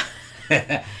know.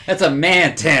 That's a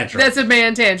man tantrum. That's a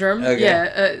man tantrum. Okay.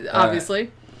 Yeah,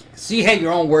 obviously. So you had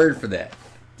your own word for that.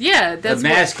 Yeah, that's the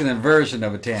masculine version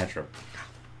of a tantrum.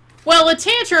 Well, a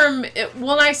tantrum,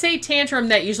 when I say tantrum,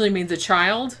 that usually means a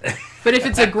child. But if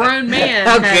it's a grown man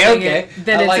having it,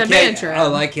 then it's a mantrum. I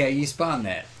like how you spawned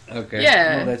that. Okay.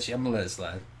 Yeah. I'm gonna let it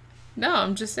slide. No,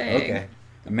 I'm just saying. Okay.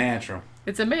 A mantrum.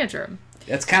 It's a mantrum.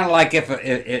 That's kind of like if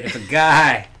a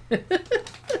guy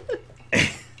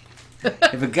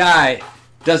if a guy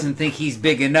doesn't think he's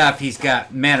big enough, he's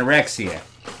got manorexia.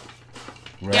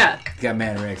 Right? Yeah. He's got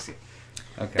manorexia.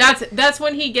 Okay. That's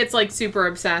when he gets like super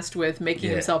obsessed with making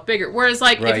himself bigger. Whereas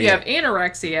like if you have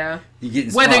anorexia,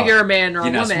 whether you're a man or a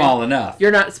woman, you're not small enough.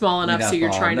 You're not small enough, so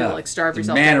you're trying to like starve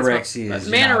yourself.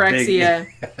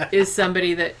 Manorexia is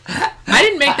somebody that I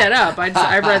didn't make that up.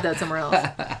 I read that somewhere else.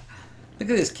 Look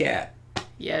at this cat.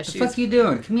 Yeah, What the fuck you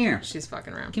doing? Come here. She's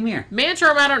fucking around. Come here.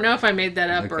 Mantrum, I don't know if I made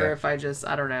that up or Okay. if I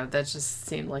don't know. That just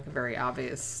seemed like a very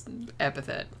obvious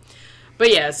epithet.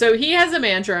 But yeah, so he has a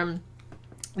mantrum.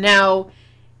 Now,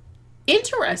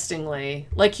 interestingly,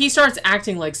 like he starts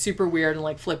acting like super weird and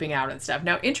like flipping out and stuff.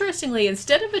 Now, interestingly,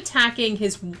 instead of attacking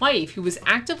his wife, who was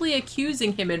actively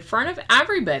accusing him in front of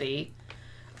everybody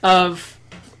of...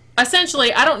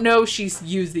 Essentially, I don't know if she's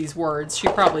used these words. She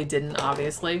probably didn't,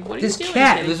 obviously. What are This you doing,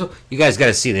 cat. Kitty? You guys got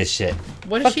to see this shit.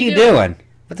 What is fuck she you doing?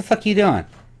 What the fuck you doing?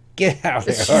 Get out of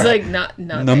there. She's All right. like, not.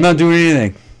 No, I'm not doing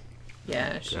anything.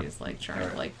 Yeah, she's like trying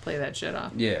to like play that shit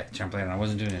off. Yeah, trying to play it. I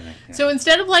wasn't doing anything. Yeah. So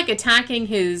instead of like attacking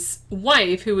his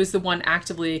wife, who was the one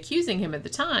actively accusing him at the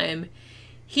time,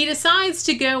 he decides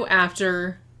to go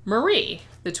after Marie,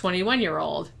 the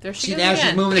 21-year-old. There she goes now again.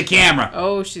 she's moving the camera.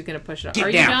 Oh, she's gonna push it up. Get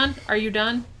Are down. you done? Are you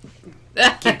done?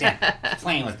 Get down.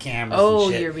 Playing with cameras Oh,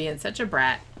 and shit. you're being such a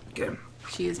brat. Good.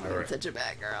 She is being Alright. such a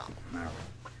bad girl. All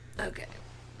right. Okay.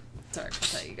 Sorry to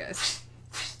tell you guys.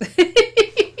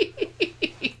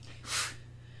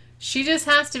 She just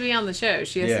has to be on the show.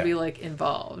 She has Yeah. to be, like,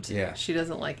 involved. Yeah. She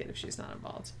doesn't like it if she's not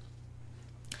involved.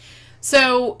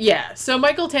 So, yeah. So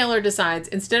Michael Taylor decides,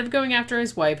 instead of going after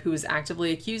his wife, who was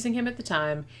actively accusing him at the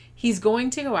time, he's going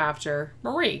to go after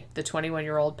Marie, the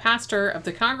 21-year-old pastor of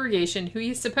the congregation who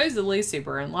he's supposedly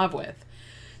super in love with.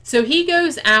 So he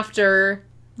goes after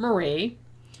Marie.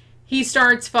 He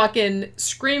starts fucking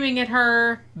screaming at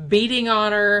her, beating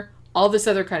on her, all this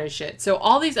other kind of shit. So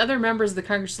all these other members of the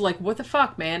congregation are like, what the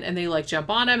fuck, man? And they, like, jump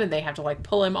on him, and they have to, like,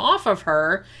 pull him off of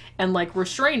her and, like,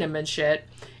 restrain him and shit.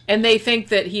 And they think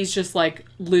that he's just, like,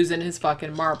 losing his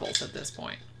fucking marbles at this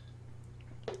point.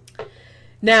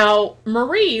 Now,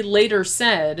 Marie later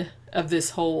said of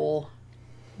this whole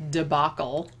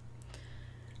debacle,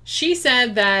 she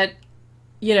said that,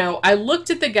 you know, I looked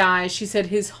at the guy, she said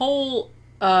his whole,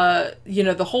 you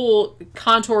know, the whole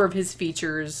contour of his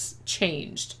features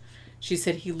changed. She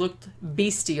said he looked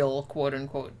bestial, quote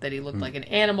unquote, that he looked like an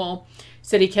animal.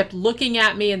 Said he kept looking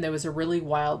at me and there was a really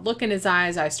wild look in his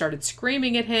eyes. I started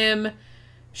screaming at him.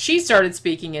 She started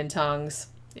speaking in tongues.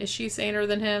 Is she saner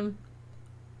than him?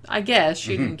 I guess.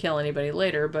 She didn't kill anybody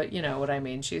later, but you know what I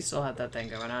mean. She still had that thing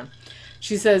going on.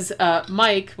 She says,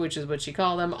 Mike, which is what she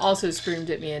called him, also screamed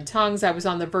at me in tongues. I was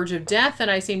on the verge of death and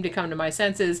I seemed to come to my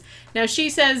senses. Now, she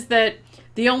says that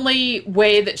the only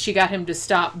way that she got him to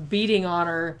stop beating on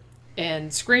her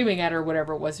and screaming at her,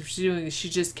 whatever it was she was doing, she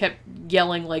just kept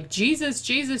yelling, like, Jesus,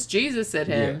 Jesus, Jesus at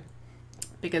him. Yeah.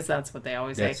 Because that's what they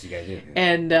always say. That's what you gotta do.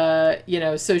 And, you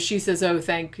know, so she says, oh,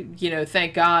 thank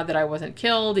God that I wasn't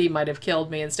killed. He might have killed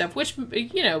me and stuff, which,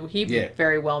 you know, he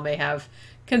very well may have,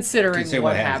 considering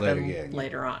what happened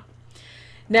later on.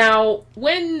 Now,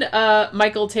 when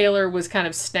Michael Taylor was kind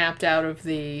of snapped out of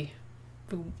the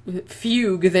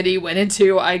fugue that he went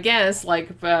into, I guess, like,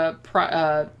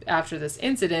 after this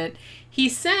incident, he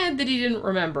said that he didn't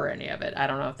remember any of it. I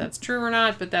don't know if that's true or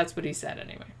not, but that's what he said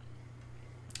anyway.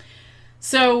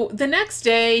 So the next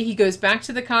day, he goes back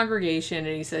to the congregation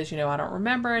and he says, you know, I don't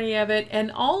remember any of it.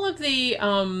 And all of the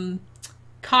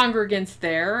congregants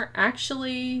there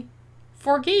actually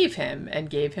forgave him and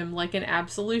gave him, like, an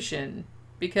absolution.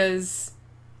 Because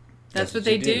that's what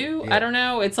they do. Yeah. I don't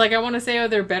know. It's like, I want to say, oh,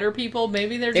 they're better people.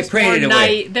 Maybe they're just more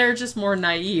naive. They're just more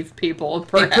naive people,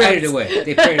 perhaps. They prayed it away.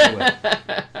 They prayed it away.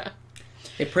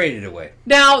 They prayed it away.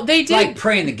 Now, they did. It's like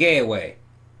praying the gay away.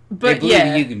 But they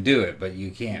believe you can do it, but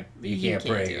you can't. You can't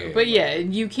pray. Do it. But yeah,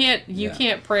 you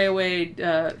can't pray away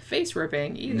face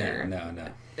ripping either. No.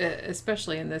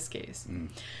 Especially in this case.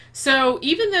 So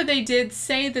even though they did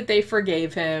say that they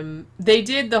forgave him, they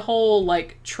did the whole,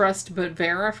 like, trust but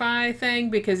verify thing,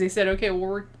 because they said, okay, well,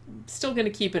 we're still going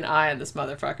to keep an eye on this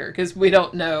motherfucker because we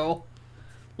don't know,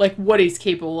 like, what he's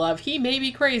capable of. He may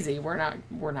be crazy. We're not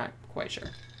quite sure.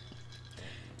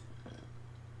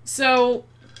 So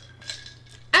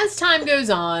as time goes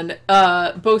on,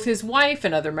 both his wife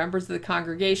and other members of the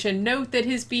congregation note that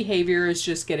his behavior is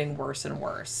just getting worse and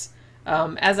worse.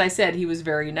 As I said, he was a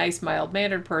very nice,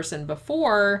 mild-mannered person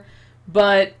before,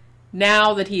 but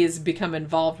now that he has become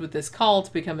involved with this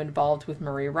cult, become involved with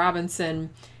Marie Robinson,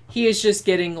 he is just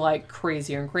getting, like,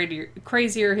 crazier and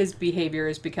crazier. His behavior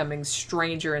is becoming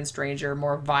stranger and stranger,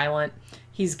 more violent.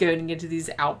 He's going into these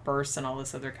outbursts and all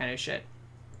this other kind of shit.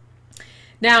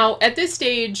 Now, at this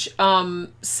stage,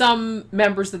 some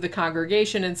members of the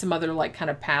congregation and some other, like, kind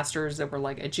of pastors that were,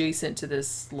 like, adjacent to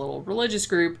this little religious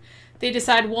group, they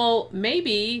decide, well,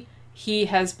 maybe he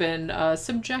has been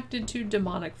subjected to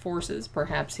demonic forces.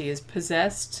 Perhaps he is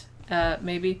possessed,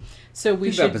 maybe. So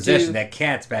we should possession. That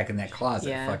cat's back in that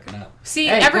closet fucking up. See,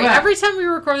 hey, every time we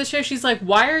record the show, she's like,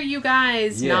 why are you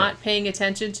guys not paying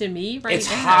attention to me right now? It's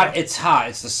hot. It's hot.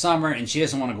 It's the summer, and she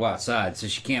doesn't want to go outside, so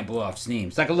she can't blow off steam.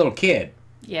 It's like a little kid.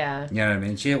 Yeah. You know what I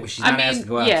mean? She's not asked to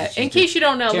go out. Yeah, in case you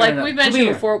don't know, like we've mentioned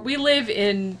before, we live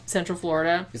in Central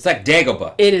Florida. It's like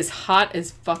Dagobah. It is hot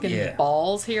as fucking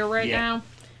balls here right now.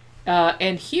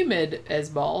 And humid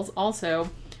as balls also.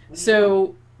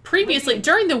 So previously,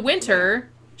 during the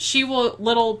winter,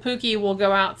 little Pookie will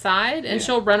go outside and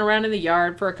she'll run around in the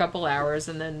yard for a couple hours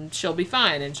and then she'll be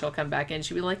fine and she'll come back in.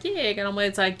 She'll be like, yeah, I got on my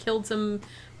outside, killed some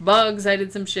bugs, I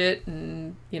did some shit,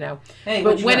 and, you know. Hey,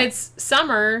 but when it's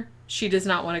summer, she does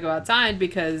not want to go outside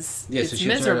because it's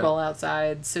miserable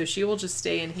outside, so she will just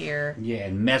stay in here. Yeah,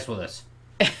 and mess with us.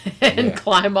 and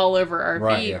climb all over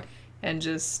our feet and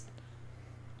just...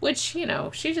 Which, you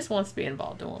know, she just wants to be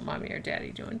involved in what mommy or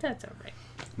daddy doing. That's all right.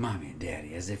 Mommy and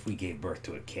daddy, as if we gave birth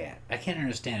to a cat. I can't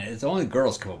understand it. It's only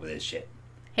girls come up with this shit.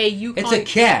 Hey, It's a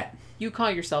cat. You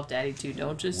call yourself daddy too.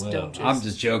 Don't just. I'm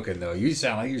just joking though. You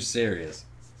sound like you're serious.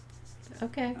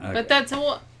 Okay. But that's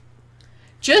all.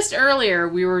 Just earlier,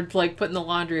 we were like putting the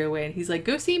laundry away, and he's like,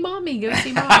 "Go see mommy, go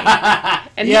see mommy."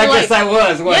 And yeah, I guess I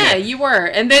was. Wasn't yeah, it? you were,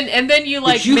 and then you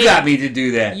like. But you got me to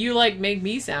do that. You like make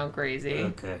me sound crazy.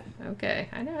 Okay. Okay,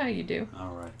 I know how you do.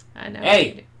 All right. I know. Hey, how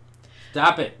you do.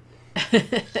 Stop it.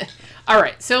 All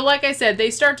right. So, like I said,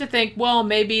 they start to think, well,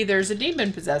 maybe there's a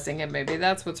demon possessing him. Maybe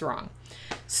that's what's wrong.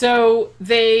 So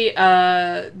they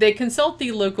consult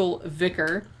the local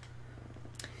vicar,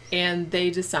 and they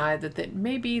decide that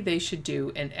maybe they should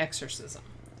do an exorcism.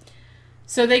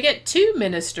 So they get 2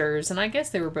 ministers, and I guess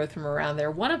they were both from around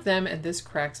there. One of them, and this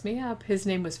cracks me up, his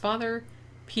name was Father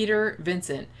Peter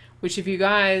Vincent, which if you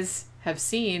guys have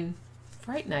seen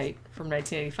Fright Night from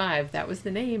 1985, that was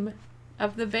the name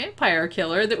of the vampire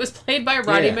killer that was played by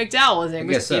Roddy McDowell. His name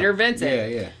was Peter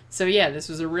Vincent. Yeah. So yeah, this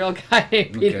was a real guy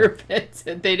named Peter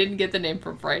Vincent. They didn't get the name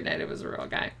from Fright Night. It was a real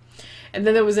guy. And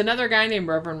then there was another guy named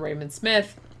Reverend Raymond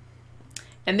Smith.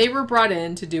 And they were brought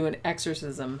in to do an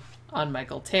exorcism on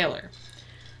Michael Taylor.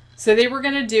 So they were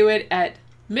going to do it at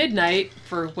midnight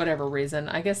for whatever reason.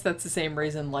 I guess that's the same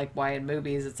reason like why in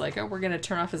movies it's like, oh, we're going to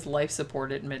turn off his life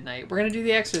support at midnight. We're going to do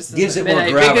the exorcism Gives at it more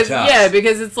midnight. gravitas.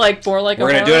 Because it's like more like we're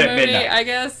a going to do it horror at movie, midnight. I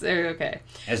guess. Okay.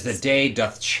 As the day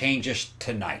doth changeth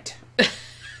tonight.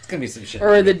 It's going to be some shit.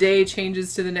 Or the day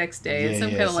changes to the next day. It's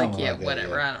some kind of like, that,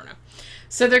 whatever. I don't know.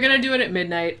 So they're going to do it at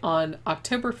midnight on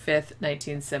October 5th,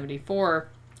 1974.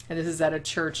 And this is at a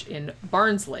church in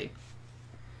Barnsley.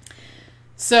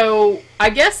 So I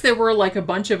guess there were like a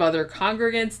bunch of other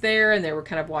congregants there, and they were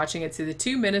kind of watching it. So the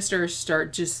 2 ministers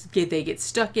they get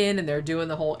stuck in, and they're doing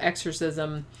the whole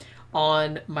exorcism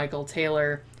on Michael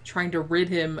Taylor, trying to rid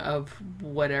him of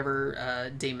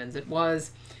whatever demons it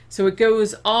was. So it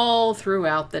goes all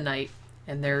throughout the night,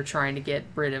 and they're trying to get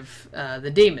rid of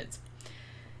the demons.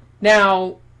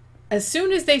 Now, as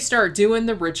soon as they start doing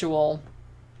the ritual,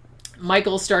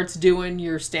 Michael starts doing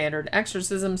your standard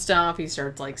exorcism stuff. He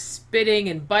starts like spitting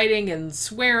and biting and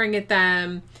swearing at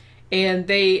them. And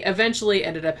they eventually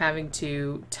ended up having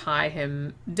to tie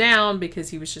him down because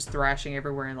he was just thrashing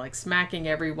everywhere and like smacking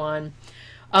everyone.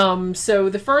 So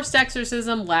the first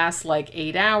exorcism lasts like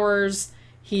 8 hours.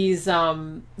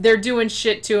 They're doing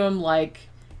shit to him like,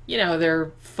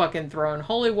 they're fucking throwing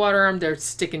holy water on him. They're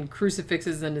sticking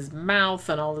crucifixes in his mouth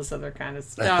and all this other kind of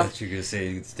stuff. I thought you were going to say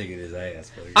you could stick it in his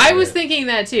ass. I was thinking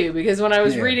that too, because when I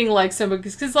was reading like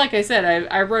because like I said,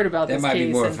 I wrote about this case. That might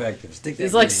be more effective.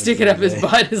 He's like sticking up his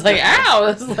butt. It's like,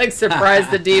 ow! This is like surprise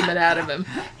the demon out of him.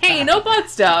 Hey, no butt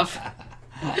stuff.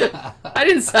 I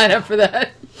didn't sign up for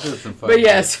that. But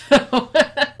yes.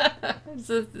 This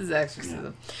is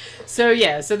exorcism. So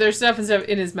there's stuff and stuff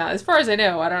in his mouth. As far as I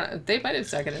know, they might have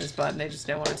stuck it in his butt and they just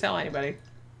don't want to tell anybody.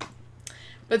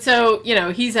 But so,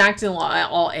 he's acting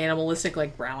all animalistic,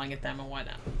 like growling at them and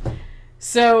whatnot.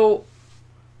 So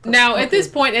now at this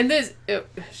point,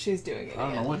 she's doing it.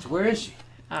 I don't know where is she?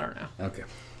 I don't know. Okay.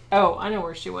 Oh, I know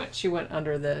where she went. She went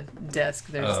under the desk.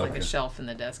 There's like a shelf in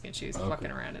the desk, and she was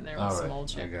fucking around in there with some old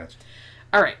shit. I got you.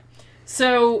 All right.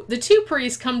 So the 2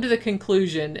 priests come to the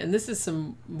conclusion, and this is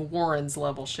some Warren's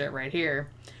level shit right here.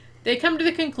 They come to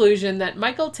the conclusion that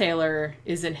Michael Taylor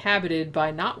is inhabited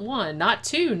by not 1, not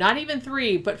 2, not even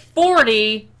 3, but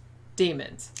 40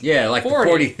 demons. Yeah, like 40. The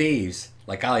 40 thieves,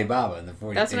 like Alibaba and the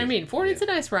 40 That's thieves. what I mean. 40 is a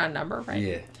nice round number, right?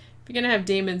 Yeah. If you're going to have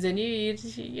demons in you,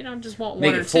 you don't just want 1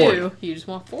 Make or it 40. 2. You just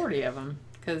want 40 of them,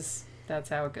 because that's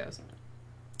how it goes.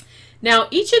 Now,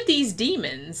 each of these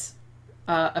demons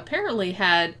apparently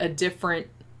had a different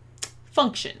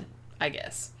function, I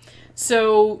guess.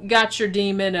 So, got your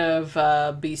demon of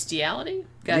bestiality,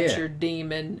 got your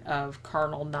demon of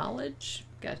carnal knowledge,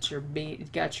 got your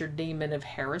demon of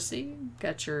heresy,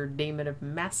 got your demon of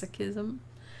masochism.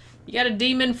 You got a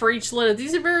demon for each little.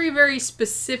 These are very, very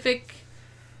specific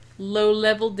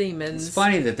low-level demons. It's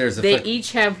funny that there's They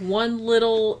each have one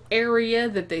little area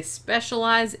that they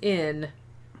specialize in,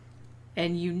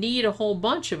 and you need a whole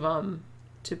bunch of them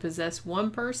to possess one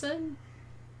person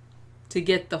to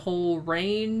get the whole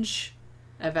range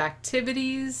of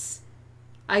activities,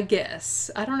 I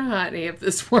guess. I don't know how any of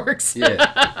this works.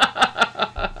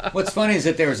 Yeah. What's funny is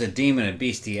that there was a demon of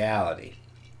bestiality.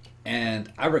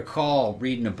 And I recall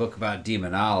reading a book about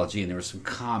demonology, and there were some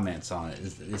comments on it.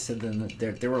 They said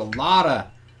that there were a lot of,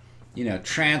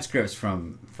 transcripts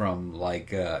from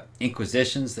like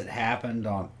inquisitions that happened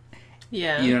on,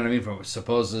 Yeah. you know what I mean, from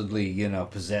supposedly,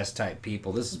 possessed type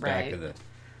people. This is back in the,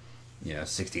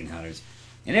 1600s.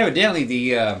 And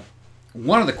evidently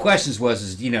one of the questions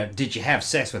was, did you have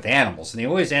sex with animals? And they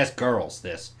always ask girls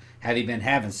this. have you been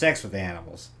having sex with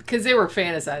animals? Because they were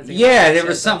fantasizing. Yeah, there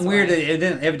was something weird.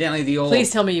 Evidently, the old. Please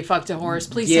tell me you fucked a horse.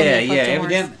 Please tell me you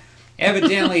fucked a horse.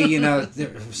 Evidently, you know,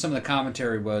 some of the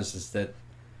commentary was that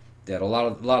a lot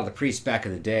of the priests back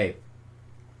in the day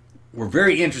were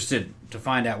very interested to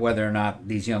find out whether or not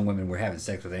these young women were having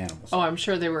sex with animals. Oh, I'm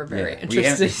sure they were very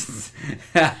interested.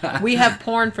 We have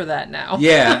porn for that now.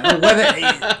 Yeah,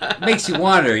 it makes you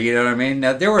wonder, you know what I mean?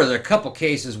 Now, there were a couple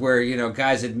cases where, you know,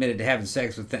 guys admitted to having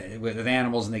sex with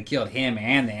animals and they killed him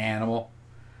and the animal.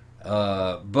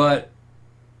 But,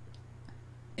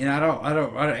 you know,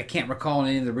 I can't recall in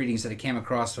any of the readings that I came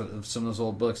across of some of those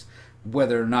old books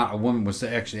whether or not a woman was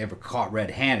actually ever caught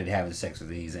red-handed having sex with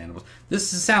these animals. This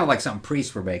sounded like something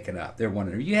priests were making up. They're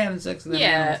wondering, are you having sex with them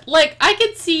animals? Yeah, like, I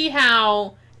could see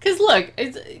how... Because, look,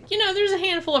 it's, you know, there's a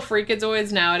handful of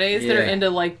freakazoids nowadays that are into,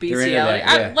 like, bestiality.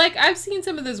 I've seen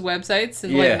some of those websites,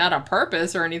 and, like, not on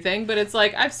purpose or anything, but it's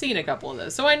like, I've seen a couple of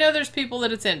those. So I know there's people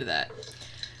that it's into that.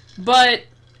 But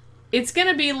it's going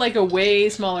to be, like, a way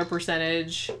smaller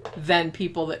percentage than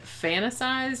people that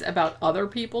fantasize about other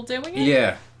people doing it.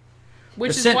 Yeah.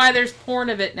 Which is why there's porn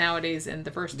of it nowadays in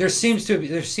the first place. There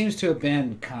seems to have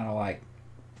been kind of like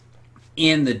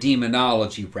in the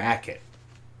demonology racket,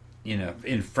 you know,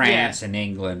 in France and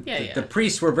England. The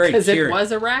priests were very curious. Because it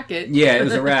was a racket. Yeah, it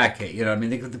was a racket. You know, I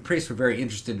mean, the priests were very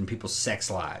interested in people's sex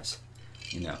lives.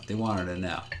 You know, they wanted to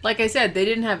know. Like I said, they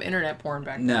didn't have internet porn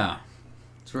back then. No.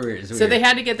 It's weird. So they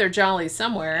had to get their jollies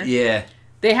somewhere. Yeah.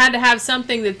 They had to have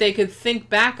something that they could think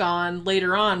back on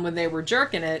later on when they were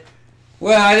jerking it.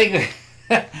 Well, I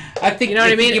think you know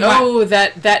what I mean. Oh,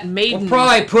 that maiden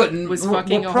was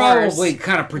fucking a horse. Probably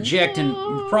kind of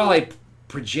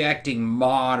projecting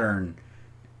modern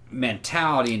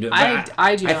mentality into it.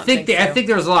 I think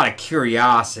there was a lot of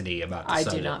curiosity about the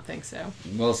subject. I do not think so.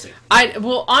 We'll see.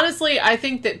 Well, honestly, I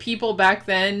think that people back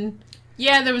then,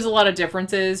 yeah, there was a lot of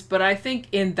differences, but I think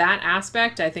in that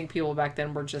aspect, I think people back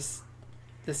then were just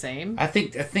the same. I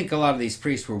think a lot of these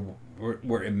priests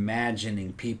were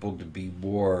imagining people to be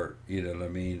more, you know what I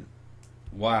mean,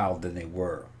 wild than they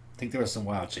were. I think there was some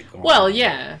wild shit going on. Well,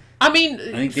 yeah. I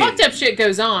mean, fucked up shit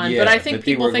goes on, but I think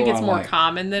people think it's more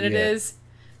common than it is.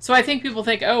 So I think people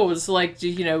think, oh, it's like,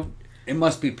 you know... It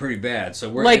must be pretty bad. So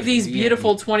we're like these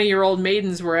beautiful 20-year-old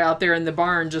maidens were out there in the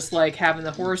barn just, like, having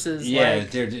the horses,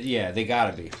 they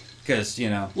gotta be. Because, you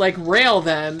know... Like, rail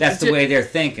them. That's the way they're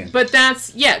thinking. But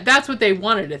that's what they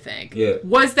wanted to think. Yeah.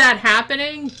 Was that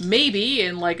happening? Maybe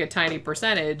in, like, a tiny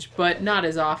percentage, but not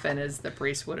as often as the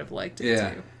priest would have liked it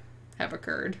to have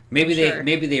occurred. Maybe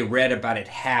they read about it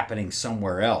happening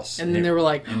somewhere else. And then they were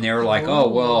like... oh,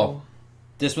 well,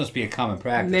 this must be a common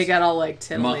practice. And they got all, like,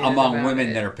 titillated among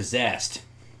women that are possessed.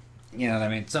 You know what I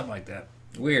mean? Something like that.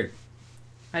 Weird.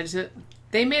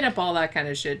 They made up all that kind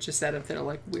of shit just out of their,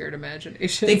 like, weird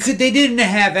imagination. They didn't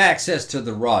have access to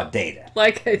the raw data.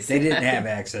 Like I said. They didn't have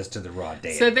access to the raw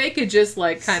data. So they could just,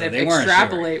 like, kind of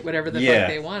extrapolate whatever the fuck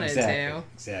they wanted to.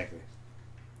 Exactly.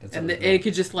 And it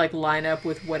could just, like, line up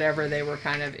with whatever they were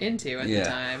kind of into at the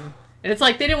time. And it's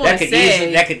like, they didn't want to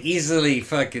say... That could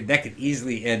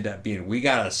easily end up being, we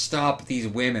gotta stop these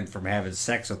women from having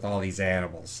sex with all these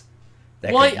animals.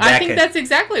 I think that's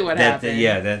exactly what happened.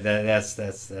 Yeah, that's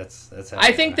how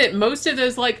I think that most of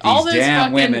those, like, all those damn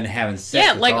fucking women having sex.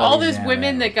 Yeah, with like all those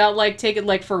women animals. that got, like, taken,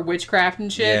 like, for witchcraft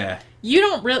and shit. Yeah.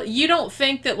 You don't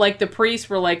think that, like, the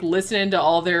priests were, like, listening to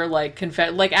all their, like,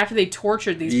 like, after they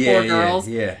tortured these poor girls.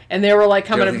 Yeah. And they were, like,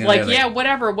 coming up, like, yeah,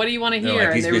 whatever, what do you want to hear?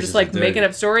 Like, and they were just, like, making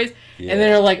up stories. Yeah. And then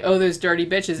they're like, oh, those dirty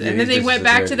bitches. Yeah, and then they went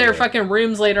back to their fucking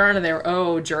rooms later on and they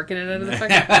were, jerking it into the fucking...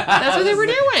 That's what they were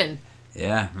doing.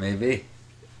 Yeah, maybe.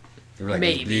 Like,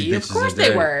 maybe. Of course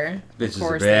they were. Bitches of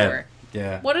course are bad. they were.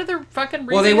 Yeah. What other fucking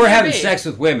reason? Well, they were having sex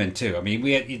with women too. I mean,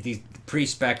 we had these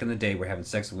priests back in the day were having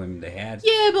sex with women. They had.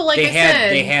 Yeah, but like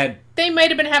they might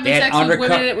have been having sex with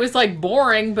women and it was like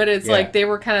boring, but it's like they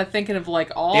were kind of thinking of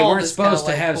like all. They weren't this supposed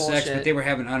to have bullshit. sex, but they were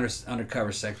having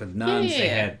undercover sex with nuns.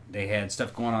 Yeah. They had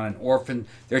stuff going on in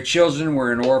Their children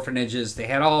were in orphanages. They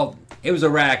had all. It was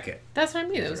a racket. That's what I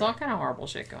mean. There was all kind of horrible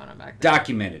shit going on back then.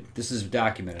 Documented. This is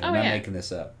documented. I'm not making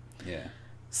this up. Yeah.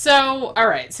 So,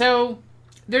 alright, so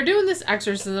they're doing this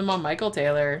exorcism on Michael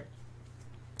Taylor,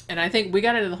 and I think we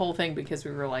got into the whole thing because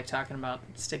we were, like, talking about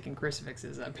sticking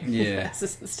crucifixes up people's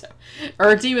asses and stuff.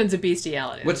 Or demons of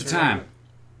bestiality. What's the time?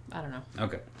 I don't know.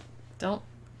 Okay. Don't.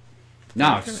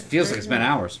 No, it feels like it's been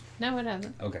hours. No, it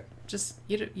hasn't. Okay. Just,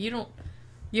 you don't,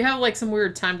 you have, like, some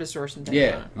weird time distortion thing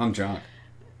Yeah, on it. I'm drunk.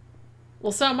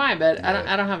 Well, so am I, but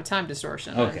I don't have a time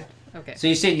distortion. Okay. Okay. So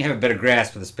you're saying you have a better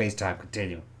grasp of the space-time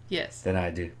continuum? Yes. Than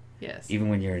I do. Yes. Even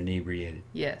when you're inebriated.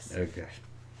 Yes. Okay.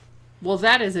 Well,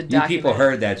 that is a You people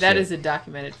heard that shit. That is a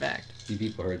documented fact. You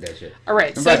people heard that shit. All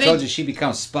right. Remember I told you she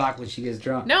becomes Spock when she gets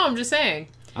drunk? No, I'm just saying.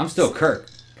 I'm still Kirk.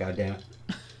 God damn it.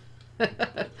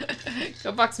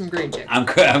 Go buck some green chicks. I'm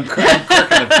kirking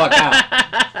the fuck out.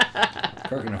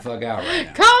 Kirking the fuck out right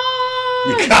now.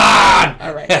 Con!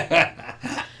 All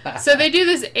right. So they do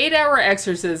this 8-hour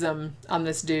exorcism on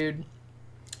this dude,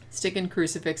 sticking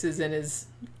crucifixes in his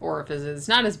orifices.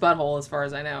 Not his butthole, as far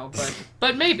as I know,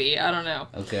 but maybe. I don't know.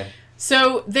 Okay.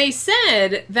 So they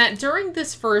said that during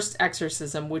this first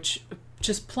exorcism, which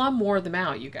just plumb wore them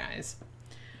out, you guys,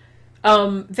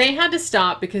 they had to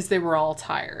stop because they were all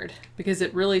tired. Because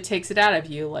it really takes it out of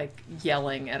you, like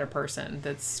yelling at a person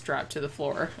that's strapped to the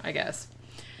floor, I guess.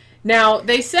 Now,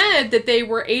 they said that they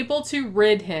were able to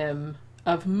rid him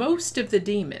of most of the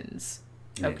demons.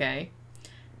 Okay?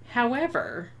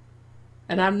 However,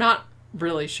 and I'm not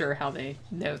really sure how they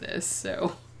know this,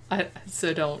 so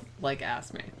don't,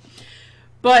 ask me.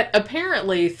 But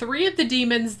apparently, 3 of the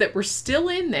demons that were still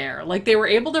in there, they were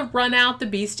able to run out the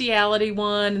bestiality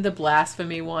one and the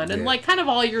blasphemy one, and kind of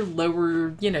all your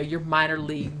lower, your minor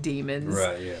league demons.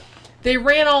 Right, yeah. They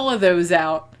ran all of those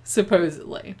out,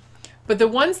 supposedly. But the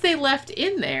ones they left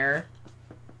in there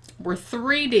were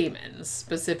 3 demons,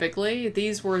 specifically.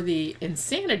 These were the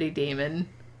insanity demon,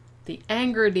 the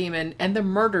anger demon, and the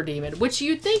murder demon, which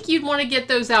you'd think you'd want to get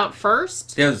those out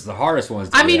first. Those are the hardest ones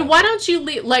to I mean, get out. why don't you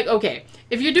leave, okay,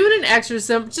 if you're doing an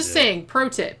exorcism, just saying, pro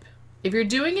tip, if you're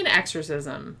doing an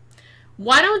exorcism,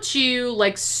 why don't you,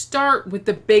 start with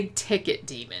the big ticket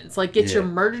demons? Get your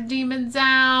murder demons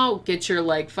out, get your,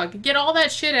 get all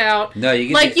that shit out. No,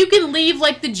 you can... you can leave,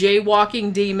 the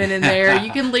jaywalking demon in there.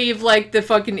 You can leave, the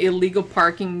fucking illegal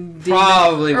parking demon.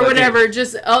 Probably. Or whatever.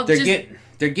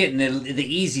 They're getting the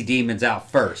easy demons out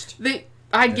first.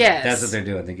 I guess. That's what they're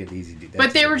doing. They get the easy demons.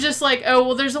 But they were just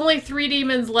there's only 3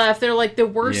 demons left. They're the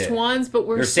worst ones, but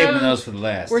they're saving those for the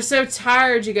last. We're so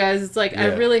tired, you guys. It's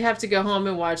I really have to go home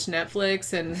and watch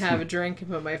Netflix and have a drink and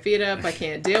put my feet up. I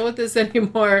can't deal with this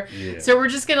anymore. Yeah. So we're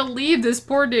just going to leave this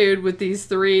poor dude with the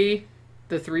 3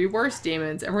 worst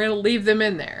demons, and we're going to leave them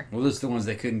in there. Well, those are the ones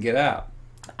they couldn't get out.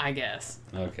 I guess.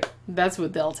 Okay. That's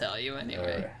what they'll tell you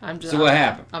anyway. Right. So what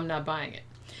happened? I'm not buying it.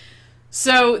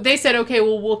 So they said, okay,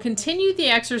 well, we'll continue the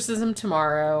exorcism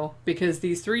tomorrow because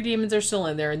these 3 demons are still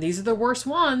in there, and these are the worst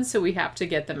ones, so we have to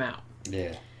get them out.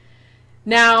 Yeah.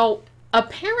 Now,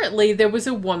 apparently there was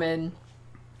a woman,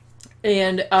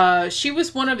 and she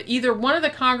was either one of the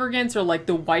congregants or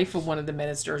the wife of one of the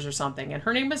ministers or something, and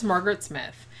her name was Margaret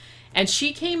Smith. And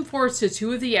she came forth to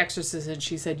 2 of the exorcists, and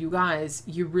she said, you guys,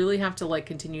 you really have to,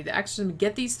 continue the exorcism,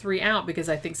 get these 3 out, because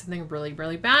I think something really,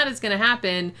 really bad is going to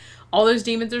happen. All those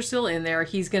demons are still in there.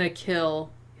 He's going to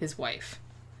kill his wife.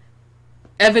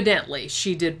 Evidently,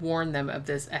 she did warn them of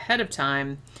this ahead of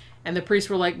time, and the priests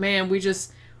were like, man, we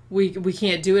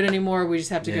can't do it anymore. We just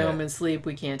have to go home and sleep.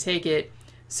 We can't take it.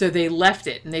 So they left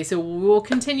it, and they said, well, we'll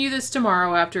continue this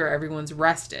tomorrow after everyone's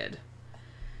rested.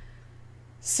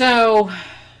 So...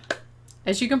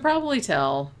 as you can probably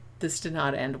tell, this did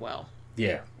not end well.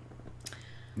 Yeah.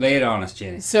 Lay it on us,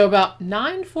 Jenny. So about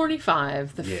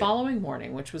 9:45 the following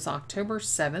morning, which was October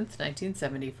 7th,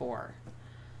 1974.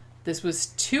 This was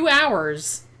 2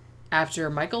 hours after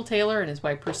Michael Taylor and his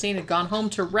wife Christine had gone home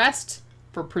to rest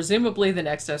for presumably the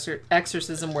next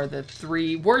exorcism where the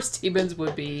 3 worst demons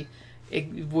would be,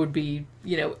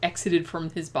 exited from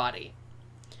his body.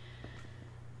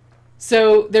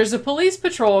 So there's a police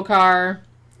patrol car.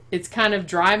 It's kind of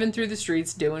driving through the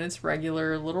streets, doing its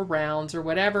regular little rounds or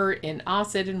whatever in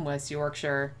Ossett in West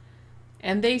Yorkshire.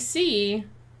 And they see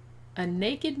a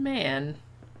naked man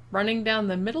running down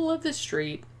the middle of the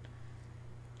street,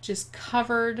 just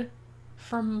covered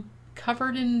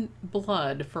in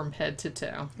blood from head to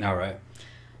toe. All right.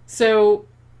 So,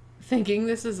 thinking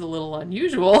this is a little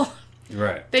unusual,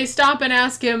 right? They stop and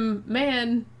ask him,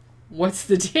 man, what's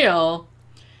the deal?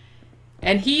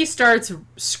 And he starts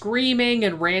screaming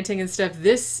and ranting and stuff.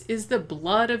 This is the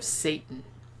blood of Satan.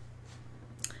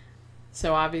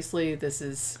 So obviously this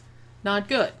is not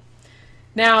good.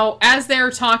 Now, as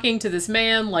they're talking to this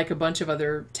man, a bunch of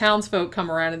other townsfolk come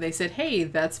around and they said, hey,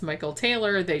 that's Michael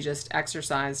Taylor. They just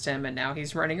exorcised him and now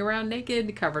he's running around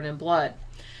naked, covered in blood.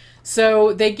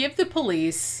 So they give the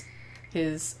police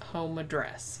his home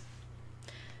address.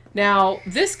 Now,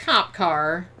 this cop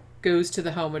car goes to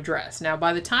the home address. Now,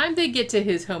 by the time they get to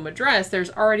his home address,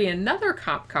 there's already another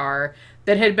cop car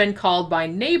that had been called by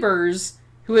neighbors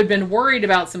who had been worried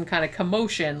about some kind of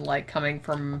commotion, coming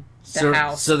from the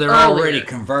house. So they're earlier. already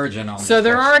converging on. So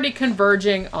they're already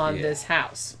converging on this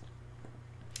house.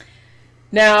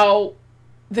 Now,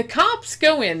 the cops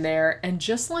go in there, and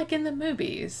just like in the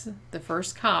movies, the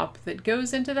first cop that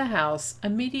goes into the house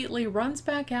immediately runs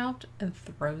back out and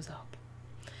throws up.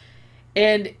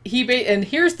 And and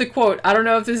here's the quote. I don't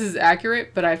know if this is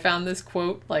accurate, but I found this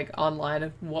quote like online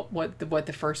of what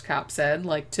the first cop said,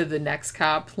 like to the next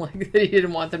cop, like that he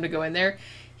didn't want them to go in there.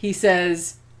 He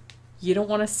says, "You don't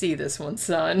want to see this one,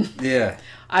 son. Yeah.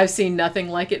 I've seen nothing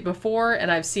like it before, and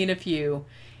I've seen a few.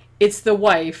 It's the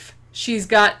wife. She's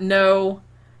got no..."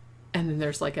 And then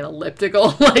there's like an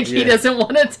elliptical, like he doesn't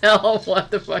want to tell what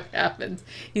the fuck happened.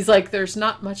 He's like, "There's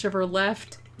not much of her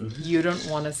left. You don't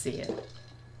want to see it."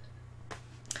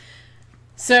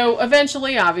 So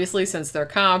eventually, obviously, since they're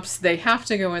cops, they have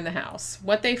to go in the house.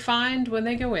 What they find when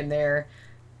they go in there,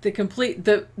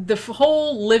 the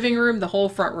whole living room, the whole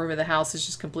front room of the house is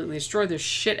just completely destroyed. There's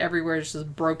shit everywhere. There's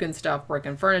just broken stuff,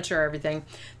 broken furniture, everything.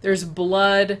 There's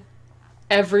blood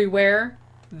everywhere.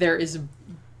 There is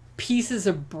pieces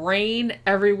of brain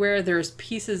everywhere. There's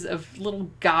pieces of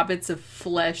little gobbets of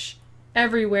flesh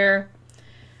everywhere.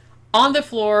 On the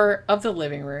floor of the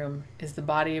living room is the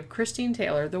body of Christine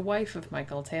Taylor, the wife of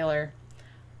Michael Taylor.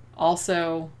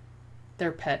 Also,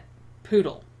 their pet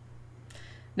poodle.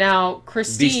 Now,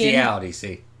 Christine... Bestiality,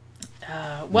 see.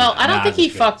 Well, I don't think he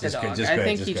fucked the dog. I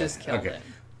think he just killed it.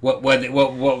 What was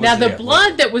now, the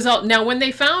blood that was all... Now, when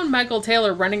they found Michael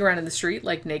Taylor running around in the street,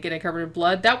 like naked and covered in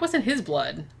blood, that wasn't his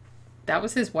blood. That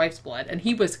was his wife's blood. And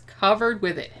he was covered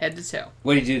with it, head to toe.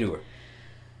 What did he do to her?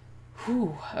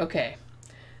 Whew, okay.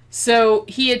 So,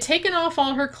 he had taken off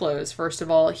all her clothes, first of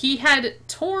all. He had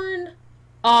torn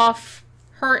off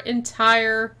her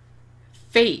entire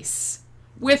face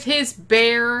with his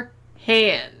bare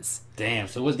hands. Damn,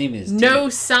 so it wasn't even his teeth. No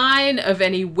sign of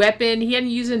any weapon. He hadn't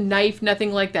used a knife,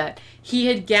 nothing like that. He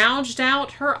had gouged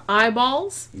out her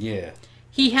eyeballs. Yeah.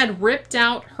 He had ripped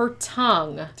out her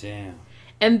tongue. Damn.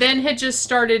 And then had just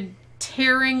started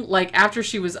tearing, like after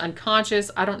she was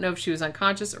unconscious. I don't know if she was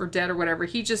unconscious or dead or whatever.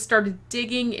 He just started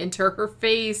digging into her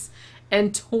face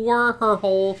and tore her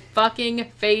whole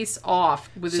fucking face off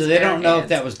with his bare hands. So they don't know if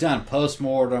that was done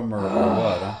post-mortem or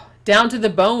what, huh? Down to the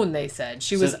bone, they said.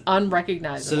 She was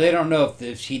unrecognizable. So they don't know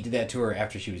if she did that to her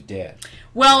after she was dead.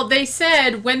 Well, they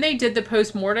said when they did the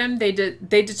post-mortem, they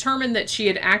determined that she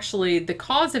had actually... The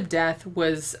cause of death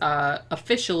was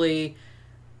officially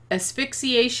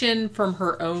asphyxiation from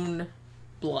her own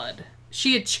blood.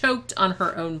 She had choked on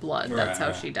her own blood. That's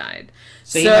how she died.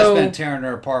 So he must have been tearing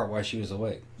her apart while she was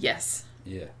awake. Yes.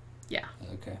 Yeah. Yeah.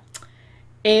 Okay.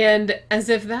 And as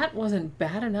if that wasn't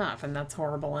bad enough, and that's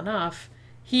horrible enough,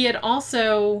 he had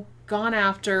also gone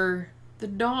after the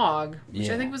dog, which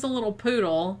I think was a little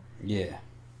poodle. Yeah.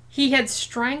 He had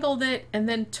strangled it and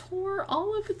then tore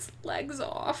all of its legs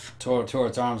off. Tore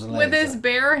its arms and legs with his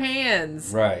bare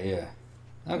hands. Right, yeah.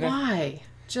 Okay. Why?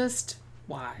 Just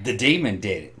why? The demon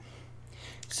did it.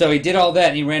 So he did all that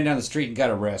and he ran down the street and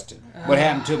got arrested. What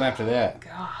happened to him after that?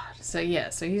 God. So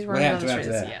he's running down the street.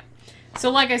 After that? Yeah. So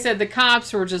like I said, the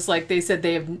cops were just like, they said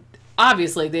they have...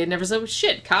 Obviously, they had never said,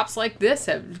 shit, cops like this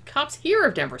cops here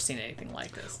have never seen anything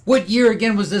like this. What year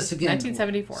again was this again?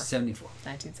 1974.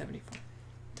 1974.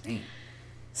 Damn.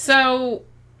 So,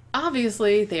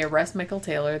 obviously, they arrest Michael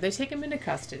Taylor. They take him into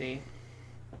custody.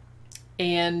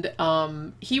 And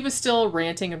he was still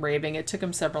ranting and raving. It took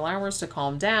him several hours to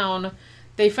calm down.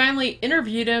 They finally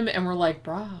interviewed him and were like,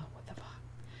 brah, what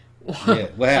the fuck? Yeah,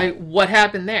 what happened? Like, what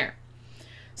happened there?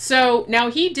 So, now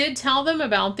he did tell them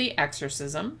about the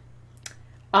exorcism.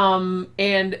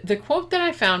 And the quote that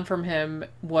I found from him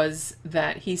was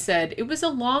that he said, "It was a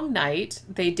long night.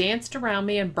 They danced around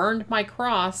me and burned my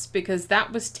cross because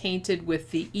that was tainted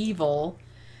with the evil.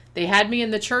 They had me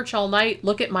in the church all night.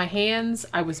 Look at my hands.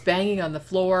 I was banging on the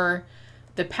floor.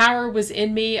 The power was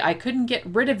in me. I couldn't get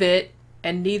rid of it,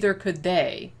 and neither could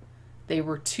they. They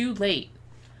were too late.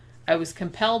 I was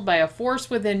compelled by a force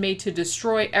within me to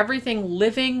destroy everything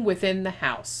living within the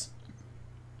house."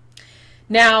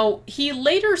 Now, he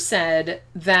later said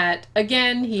that,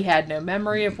 again, he had no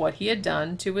memory of what he had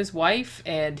done to his wife,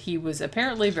 and he was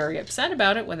apparently very upset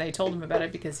about it when they told him about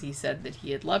it because he said that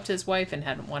he had loved his wife and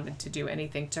hadn't wanted to do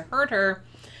anything to hurt her.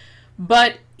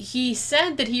 But he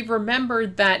said that he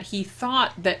remembered that he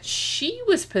thought that she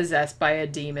was possessed by a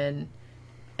demon,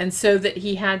 and so that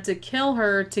he had to kill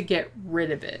her to get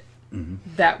rid of it. Mm-hmm.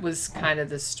 That was kind of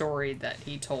the story that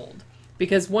he told.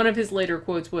 Because one of his later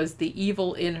quotes was, "The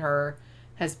evil in her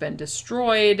has been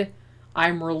destroyed.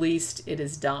 I'm released. It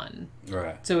is done."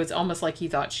 Right. So it's almost like he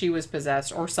thought she was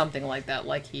possessed or something like that,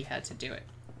 like he had to do it.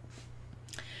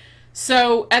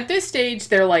 So at this stage,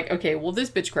 they're like, okay, well,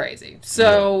 this bitch crazy.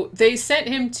 So they sent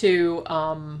him to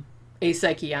a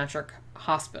psychiatric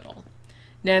hospital.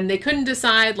 And they couldn't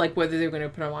decide, like, whether they were going to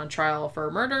put him on trial for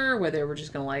murder, whether they were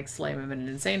just going to, like, slam him in an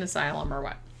insane asylum or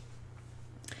what.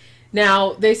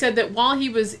 Now, they said that while he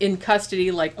was in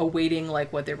custody, like, awaiting,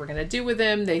 like, what they were going to do with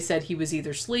him, they said he was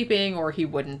either sleeping or he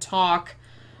wouldn't talk.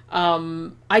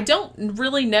 I don't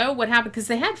really know what happened because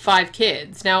they had 5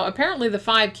 kids. Now, apparently the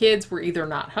 5 kids were either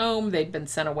not home, they'd been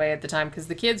sent away at the time because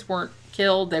the kids weren't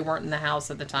killed. They weren't in the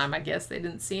house at the time. I guess they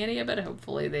didn't see any of it.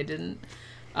 Hopefully they didn't.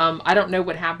 I don't know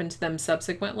what happened to them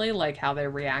subsequently, like how they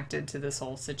reacted to this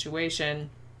whole situation.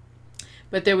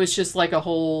 But there was just like a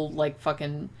whole, like,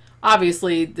 fucking...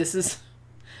 Obviously, this is...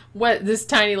 this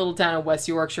tiny little town of West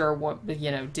Yorkshire,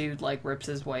 dude, like, rips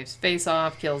his wife's face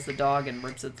off, kills the dog, and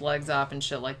rips its legs off and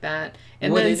shit like that.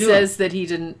 And then says that he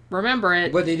didn't remember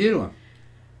it. What'd they do to him?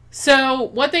 So,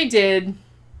 what they did...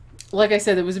 Like I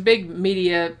said, there was a big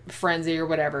media frenzy or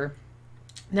whatever.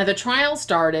 Now, the trial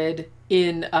started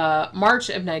in March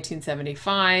of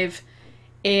 1975,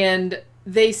 and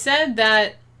they said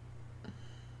that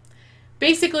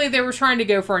basically they were trying to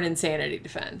go for an insanity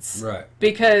defense. Right.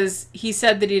 Because he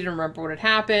said that he didn't remember what had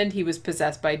happened. He was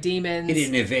possessed by demons. He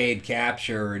didn't evade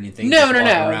capture or anything. No.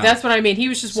 That's what I mean. He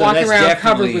was just walking around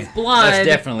covered with blood. That's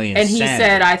definitely insanity. And he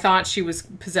said, I thought she was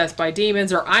possessed by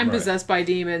demons, or I'm possessed by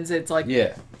demons. It's like...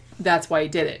 Yeah. That's why he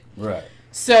did it. Right.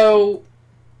 So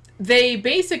they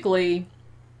basically,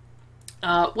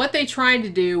 what they tried to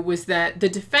do was that the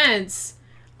defense,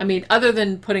 I mean, other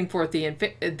than putting forth the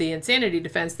insanity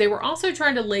defense, they were also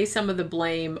trying to lay some of the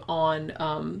blame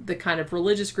on the kind of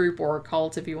religious group or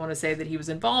cult, if you want to say, that he was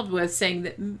involved with, saying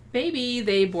that maybe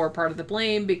they bore part of the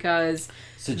blame because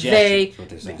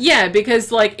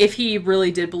because, like, if he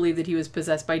really did believe that he was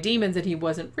possessed by demons and he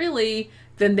wasn't really,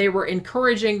 then they were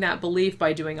encouraging that belief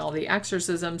by doing all the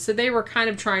exorcisms. So they were kind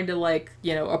of trying to, like,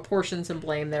 apportion some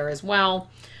blame there as well.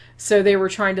 So they were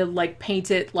trying to, like, paint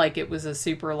it like it was a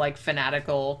super, like,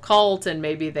 fanatical cult, and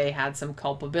maybe they had some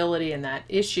culpability in that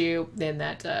issue.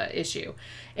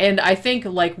 And I think,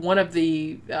 like, one of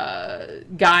the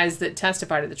guys that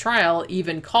testified at the trial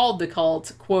even called the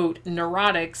cult, quote,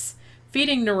 neurotics,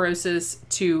 feeding neurosis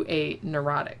to a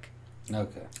neurotic.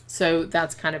 Okay. So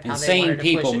that's kind of how insane they wanted to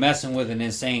people push it. messing with an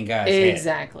insane guy's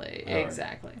Exactly.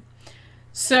 head.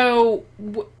 So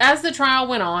as the trial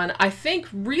went on, I think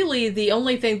really the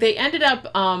only thing they ended up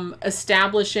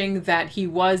establishing that he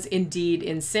was indeed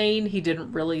insane. He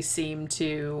didn't really seem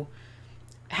to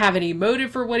have any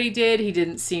motive for what he did. He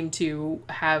didn't seem to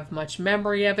have much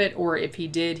memory of it, or if he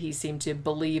did, he seemed to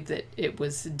believe that it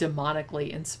was demonically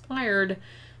inspired.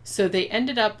 So they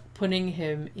ended up putting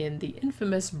him in the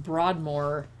infamous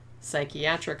Broadmoor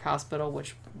Psychiatric Hospital,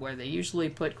 where they usually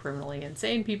put criminally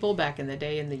insane people back in the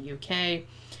day in the UK,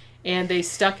 and they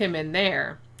stuck him in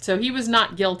there. So he was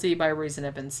not guilty by reason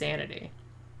of insanity.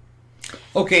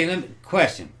 Okay,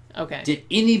 question. Okay. Did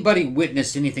anybody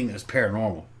witness anything that was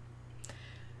paranormal?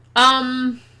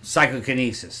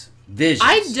 Psychokinesis, visions.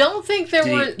 I don't think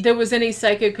there was any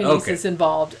psychokinesis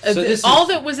involved. So all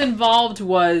that was involved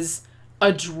was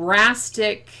a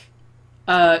drastic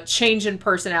change in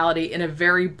personality in a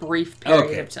very brief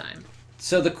period of time.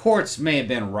 So the courts may have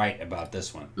been right about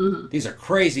this one. Mm-hmm. These are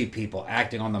crazy people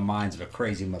acting on the minds of a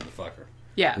crazy motherfucker.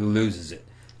 Yeah. Who loses it.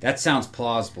 That sounds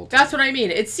plausible to That's me. what I mean.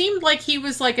 It seemed like he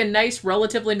was like a nice,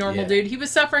 relatively normal dude. He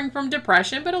was suffering from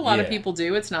depression, but a lot of people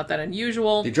do. It's not that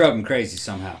unusual. They drove him crazy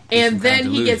somehow. And then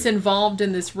he gets involved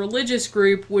in this religious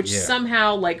group, which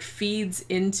somehow like feeds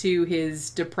into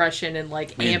his depression and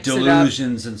like amps it up.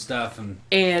 Delusions and stuff. And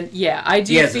I do feel...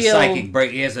 He has a psychic break.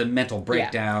 He has a mental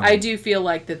breakdown. I do feel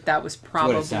like that was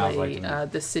probably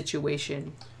like the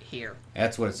situation here.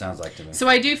 That's what it sounds like to me. So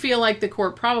I do feel like the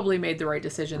court probably made the right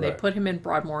decision. Right. They put him in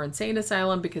Broadmoor Insane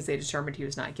Asylum because they determined he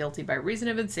was not guilty by reason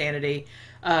of insanity,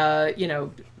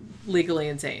 legally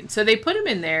insane. So they put him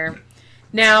in there.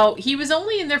 Now, he was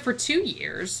only in there for 2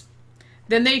 years.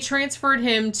 Then they transferred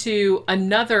him to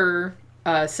another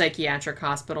psychiatric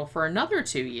hospital for another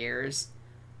 2 years.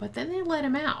 But then they let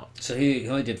him out. So he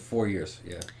only did 4 years,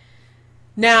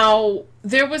 Now,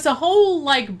 there was a whole,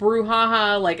 like,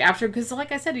 brouhaha, like, after, because,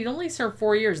 like I said, he'd only served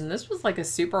 4 years, and this was, like, a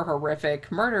super horrific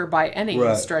murder by any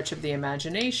stretch of the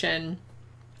imagination.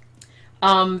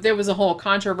 There was a whole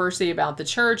controversy about the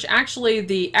church. Actually,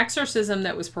 the exorcism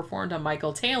that was performed on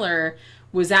Michael Taylor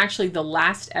was actually the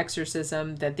last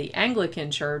exorcism that the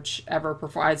Anglican Church ever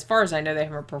performed. As far as I know, they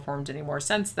haven't performed any more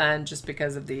since then, just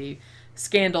because of the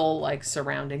scandal, like,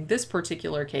 surrounding this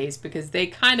particular case, because they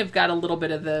kind of got a little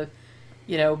bit of the...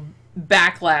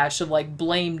 backlash of like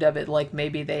blamed of it, like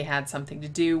maybe they had something to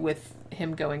do with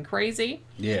him going crazy.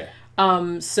 Yeah.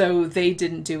 So they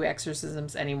didn't do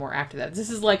exorcisms anymore after that. This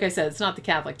is, like I said, it's not the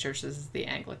Catholic Church, this is the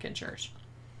Anglican Church.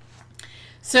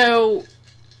 So,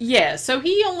 yeah, so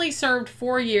he only served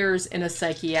 4 years in a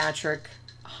psychiatric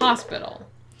hospital.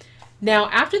 Now,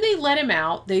 after they let him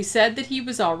out, they said that he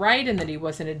was all right and that he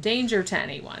wasn't a danger to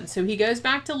anyone. So he goes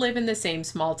back to live in the same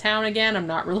small town again. I'm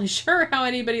not really sure how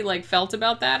anybody felt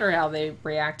about that or how they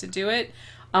reacted to it.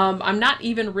 I'm not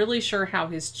even really sure how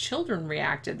his children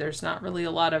reacted. There's not really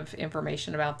a lot of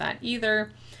information about that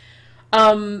either.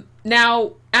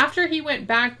 Now, after he went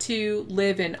back to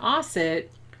live in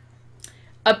Osset,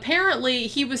 apparently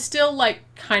he was still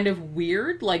kind of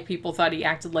weird. People thought he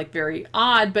acted very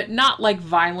odd, but not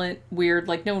violent weird.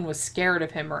 No one was scared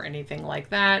of him or anything like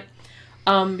that.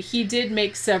 He did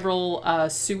make several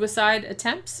suicide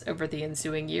attempts over the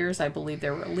ensuing years. I believe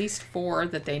there were at least 4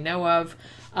 that they know of.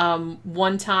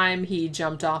 One time he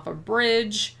jumped off a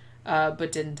bridge,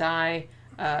 but didn't die.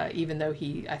 Even though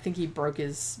I think he broke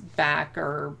his back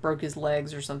or broke his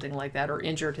legs or something like that, or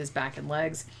injured his back and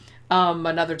legs.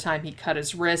 Another time he cut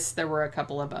his wrists. There were a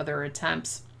couple of other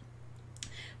attempts.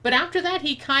 But after that,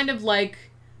 he kind of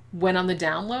went on the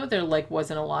down low. There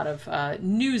wasn't a lot of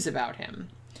news about him.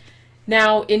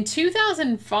 Now, in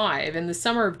 2005, in the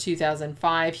summer of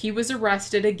 2005, he was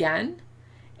arrested again.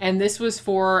 And this was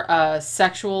for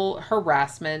sexual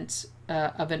harassment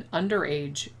of an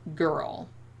underage girl.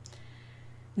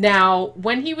 Now,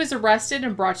 when he was arrested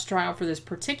and brought to trial for this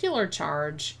particular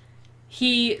charge,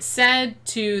 he said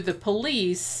to the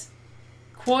police,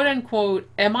 quote unquote,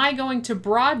 "Am I going to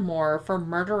Broadmoor for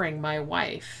murdering my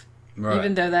wife?" Right.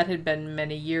 Even though that had been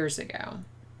many years ago.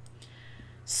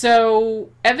 So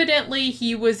evidently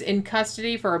he was in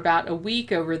custody for about a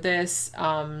week over this.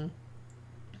 And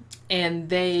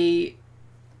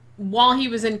while he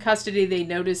was in custody, they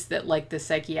noticed that the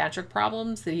psychiatric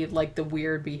problems that he had, the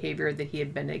weird behavior that he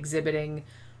had been exhibiting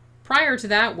prior to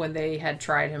that, when they had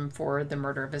tried him for the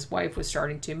murder of his wife, was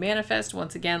starting to manifest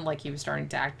once again. He was starting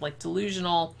to act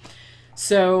delusional.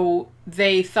 So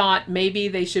they thought maybe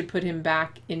they should put him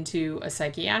back into a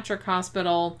psychiatric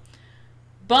hospital.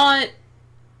 But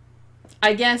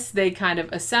I guess they kind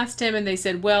of assessed him and they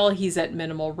said, well, he's at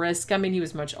minimal risk. I mean, he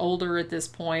was much older at this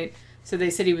point. So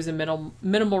they said he was a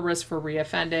minimal risk for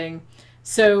reoffending.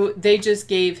 So they just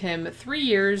gave him 3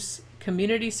 years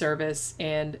community service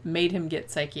and made him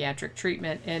get psychiatric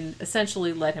treatment and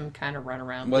essentially let him kind of run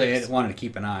around. Well, they wanted to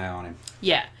keep an eye on him.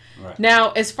 Yeah. Right.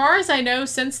 Now, as far as I know,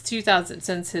 since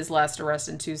his last arrest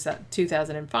in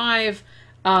 2005,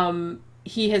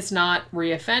 he has not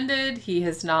reoffended. He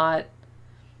has not,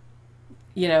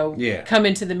 come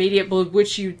into the media,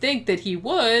 which you'd think that he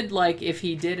would, if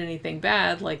he did anything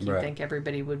bad, you'd think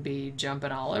everybody would be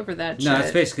jumping all over that shit. No,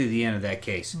 that's basically the end of that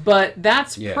case. But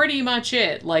that's pretty much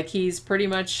it. He's pretty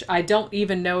much, I don't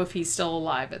even know if he's still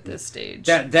alive at this stage.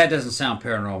 That doesn't sound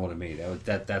paranormal to me.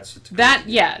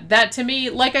 That to me,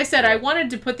 like I said, I wanted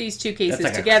to put these two cases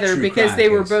together because they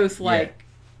were both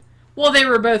well, they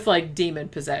were both demon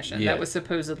possession. Yeah. That was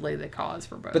supposedly the cause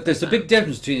for both. But there's a big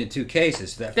difference between the two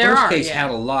cases. That first case had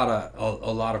a lot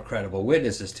of credible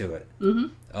witnesses to it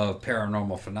of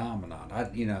paranormal phenomenon.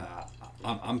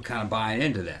 I'm kind of buying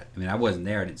into that. I mean, I wasn't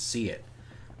there, I didn't see it,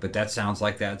 but that sounds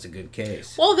like that's a good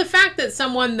case. Well, the fact that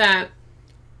someone that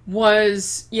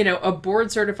was, a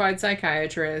board certified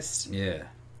psychiatrist,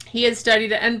 he had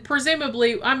studied it, and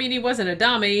presumably, I mean, he wasn't a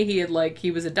dummy. He had he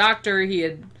was a doctor. He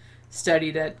had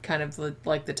studied at kind of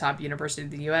the top university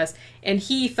of the U.S., and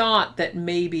he thought that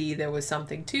maybe there was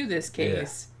something to this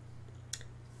case.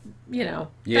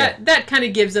 That kind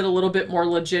of gives it a little bit more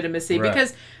legitimacy,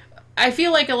 because I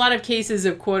feel like a lot of cases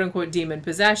of quote-unquote demon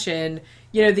possession,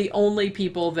 the only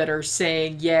people that are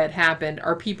saying, it happened,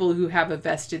 are people who have a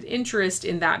vested interest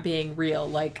in that being real,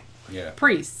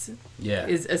 priests.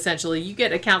 Is essentially, you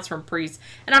get accounts from priests,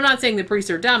 and I'm not saying the priests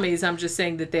are dummies, I'm just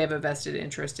saying that they have a vested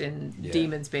interest in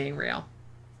demons being real.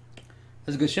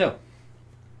 That's a good show.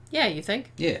 Yeah, you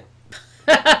think? Yeah.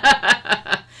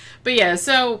 But yeah,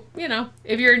 so,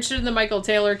 if you're interested in the Michael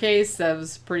Taylor case, that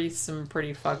was some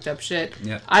pretty fucked up shit.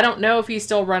 Yeah. I don't know if he's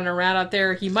still running around out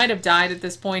there. He might have died at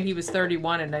this point. He was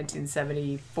 31 in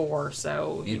 1974,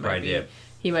 so he probably did.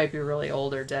 He might be really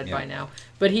old or dead by now.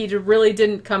 But he really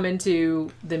didn't come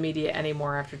into the media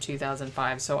anymore after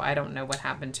 2005, so I don't know what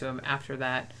happened to him after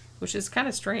that, which is kind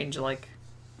of strange,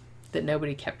 that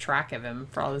nobody kept track of him,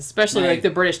 for all this, especially the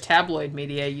British tabloid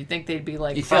media. You'd think they'd be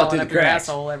following up your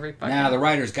asshole every fucking... Now the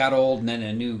writers got old, and then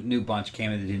a new bunch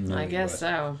came in that didn't know I guess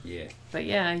so. Yeah. But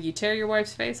yeah, you tear your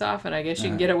wife's face off, and I guess you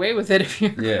can get away with it if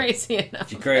you're crazy enough.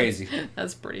 If you're crazy.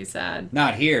 That's pretty sad.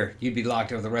 Not here. You'd be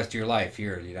locked up the rest of your life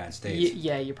here in the United States.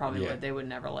 You probably would. They would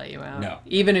never let you out. No.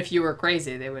 Even if you were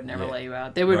crazy, they would never let you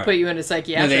out. They would put you in a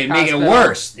psychiatric hospital. No, they'd make it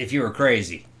worse if you were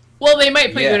crazy. Well, they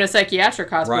might put you in a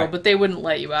psychiatric hospital, Right. but they wouldn't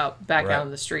let you back Right. out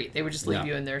on the street. They would just leave No.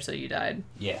 you in there so you died.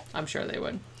 Yeah. I'm sure they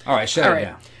would. All right, shut All it right.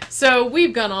 down. So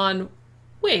we've gone on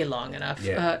way long enough,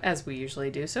 Yeah. as we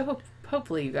usually do. So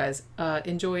hopefully you guys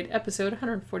enjoyed episode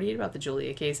 148 about the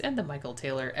Julia case and the Michael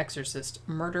Taylor Exorcist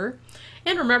murder.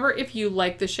 And remember, if you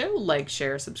like the show, like,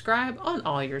 share, subscribe on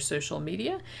all your social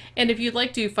media. And if you'd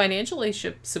like to financially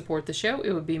support the show,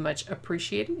 it would be much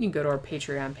appreciated. You can go to our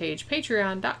Patreon page,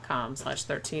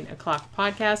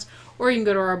 patreon.com/13o'clockpodcast, or you can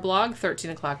go to our blog,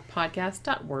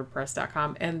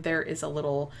 13o'clockpodcast.wordpress.com, and there is a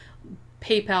little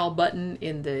PayPal button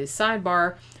in the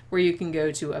sidebar where you can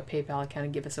go to a PayPal account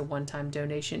and give us a one-time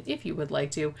donation if you would like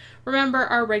to. Remember,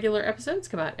 our regular episodes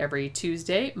come out every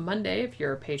Tuesday, Monday if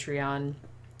you're a Patreon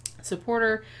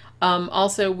supporter.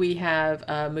 Also, we have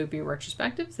movie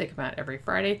retrospectives. They come out every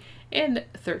Friday. And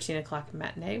 13 o'clock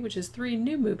matinee, which is 3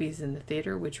 new movies in the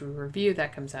theater, which we review.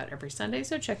 That comes out every Sunday.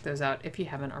 So check those out if you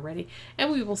haven't already.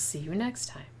 And we will see you next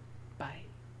time.